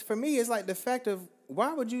 but for me, it's like the fact of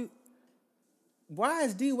why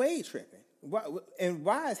is D Wade tripping?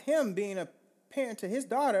 Why is him being a parent to his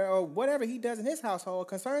daughter or whatever he does in his household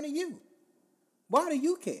concerning you? Why do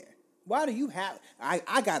you care? Why do you have...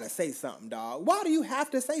 I gotta say something, dog. Why do you have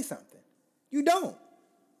to say something? You don't.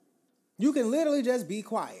 You can literally just be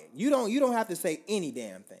quiet. You don't have to say any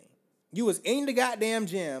damn thing. You was in the goddamn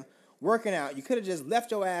gym working out. You could have just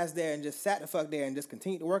left your ass there and just sat the fuck there and just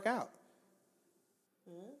continued to work out.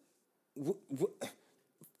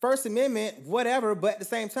 First Amendment, whatever, but at the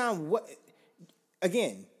same time,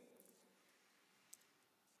 again,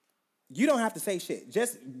 you don't have to say shit.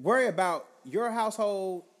 Just worry about your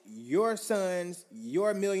household, your sons,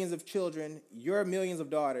 your millions of children, your millions of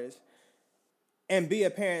daughters, and be a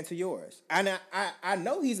parent to yours. And I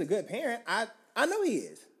know he's a good parent. I know he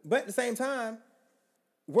is. But at the same time,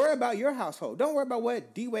 worry about your household. Don't worry about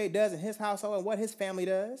what D Wade does in his household and what his family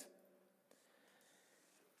does.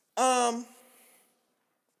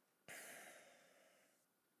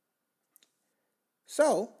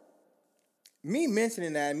 So, me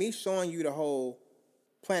mentioning that, me showing you the whole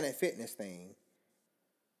Planet Fitness thing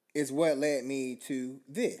is what led me to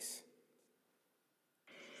this.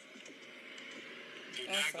 Do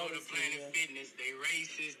not go to Planet Fitness. They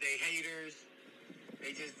racist. They haters.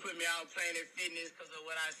 They just put me out Planet Fitness because of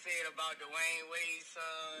what I said about Dwayne Wade's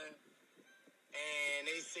son. And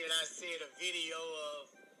they said I said a video of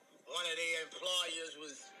one of their employers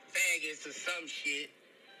was faggots or some shit.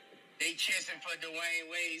 They chasing for Dwayne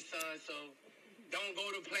Wade's son, so don't go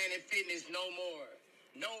to Planet Fitness no more.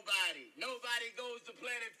 Nobody goes to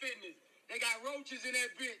Planet Fitness. They got roaches in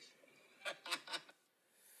that bitch.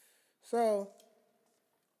 So,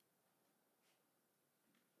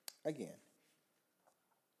 again,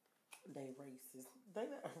 they racist.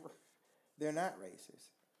 They're not racist.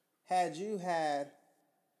 Had you had...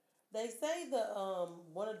 They say the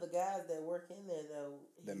one of the guys that work in there though.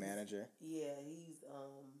 The manager? Yeah, he's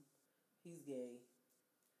gay.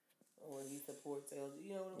 Or he supports LGBT.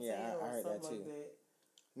 You know what I'm saying? Yeah, I heard that too. Like that.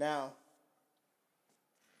 Now,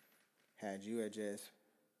 had you had just...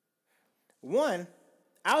 One,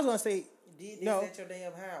 I was going to say... Did this no. at your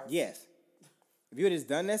damn house? Yes. If you had just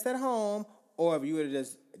done this at home, or if you would have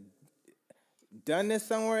just done this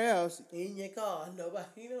somewhere else... In your car. Nobody,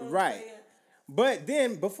 you know what right. I'm saying? But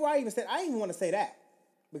then, before I even said... I didn't even want to say that.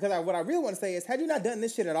 Because what I really want to say is, had you not done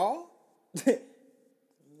this shit at all...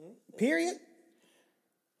 period...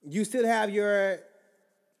 You still have your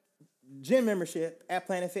gym membership at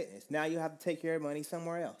Planet Fitness. Now you have to take your money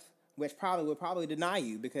somewhere else, which would probably deny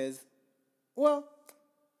you because, well,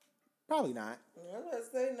 probably not. I was going to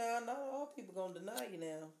say, not all people going to deny you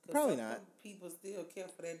now. Probably not. People still care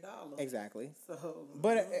for that dollar. Exactly. So,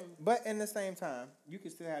 but in the same time, you can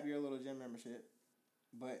still have your little gym membership,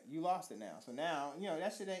 but you lost it now. So now,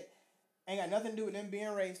 that shit ain't got nothing to do with them being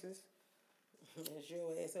racist. That's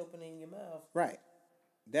your ass opening your mouth. Right.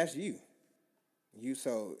 That's you.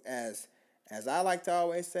 So as I like to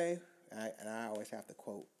always say, and I always have to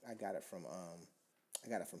quote. I got it from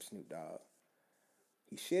Snoop Dogg.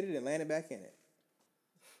 He shitted and landed back in it.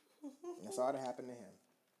 That's all that happened to him.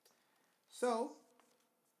 So,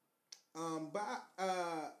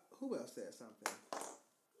 who else said something?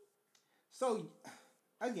 So,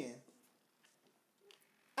 again,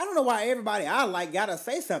 I don't know why everybody I like gotta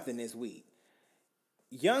say something this week.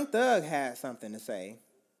 Young Thug had something to say.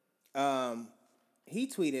 He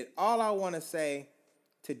tweeted, all I want to say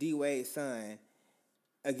to D Wade's son,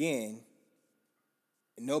 again,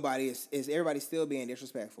 everybody still being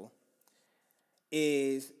disrespectful,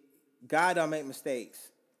 is God don't make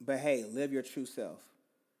mistakes, but hey, live your true self.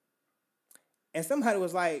 And somebody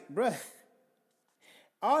was like, bruh,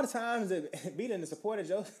 all the times that beating the supporter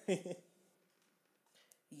Joe...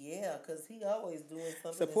 yeah, because he always doing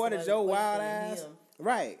something. Supported Joe wild ass.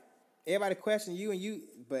 Right. Everybody question you and you,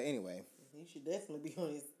 but anyway. He should definitely be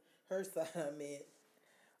on her side,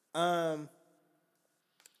 man.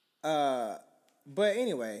 But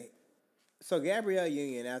anyway, so Gabrielle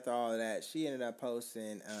Union, after all of that, she ended up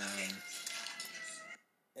posting,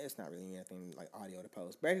 it's not really anything like audio to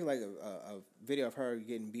post, basically like a video of her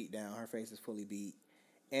getting beat down. Her face is fully beat.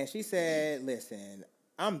 And she said, listen,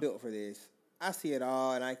 I'm built for this. I see it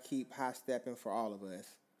all, and I keep high-stepping for all of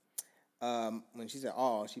us. When she said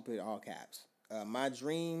all, she put it all caps. My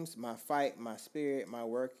dreams, my fight, my spirit, my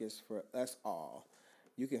work is for us all.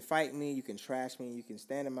 You can fight me, you can trash me, you can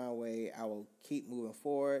stand in my way. I will keep moving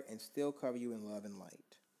forward and still cover you in love and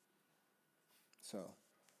light. So.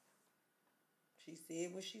 She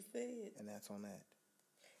said what she said. And that's on that.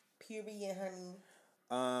 Period, honey.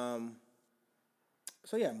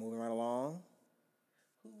 So yeah, moving right along.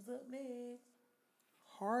 Who's up next?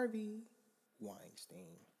 Harvey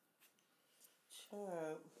Weinstein.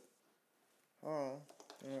 Child. Oh.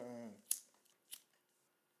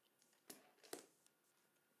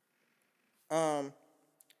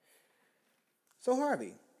 So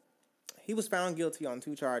Harvey, he was found guilty on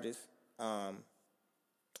 2 charges,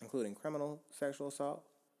 including criminal sexual assault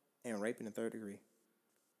and rape in the 3rd degree.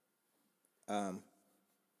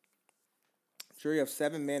 Jury of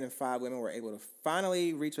 7 men and 5 women were able to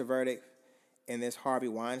finally reach a verdict in this Harvey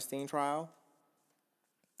Weinstein trial.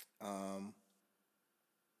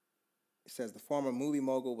 It says the former movie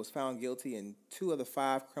mogul was found guilty in 2 of the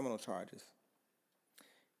 5 criminal charges.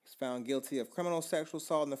 He's found guilty of criminal sexual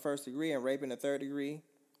assault in the 1st degree and rape in the 3rd degree.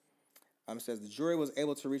 It says the jury was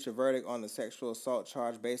able to reach a verdict on the sexual assault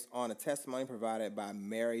charge based on a testimony provided by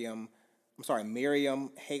Miriam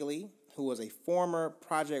Haley, who was a former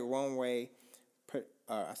Project Runway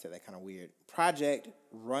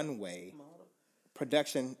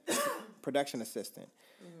production assistant.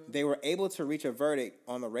 They were able to reach a verdict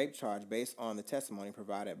on the rape charge based on the testimony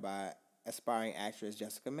provided by aspiring actress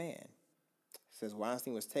Jessica Mann. It says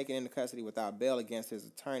Weinstein was taken into custody without bail against his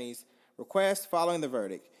attorney's request following the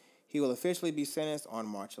verdict. He will officially be sentenced on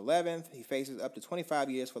March 11th. He faces up to 25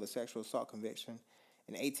 years for the sexual assault conviction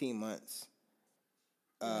and 18 months.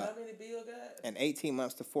 How many Bill got? And 18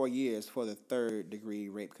 months to 4 years for the third-degree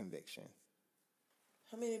rape conviction.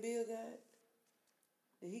 How many Bill got?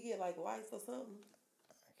 Did he get like life or something?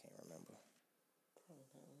 I can't remember.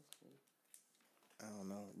 I don't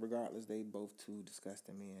know. Regardless, they both two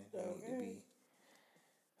disgusting men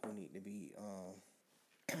who need to be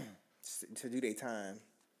to do their time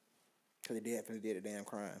because they definitely did a damn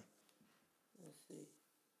crime. Let's see.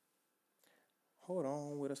 Hold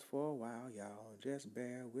on with us for a while, y'all. Just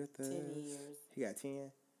bear with us. 10 years. He got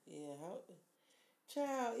 10? Yeah.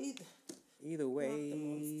 Child, either way,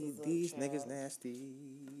 these niggas nasty.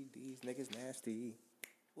 These niggas nasty.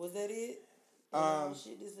 Was that it?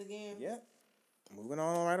 Shit this again? Yep. Moving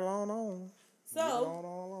on right along. So, moving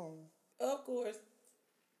on. Of course,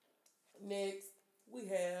 next we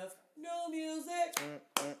have no music.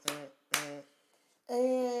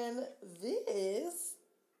 And this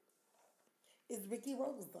is Ricky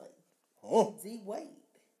Rose. D-Wade.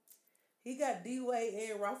 He got D-Wade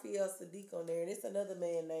and Raphael Sadiq on there. And it's another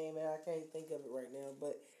man name, and I can't think of it right now.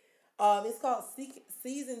 But it's called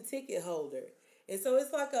Season Ticket Holder. And so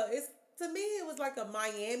it's like to me, it was like a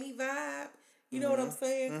Miami vibe. You know what I'm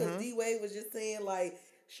saying? Because D-Wade was just saying, like,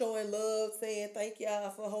 showing love, saying thank y'all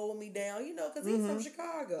for holding me down. You know, because he's from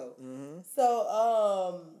Chicago. So,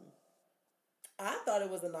 I thought it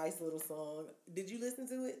was a nice little song. Did you listen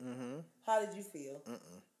to it? How did you feel?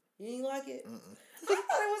 You didn't like it? I thought it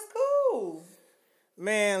was cool.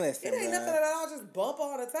 Man, listen. It ain't nothing that I'll just bump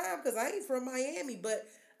all the time because I ain't from Miami, but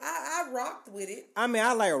I rocked with it. I mean,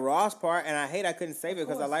 I like Ross part, and I hate I couldn't save it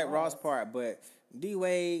because I like Ross part, but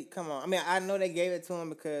D-Wade, come on. I mean, I know they gave it to him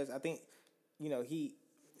because I think, you know,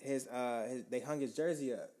 they hung his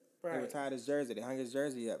jersey up. Right. They retired his jersey. They hung his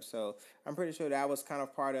jersey up. So I'm pretty sure that was kind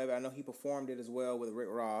of part of it. I know he performed it as well with Rick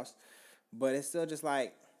Ross. But it's still just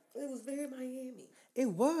like... It was very Miami. It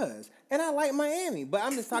was. And I like Miami. But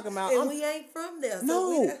I'm just talking about... and we ain't from there. So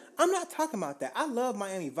no, I'm not talking about that. I love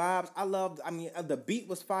Miami vibes. The beat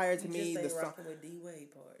was fire to me. You just ain't the rocking with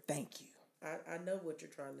D-Wade part. Thank you. I know what you're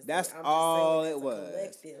trying to say. That's I'm all just saying it was.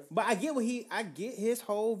 Collective. But I get his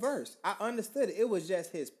whole verse. I understood it. It was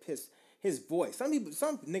just his voice. Some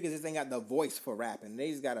niggas just ain't got the voice for rapping. They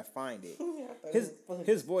just gotta find it. His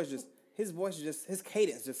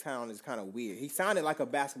cadence just sounded kind of weird. He sounded like a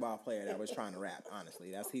basketball player that was trying to rap. Honestly,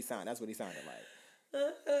 that's what he sounded like.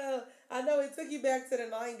 I know it took you back to the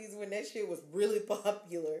 90s when that shit was really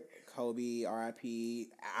popular. Kobe, R.I.P.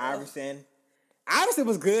 Iverson. Iverson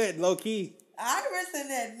was good, low key. Iverson,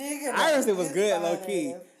 that nigga. Iverson was good, low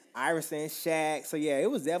key. Iverson, Shaq. So yeah, it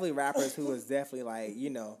was definitely rappers who was definitely like, you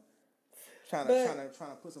know, trying to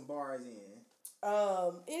put some bars in.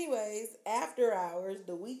 Anyways, After Hours,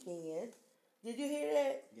 The Weeknd. Did you hear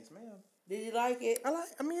that? Yes, ma'am. Did you like it? I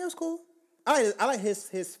mean, it was cool. I like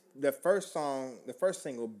the first song, the first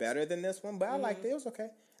single better than this one, but I liked it. It was okay.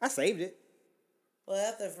 I saved it.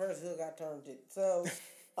 Well, after the first hook, I turned it. So,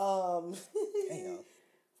 for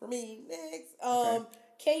me, next. Okay.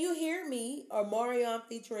 Can You Hear Me? Or Marion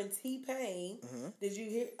featuring T-Pain. Did you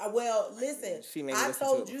hear? Well, listen. I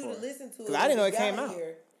told you to listen to it. Because I didn't know it came out.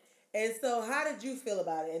 And so, how did you feel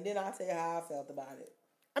about it? And then I'll tell you how I felt about it.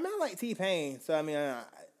 I mean, I like T-Pain. So, I mean,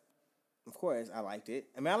 of course, I liked it.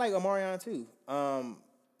 I mean, I like Omarion, too.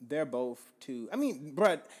 They're both too. I mean,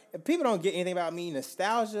 bruh, if people don't get anything about me,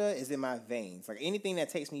 nostalgia is in my veins. Like, anything that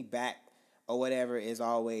takes me back or whatever is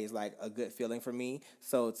always, like, a good feeling for me.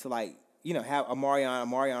 So, to, like, you know, have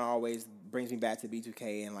Omarion always brings me back to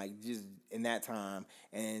B2K and, like, just in that time.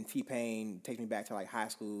 And T-Pain takes me back to, like, high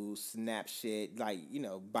school, snap shit, like, you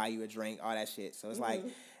know, buy you a drink, all that shit. So, it's like,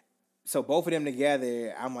 so both of them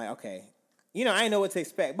together, I'm like, okay. You know, I didn't know what to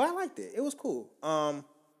expect, but I liked it. It was cool.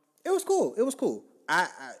 It was cool. I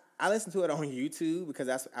listened to it on YouTube because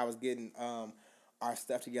I was getting our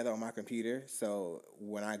stuff together on my computer. So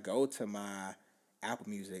when I go to my Apple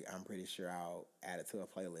Music, I'm pretty sure I'll add it to a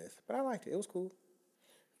playlist. But I liked it. It was cool.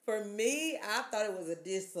 For me, I thought it was a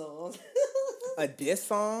diss song. A diss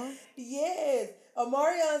song? Yes.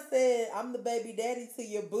 Omarion said, "I'm the baby daddy to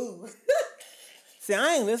your boo." See,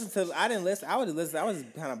 I didn't listen. I was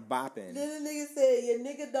kind of bopping. Then the nigga said, "Your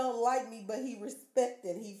nigga don't like me, but he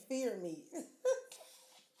respected. He fear me."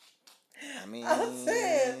 I mean, I'm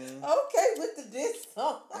saying, okay with the diss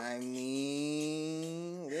song. I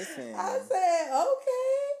mean, listen. I said,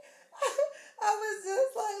 okay. I was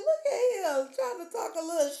just like, look at him. trying to talk a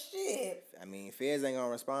little shit. I mean, Feds ain't gonna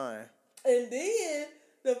respond. And then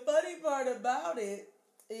the funny part about it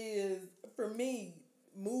is, for me,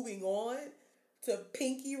 moving on to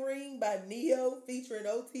Pinky Ring by Neo featuring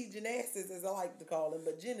OT Genesis, as I like to call him,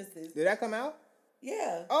 but Genesis. Did that come out?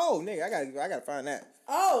 Yeah. Oh, nigga, I gotta find that.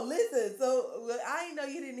 Oh, listen. So I didn't know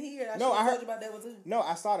you didn't hear it. I heard you about that one too. No,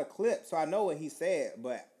 I saw the clip, so I know what he said.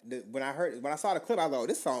 But when I saw the clip, I was like, oh,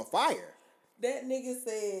 this song fire. That nigga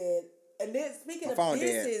said, and then speaking My of phone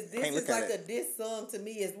disses, dead. this is like a diss song to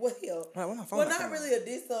me as well. Right, my phone Well, not not really a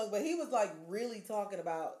diss song, but he was like really talking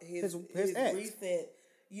about his ex. recent,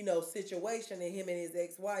 situation and him and his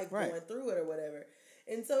ex-wife Right. going through it or whatever.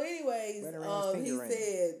 And so, anyways, he ring.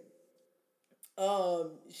 said,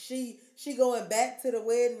 she going back to the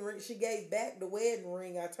wedding ring. She gave back the wedding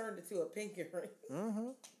ring. I turned it to a pinky ring. Mm-hmm.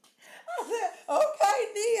 I said, okay,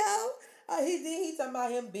 Neo. He talking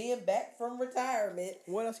about him being back from retirement.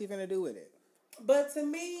 What else he finna do with it? But to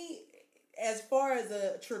me, as far as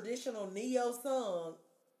a traditional Neo song,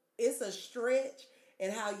 it's a stretch.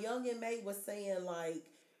 And how Young and May was saying, like,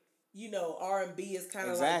 R&B is kind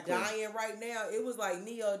of like dying right now. It was like,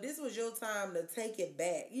 Neo, this was your time to take it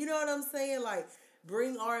back. You know what I'm saying? Like,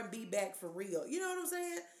 bring R&B back for real. You know what I'm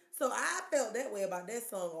saying? So I felt that way about that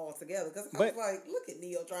song altogether. Because I was like, look at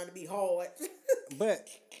Neo trying to be hard. But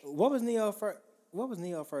what was Neo's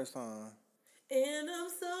first song? And I'm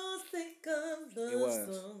so sick of the It was.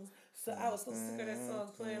 songs. So I was so sick of that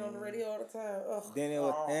song playing on the radio all the time. Ugh. Then it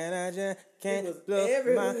was, and I just can't blow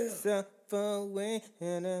myself away.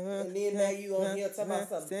 And then now you on here talking about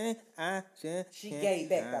something. She gave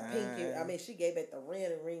back the pinky. I mean, she gave back the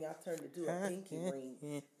red ring. I turned it to a pinky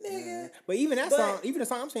ring, nigga. But even the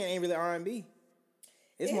song I'm saying ain't really R&B.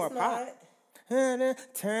 It's more pop. Turn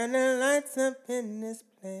the lights up in this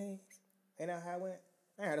place. Ain't that how it went?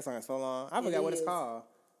 I heard that song in so long. I forgot what it's called.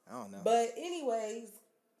 I don't know. But anyways,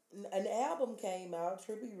 an album came out,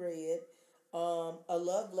 Trippie Redd, A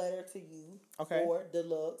Love Letter to You, for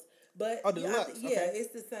Deluxe. But Deluxe.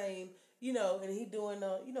 It's the same, and he doing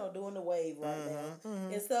the wave right now.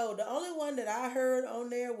 Mm-hmm. And so the only one that I heard on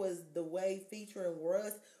there was The Wave featuring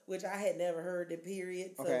Russ, which I had never heard the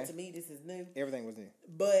period. So to me, this is new. Everything was new.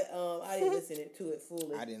 But I didn't listen to it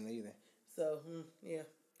fully. I didn't either. So yeah.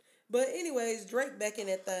 But anyways, Drake back in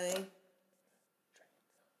that thing.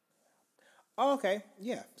 Oh, okay.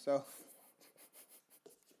 Yeah. So,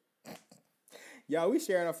 y'all, we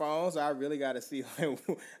sharing our phones. So I really got to see. I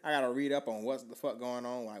got to read up on what's the fuck going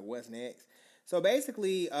on. Like, what's next? So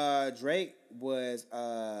basically, Drake was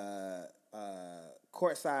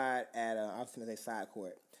courtside at I was going to say side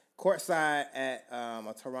court. Courtside at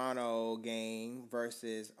a Toronto game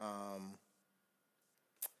versus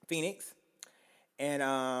Phoenix, and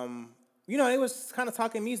they was kind of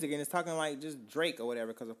talking music, and it's talking like just Drake or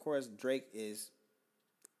whatever, because of course Drake is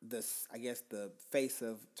the face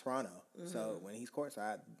of Toronto. Mm-hmm. So when he's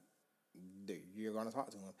courtside, you're gonna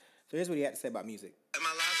talk to him. So here's what he had to say about music. My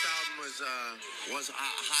last album was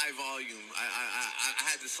high volume. I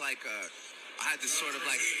had this sort of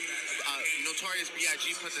Notorious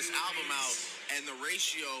B.I.G. put this album out, and the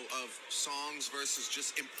ratio of songs versus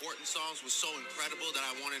just important songs was so incredible that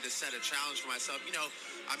I wanted to set a challenge for myself.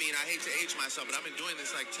 I hate to age myself, but I've been doing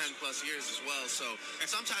this like 10 plus years as well. So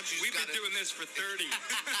sometimes we've been doing this for 30.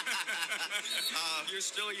 You're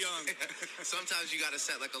still young. Sometimes you got to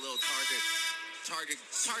set like a little target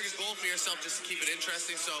goal for yourself just to keep it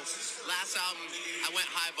interesting. So last album I went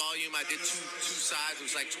high volume. I did two sides. It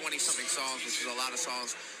was like 20 something songs, which is a lot of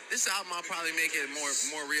songs. This album I'll probably make it more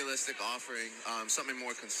realistic offering, something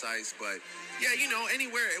more concise. But yeah,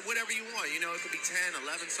 anywhere, whatever you want. It could be 10,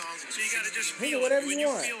 11 songs. So you got to just feel whatever it. When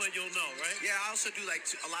you you want. feel it, you'll know, right? Yeah, I also do like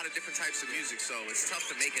a lot of different types of music, so it's tough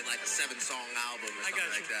to make it like a 7-song album or something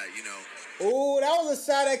like that. Ooh, that was a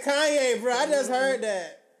shot at Kanye, bro. I just heard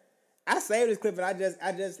that. I saved this clip, and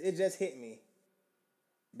it just hit me.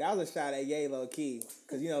 That was a shot at Ye low key,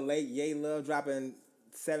 because Ye love dropping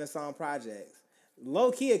 7-song projects.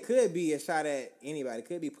 Low key, it could be a shot at anybody. It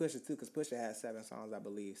could be Pusha too, because Pusha has 7 songs, I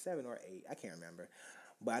believe, 7 or 8. I can't remember,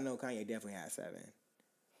 but I know Kanye definitely has 7.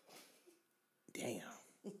 Damn,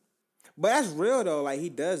 but that's real though. Like he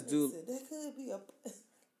does do. That could be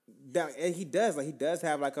a. He does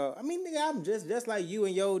have like a. I mean, nigga, I'm just like you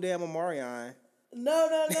and yo damn Omarion. No.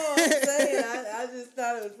 I'm saying I just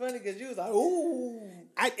thought it was funny because you was like, ooh.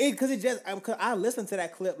 Because I listened to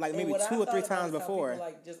that clip like maybe 2 or 3 times before. People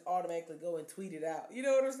like just automatically go and tweet it out. You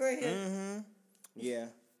know what I'm saying? Mm-hmm. Yeah.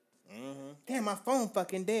 Mm-hmm. Damn, my phone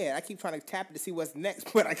fucking dead. I keep trying to tap it to see what's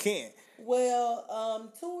next, but I can't.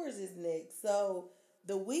 Well, tours is next. So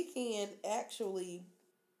The Weeknd actually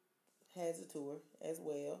has a tour as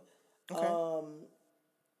well. Okay.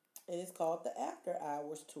 And it's called the After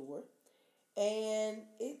Hours Tour. And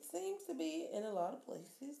it seems to be in a lot of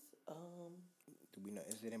places. Do we know?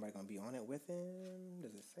 Is anybody gonna be on it with him?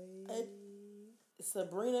 Does it say?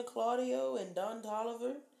 Sabrina Claudio and Don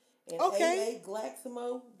Tolliver and Okay. AA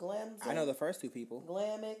Glaximo, I know the first two people.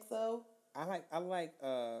 Glam XO. I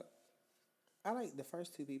like the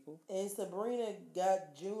first two people. And Sabrina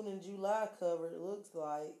got June and July covered, it looks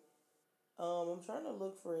like. I'm trying to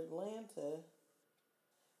look for Atlanta.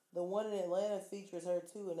 The one in Atlanta features her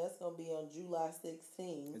too, and that's gonna be on July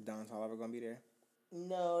 16th. Is Don Tolliver gonna be there?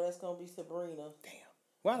 No, that's gonna be Sabrina. Damn.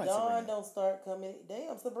 Well, I like Dawn Sabrina. don't start coming.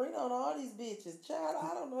 Damn, Sabrina on all these bitches. Child,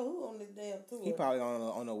 I don't know who on this damn tour. He probably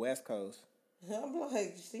on the West Coast. I'm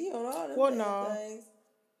like, she on all them Well, damn no. things.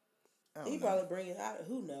 I He don't know. probably bring it out.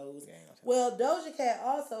 Who knows? Yeah, Well, Doja Cat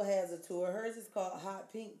also has a tour. Hers is called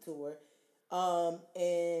Hot Pink Tour.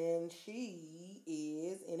 And she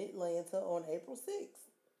is in Atlanta on April 6th.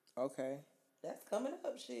 Okay. That's coming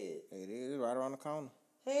up, shit. It is right around the corner.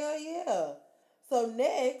 Hell yeah. So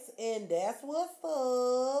next, and that's what's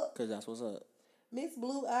up. Cause that's what's up. Miss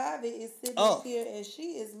Blue Ivy is sitting Oh. up here, and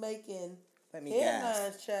she is making Let me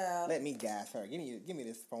headlines, gas. child. Let me gas her. Give me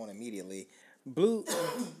this phone immediately. Blue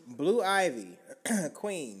Ivy,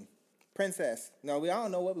 Queen, Princess. No, I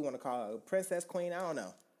don't know what we want to call her. Princess, Queen. I don't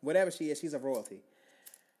know. Whatever she is, she's a royalty.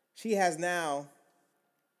 She has now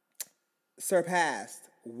surpassed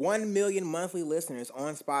 1 million monthly listeners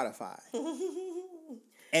on Spotify.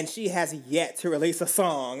 And she has yet to release a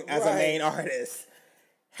song as a main artist.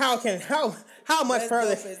 How much That's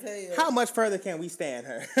further dope as hell. how much further can we stand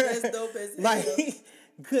her? That's dope as hell. Like,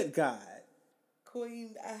 good God.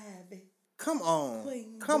 Queen Ivy. Come on.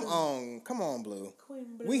 Queen Come Blue. on. Come on, Blue.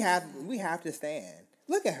 Queen Blue. We have to stand.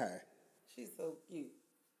 Look at her. She's so cute.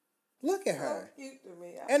 Look at So her. cute to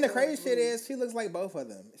me. I And the love crazy shit Blue. is she looks like both of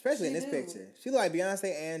them. Especially in She this do. picture. She look like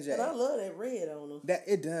Beyonce and Jay. And I love that red on her. That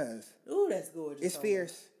it does. Ooh, that's gorgeous. It's on her.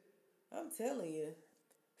 fierce. I'm telling you.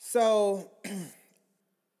 So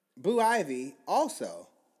Blue Ivy also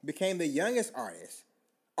became the youngest artist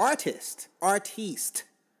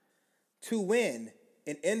to win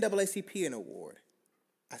an NAACP award.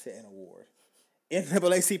 I said an award.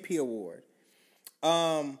 NAACP award.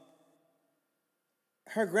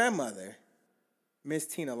 Her grandmother, Miss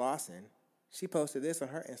Tina Lawson, she posted this on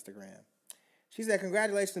her Instagram. She said,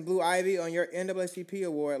 "Congratulations, Blue Ivy, on your NAACP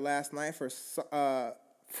award last night for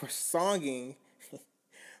songing,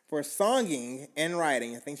 for songing and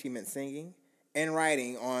writing. I think she meant singing and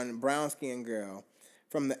writing on Brown Skin Girl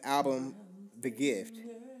from the album The Gift.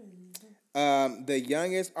 The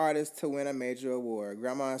youngest artist to win a major award.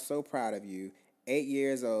 Grandma is so proud of you. 8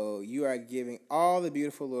 years old. You are giving all the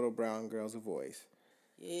beautiful little brown girls a voice."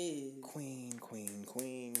 Yes. Queen, queen,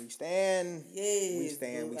 queen. We stand. Yes. We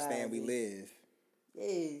stand, Blue we stand, we Ivy. live.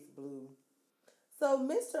 Yes, Blue. So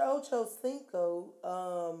Mr. Ocho Cinco,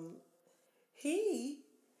 he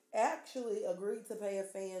actually agreed to pay a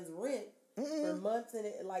fan's rent for months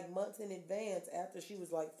in advance after she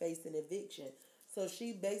was like facing eviction. So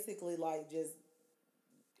she basically like just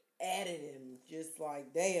added him, just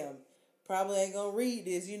like, damn, probably ain't gonna read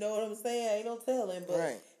this. You know what I'm saying? Ain't no telling, but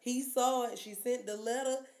Right. he saw it. She sent the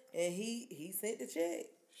letter, and he sent the check.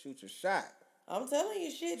 Shoot your shot. I'm telling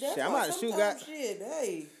you, shit. That's Shit, I'm why about to shoot sometimes shit.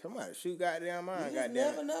 Hey, I'm about to shoot goddamn mine, you just goddamn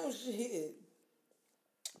never it. know shit.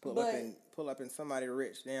 Pull But- up in somebody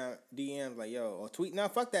rich damn DMs like, yo, or tweet. Now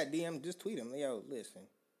fuck that DM, just tweet them. Yo, listen.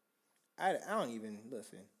 I don't even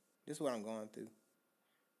listen. This is what I'm going through.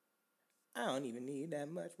 I don't even need that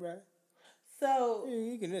much, bro. So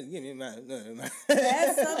You can just give me my.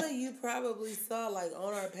 that's something you probably saw like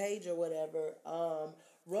on our page or whatever.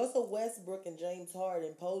 Russell Westbrook and James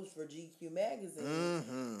Harden posed for GQ magazine,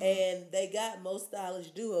 Mhm. and they got most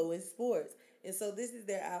stylish duo in sports. And so this is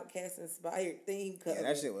their Outcast inspired theme cover. Yeah,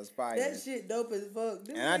 that shit was fire. That shit dope as fuck.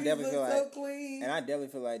 Them And I niggas definitely look feel so like, clean. and I definitely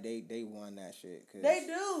feel like they won that shit. Cause They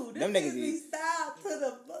do. Them niggas be styled to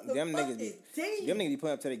the them niggas be team. them niggas be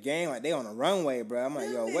putting up to the game like they on the runway, bro. I'm like,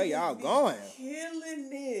 Them yo, where niggas y'all be going? Killing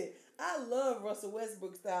it. I love Russell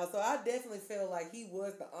Westbrook style, so I definitely feel like he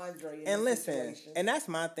was the Andre in And this listen, situation. and that's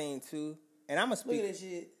my thing too. And I'm gonna Look speak at this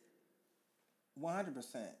shit.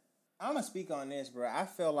 100%. I'm gonna speak on this, bro. I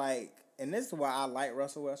feel like, and this is why I like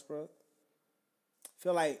Russell Westbrook.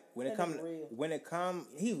 Feel like when That it nigga come,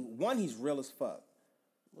 real. he's real as fuck.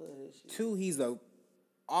 Look at this shit. 2, he's a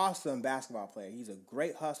awesome basketball player. He's a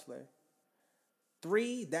great hustler.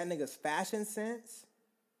 3, that nigga's fashion sense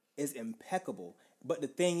is impeccable. But the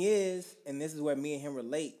thing is, and this is where me and him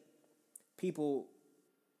relate, people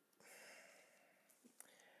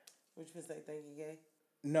What you finna say? Thank you, gay.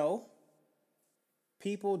 no.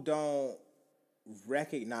 people don't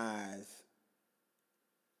recognize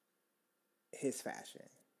his fashion.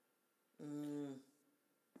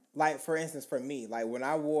 Like, for instance, for me, like when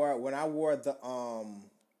I wore the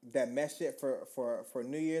that mesh shit for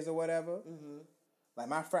New Year's or whatever. Like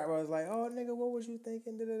my frat bro was like, "Oh nigga, what was you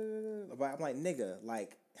thinking?" But I'm like, nigga,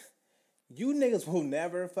 like you niggas will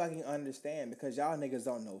never fucking understand because y'all niggas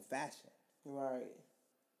don't know fashion. Right.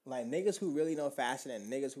 Like niggas who really know fashion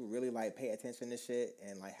and niggas who really like pay attention to shit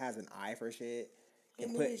and like has an eye for shit.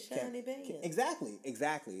 Exactly.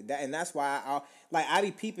 That's why I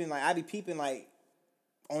be peeping like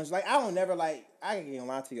on like I don't never like I ain't gonna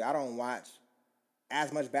lie to you, I don't watch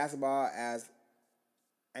as much basketball as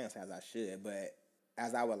I ain't gonna say as I should, but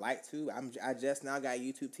as I would like to. I just now got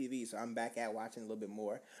YouTube TV, so I'm back at watching a little bit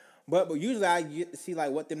more. But usually I get to see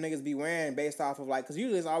like what them niggas be wearing based off of like, cause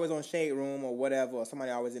usually it's always on Shade Room or whatever, or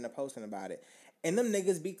somebody always in there posting about it, and them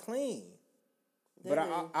niggas be clean. But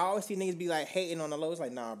I always see niggas be like hating on the low. It's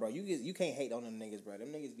like, nah, bro, you can't hate on them niggas, bro.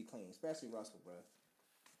 Them niggas be clean, especially Russell, bro.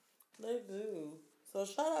 They do. So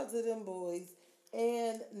shout out to them boys.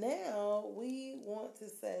 And now we want to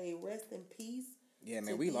say rest in peace. Yeah,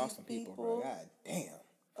 man, we lost some people, bro. God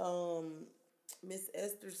damn. Miss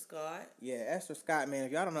Esther Scott. Yeah, Esther Scott, man.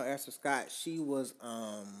 If y'all don't know Esther Scott, she was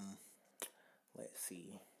let's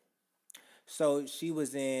see. So she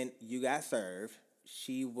was in You Got Served.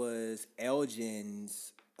 She was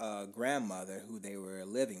Elgin's grandmother, who they were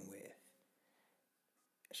living with.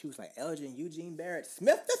 She was like Elgin Eugene Barrett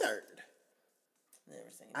Smith III.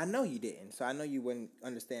 Never seen it. I know you didn't, so I know you wouldn't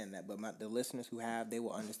understand that. But the listeners who have, they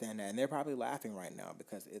will understand that, and they're probably laughing right now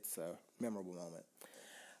because it's a memorable moment.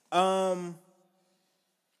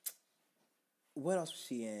 What else was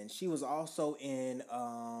she in? She was also in.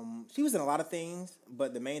 She was in a lot of things,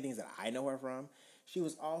 but the main things that I know her from, she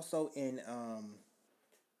was also in.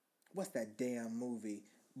 What's that damn movie?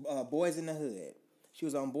 Boys in the Hood. She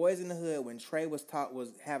was on Boys in the Hood when Trey was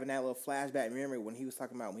having that little flashback memory when he was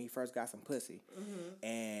talking about when he first got some pussy.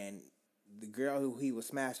 And the girl who he was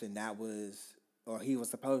smashing, he was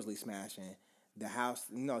supposedly smashing, the house,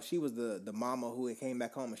 she was the mama who came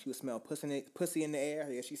back home and she would smell pussy in the air.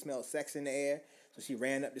 Yeah, she smelled sex in the air. So she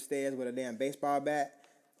ran up the stairs with a damn baseball bat,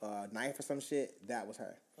 knife or some shit. That was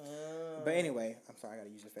her. But anyway, I'm sorry, I gotta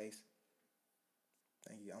use your face.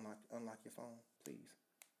 Thank you. Unlock your phone, please.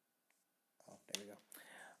 Oh, there we go.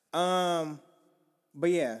 But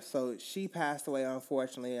yeah, so she passed away,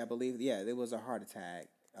 unfortunately. I believe, it was a heart attack.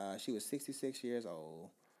 She was 66 years old.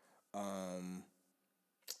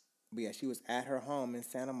 But yeah, she was at her home in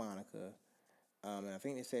Santa Monica. And I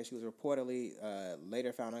think they said she was reportedly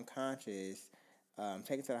later found unconscious,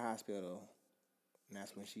 taken to the hospital. And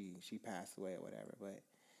that's when she passed away or whatever. But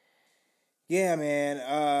yeah, man.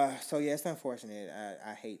 So yeah, it's unfortunate.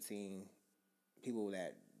 I hate seeing people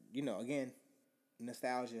that, again,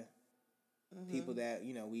 nostalgia. People that,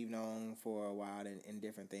 we've known for a while in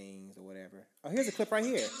different things or whatever. Oh, here's a clip right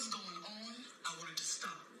here. Whatever's going on, I want it to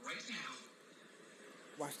stop right now.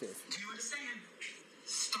 Watch this. Do you understand?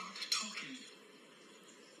 Stop talking.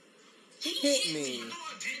 Hit me. No,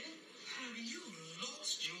 I didn't. Have you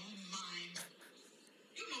lost your mind?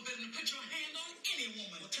 You know better than put your hand on any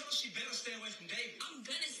woman. Well, tell her she better stay away from David. I'm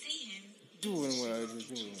gonna see him. Doing what I was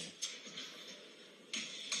doing.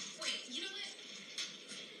 Wait, you know what?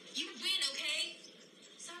 You win, okay?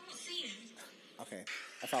 So I won't see him. Okay,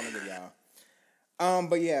 that's all I'm gonna give y'all.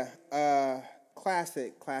 But yeah,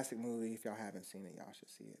 classic movie. If y'all haven't seen it, y'all should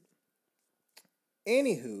see it.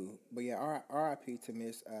 Anywho, but yeah, R.I.P. to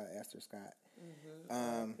Miss Esther Scott.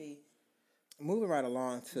 Moving right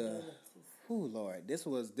along to, Lord, this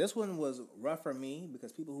one was rough for me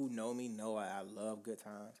because people who know me know I love good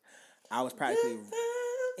times. I was practically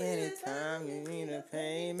anytime you need a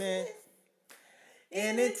payment,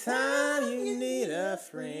 anytime you need a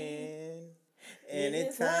friend.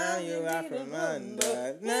 Anytime you're out from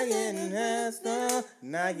under, not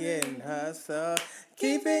getting hustle,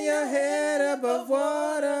 keeping your head above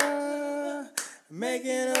water,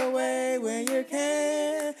 making a way when you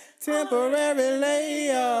can, temporary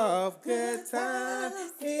layoff, good time,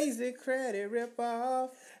 easy credit rip-off,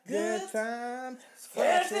 good time,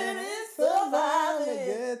 scratching and surviving,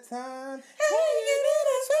 good time, hanging in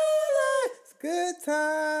a twilight, good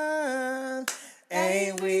time.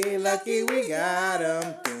 Ain't we lucky we got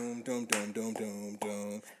 'em? Doom, doom, doom, doom, doom,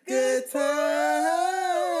 doom. Good time.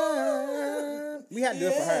 We had to do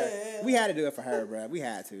it for her. We had to do it for her, bro. We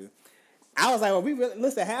had to. I was like, well, we really,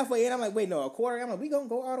 listen, halfway in, I'm like, wait, no, a quarter. I'm like, we gonna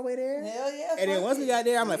go all the way there? Hell yeah. And then once we got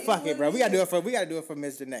there, I'm like, fuck it, bro. We gotta do it for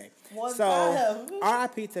Miss Janae. So,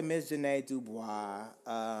 R.I.P. to Miss Janae Dubois.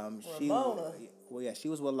 Well, yeah, she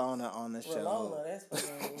was with Lona on the show. Ramona, that's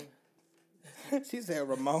funny. She said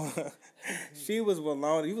Ramona. She was with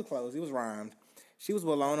Lona. He was close. He was rhymed. She was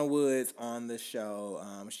with Lona Woods on the show.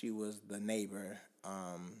 She was the neighbor.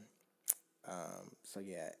 So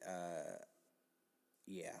yeah.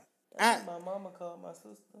 Yeah. That's what my mama called my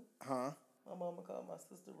sister. Huh? My mama called my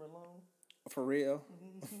sister Ramona. For real?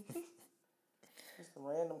 Just some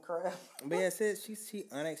random crap. But yeah, sis, she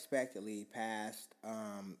unexpectedly passed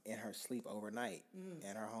in her sleep overnight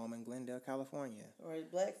at her home in Glendale, California. Or as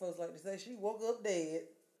black folks like to say, she woke up dead.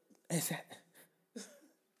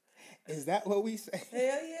 Is that what we say? Hell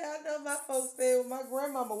yeah, I know my folks said when my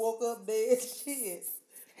grandmama woke up dead. Shit.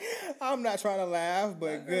 I'm not trying to laugh,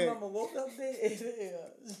 but my good. Grandmama woke up dead.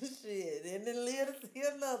 Yeah. Shit. And then lived to see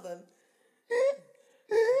another.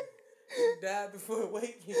 She died before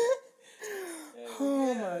waking.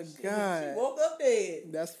 Oh my God. She woke up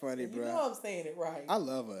dead. That's funny, And bro. You know I'm saying it right. I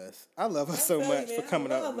love us. I love us so much for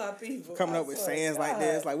coming up with sayings like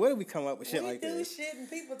this. Like, where do we come up with shit like this? We do shit and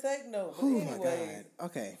people take notes. Oh my God.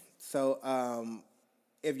 Okay. So,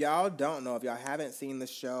 if y'all don't know, if y'all haven't seen the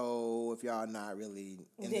show, if y'all not really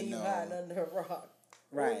in then the know. you hiding under a rock.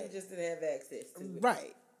 Right. Or you just didn't have access to it.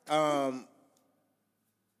 Right.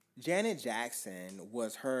 Janet Jackson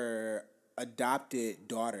was her adopted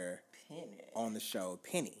daughter on the show,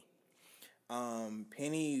 Penny.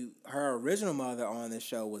 Penny, her original mother on the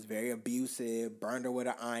show was very abusive, burned her with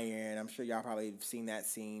an iron. I'm sure y'all probably have seen that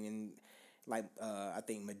scene in, like, I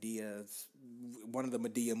think Medea's, one of the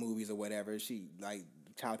Medea movies or whatever. She, like,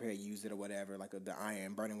 Tyler Perry used it or whatever, like the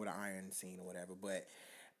iron, burning with an iron scene or whatever. But,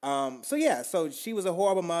 so she was a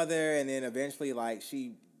horrible mother, and then eventually, like,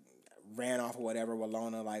 she ran off or whatever.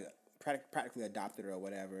 Walona, like, practically adopted her or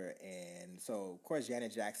whatever. And so, of course,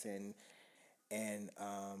 Janet Jackson and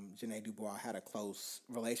Janae DuBois had a close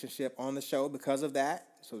relationship on the show because of that.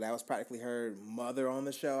 So that was practically her mother on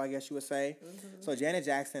the show, I guess you would say. Mm-hmm. So Janet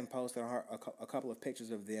Jackson posted a couple of pictures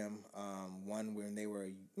of them, one when they were,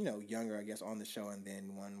 younger, I guess, on the show, and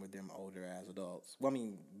then one with them older as adults. Well, I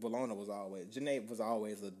mean, Janae was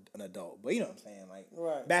always an adult, but you know what I'm saying? Like,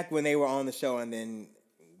 right. Back when they were on the show and then...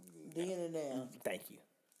 Then and now. Thank you.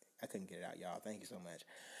 I couldn't get it out, y'all. Thank you so much.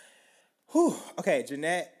 Whew. Okay,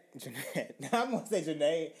 Jeanette. Now I'm going to say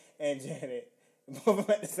Janae and Janet, both of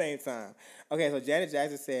them at the same time. Okay, so Janet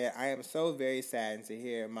Jackson said, I am so very saddened to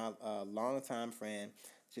hear my longtime friend,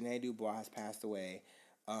 Janae DuBois, has passed away.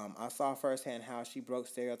 I saw firsthand how she broke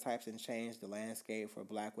stereotypes and changed the landscape for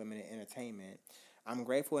black women in entertainment. I'm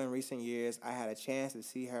grateful in recent years I had a chance to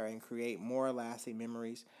see her and create more lasting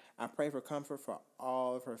memories. I pray for comfort for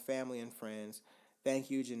all of her family and friends.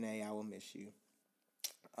 Thank you, Janae. I will miss you.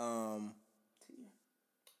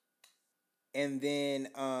 And then,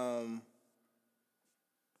 I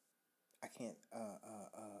can't,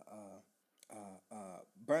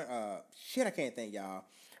 I can't think, y'all.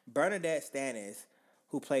 Bernadette Stanis,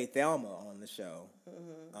 who played Thelma on the show,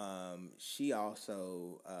 she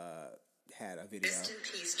also, had a video. Rest in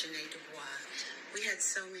peace, Janae DuBois. We had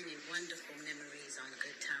so many wonderful memories on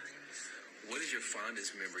Good Times. What is your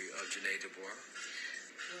fondest memory of Janae DuBois?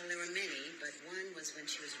 Well, there were many, but one was when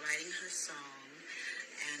she was writing her song.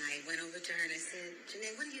 And I went over to her and I said,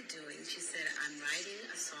 Janae, what are you doing? She said, I'm writing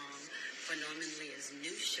a song for Norman Lear's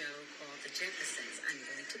new show called The Jeffersons. I'm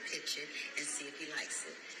going to pitch it and see if he likes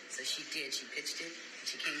it. So she did. She pitched it, and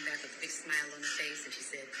she came back with a big smile on her face, and she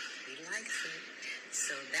said, he likes it.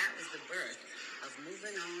 So that was the birth of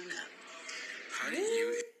Moving On Up. How did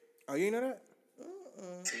you... Oh, you know that?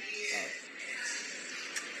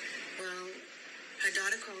 Well, her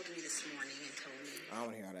daughter called me this morning and told me. I don't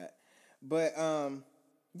want to hear all that. But,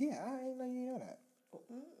 yeah, I didn't know you know that.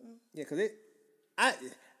 Yeah, because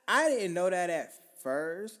I didn't know that at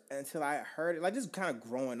first until I heard it. Like, just kind of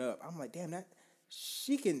growing up. I'm like, damn,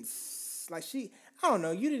 she can, like, I don't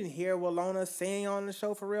know, you didn't hear Walona sing on the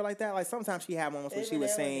show for real like that? Like, sometimes she had moments where she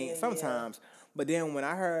would sing, sometimes. Yeah. But then when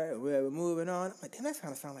I heard We're Moving On, I'm like, damn, that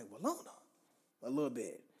kind of sound like Walona a little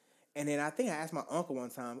bit. And then I think I asked my uncle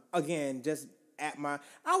one time, again, just...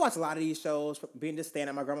 I watch a lot of these shows, being just staying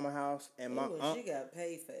at my grandma's house, and my she got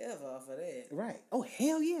paid forever off of that. Right. Oh,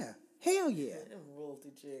 hell yeah. Them royalty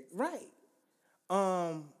checks. Right.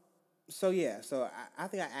 So yeah. So I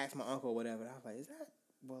think I asked my uncle or whatever. I was like, "Is that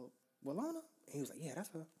Walona?" And he was like, "Yeah, that's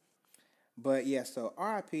her." But yeah. So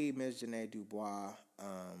R.I.P. Miss Janae DuBois.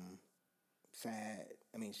 Sad.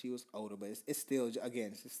 I mean, she was older, but it's still, again,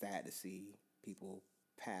 it's just sad to see people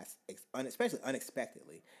pass, especially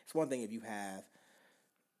unexpectedly. It's one thing if you have,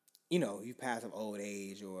 you know, you pass of old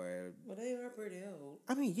age or. Well, they are pretty old.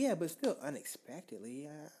 I mean, yeah, but still unexpectedly.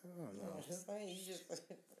 I don't know. I'm just saying, you just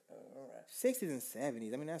all right. 60s and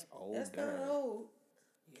 70s. I mean, that's old. That's not old.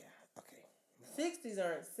 Yeah. Okay. 60s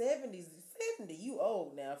aren't 70s. 70, you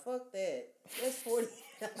old now. Fuck that. That's 40.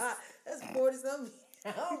 That's 40 something.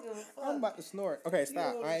 I don't give a fuck. I'm about to snort. Okay,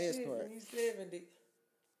 stop. You I ain't shit snort. when you 70.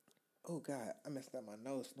 Oh God, I messed up my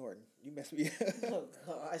nose snorting. You messed me up. Oh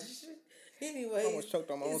gosh. Anyway, I almost choked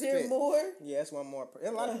on my own is there spit. more? Yes, one more. A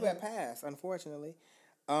lot of people have passed, unfortunately.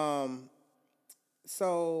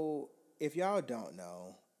 So if y'all don't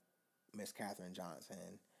know Miss Katherine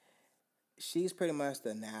Johnson, she's pretty much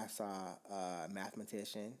the NASA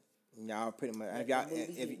mathematician. Y'all pretty much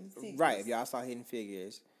if y'all saw Hidden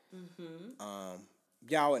Figures,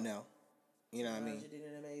 y'all would know. You know what I mean? She did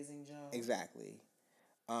an amazing job. Exactly.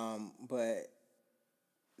 But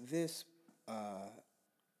this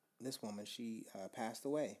woman, she passed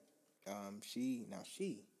away. She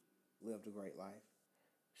lived a great life.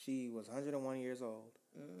 She was 101 years old.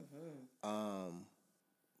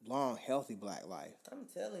 Long, healthy black life. I'm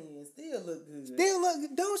telling you, it still look good. Still look,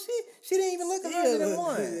 don't she? She didn't even look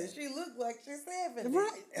 101. She looked like she's 70.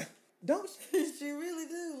 Right? Don't she? She really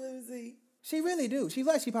do. Let me see. She really do. She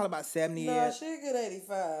probably about 70 Nah, years. she a good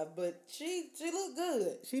 85, but she look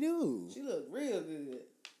good. She do. She look real good.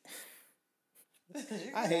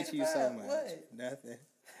 I hate you so much. What? Nothing.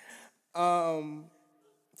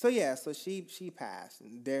 So yeah, so she passed.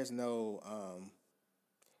 There's no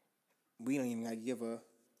we don't even gotta give a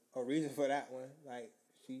reason for that one. Like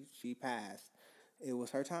she passed. It was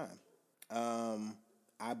her time.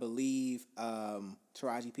 I believe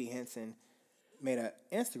Taraji P. Henson made an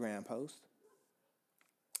Instagram post.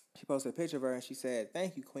 She posted a picture of her and she said,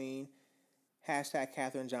 "Thank you, Queen. Hashtag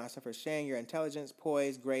Katherine Johnson for sharing your intelligence,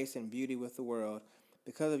 poise, grace, and beauty with the world.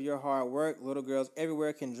 Because of your hard work, little girls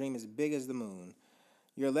everywhere can dream as big as the moon.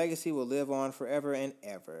 Your legacy will live on forever and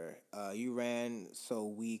ever. You ran so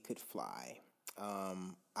we could fly.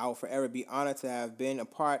 I will forever be honored to have been a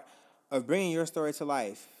part of bringing your story to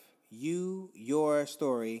life. Your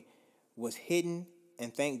story was hidden,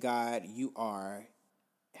 and thank God you are.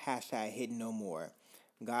 Hashtag hidden no more.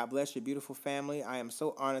 God bless your beautiful family. I am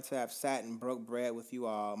so honored to have sat and broke bread with you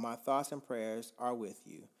all. My thoughts and prayers are with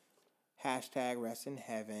you. Hashtag rest in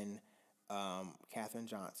heaven, Katherine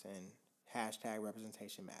Johnson. Hashtag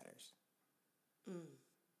representation matters."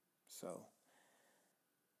 So,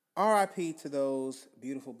 RIP to those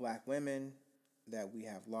beautiful black women that we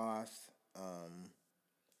have lost.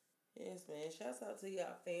 Yes, man. Shouts out to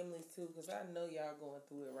y'all families too, because I know y'all going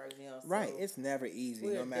through it right now. So Right, it's never easy,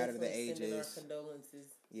 no matter the ages. Sending our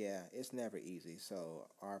condolences. Yeah, it's never easy. So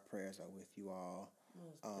our prayers are with you all.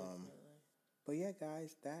 But yeah,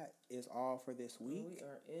 guys, that is all for this week. We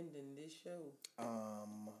are ending this show.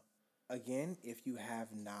 Again, if you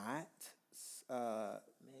have not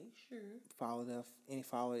make sure followed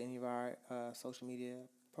any of our social media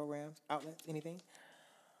programs, outlets, anything.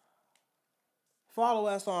 Follow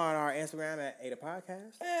us on our Instagram at Ada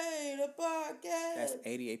Podcast. Ada Podcast. That's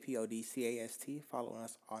ADAPODCAST. Follow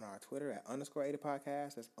us on our Twitter at _Ada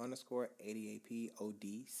Podcast. That's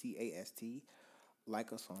 _ADAPODCAST.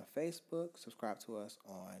 Like us on Facebook. Subscribe to us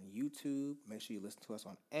on YouTube. Make sure you listen to us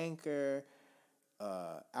on Anchor,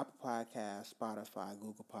 Apple Podcasts, Spotify,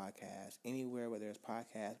 Google Podcasts, anywhere where there's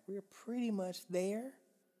podcasts. We're pretty much there.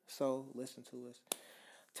 So listen to us.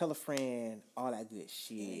 Tell a friend, all that good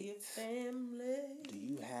shit. Your family. Do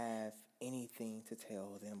you have anything to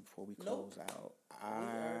tell them before we close out?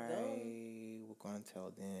 We're going to tell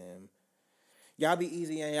them. Y'all be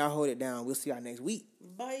easy and y'all hold it down. We'll see y'all next week.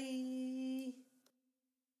 Bye.